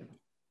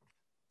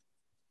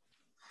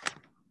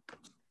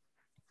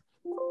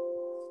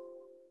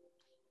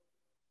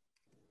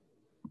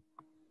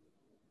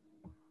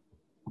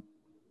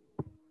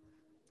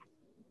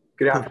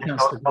 Good afternoon.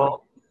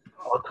 I'll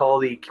call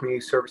the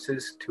community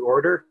services to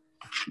order.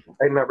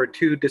 Item number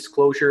 2,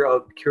 disclosure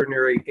of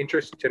pecuniary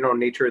interest, general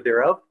nature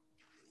thereof.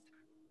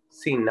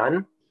 Seeing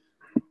none.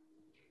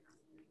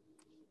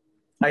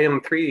 Item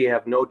 3, you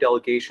have no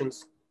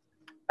delegations.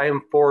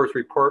 Item 4 is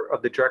report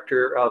of the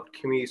Director of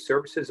Community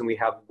Services, and we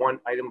have one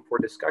item for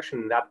discussion,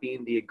 and that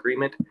being the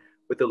agreement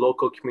with the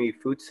local community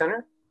food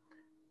center.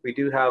 We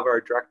do have our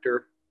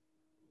Director,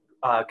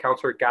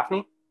 Councillor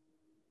Gaffney.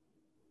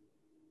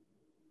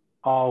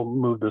 I'll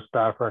move the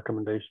staff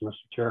recommendation, Mr.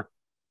 Chair.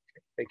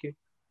 Okay, thank you.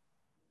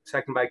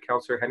 Second by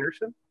Councillor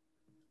Henderson.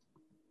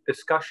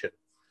 Discussion.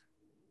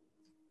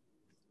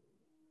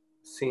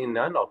 Seeing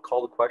none, I'll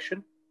call the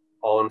question.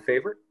 All in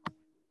favor?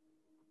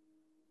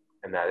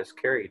 And that is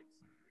carried.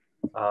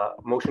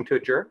 Motion to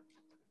adjourn.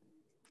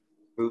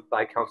 Moved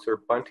by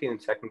Councillor Bunting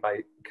and second by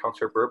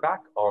Councillor Burbach.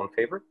 All in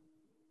favor?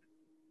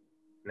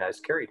 And that is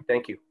carried.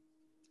 Thank you.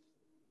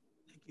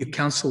 Thank you.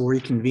 Council will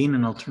reconvene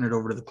and I'll turn it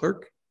over to the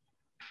clerk.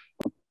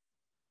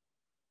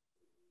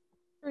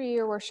 Through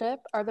your worship,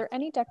 are there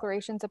any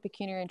declarations of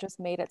pecuniary interest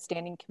made at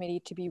standing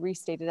committee to be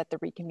restated at the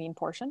reconvene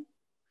portion?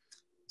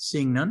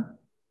 Seeing none.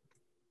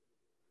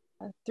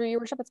 Through your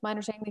worship, it's my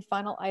understanding the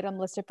final item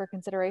listed for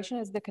consideration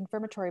is the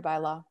confirmatory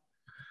bylaw.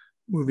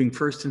 Moving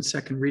first and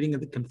second reading of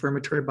the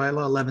confirmatory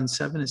bylaw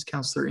 11.7 is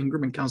Councillor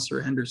Ingram and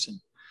Councillor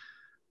Henderson.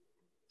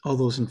 All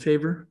those in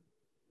favor?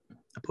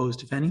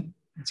 Opposed, if any?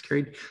 That's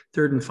carried.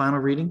 Third and final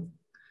reading,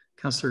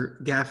 Councillor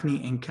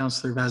Gaffney and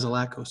Councillor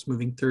Vasilakos,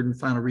 moving third and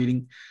final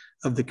reading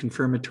of the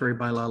confirmatory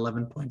bylaw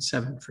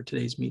 11.7 for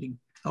today's meeting.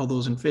 All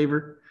those in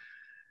favor?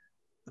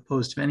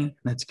 Opposed, if any?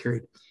 That's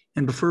carried.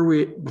 And before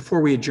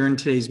we adjourn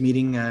today's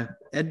meeting, Ed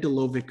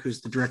Delovic, who's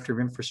the Director of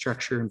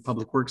Infrastructure and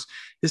Public Works,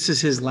 this is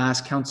his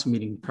last council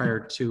meeting prior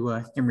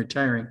to him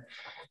retiring.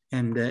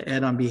 And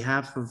Ed, on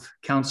behalf of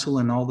council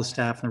and all the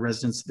staff and the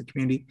residents of the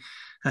community,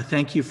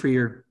 thank you for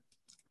your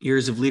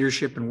years of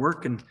leadership and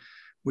work. And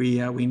we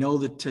know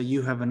that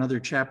you have another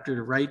chapter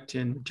to write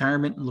in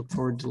retirement and look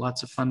forward to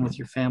lots of fun with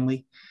your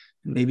family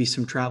and maybe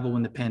some travel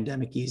when the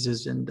pandemic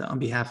eases. And on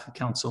behalf of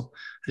council,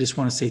 I just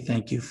want to say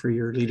thank you for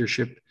your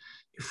leadership,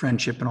 your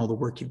friendship, and all the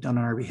work you've done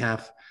on our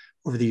behalf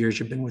over the years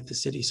you've been with the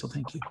city. So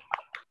thank you.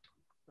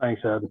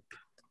 Thanks, Ed.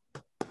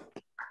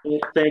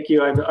 Thank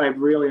you. I've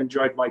really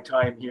enjoyed my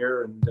time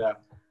here, and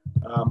you're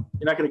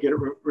not going to get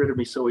rid of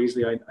me so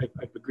easily.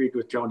 I've agreed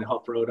with Joan to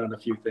help her out on a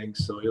few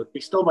things, so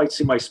you still might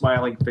see my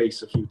smiling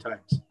face a few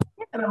times,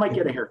 and I might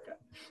get a haircut.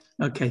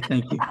 Okay,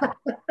 thank you.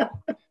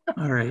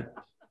 All right.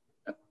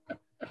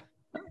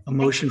 A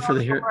motion for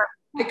the hair.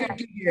 I could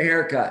give you a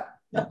haircut.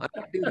 I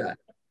could do that.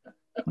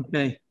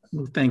 Okay.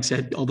 Well, thanks,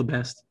 Ed. All the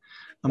best.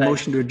 A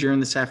motion to adjourn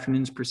this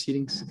afternoon's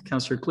proceedings.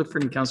 Councillor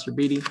Clifford and Councillor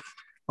Beatty.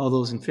 All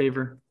those in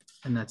favor?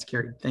 And that's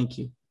carried. Thank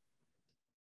you.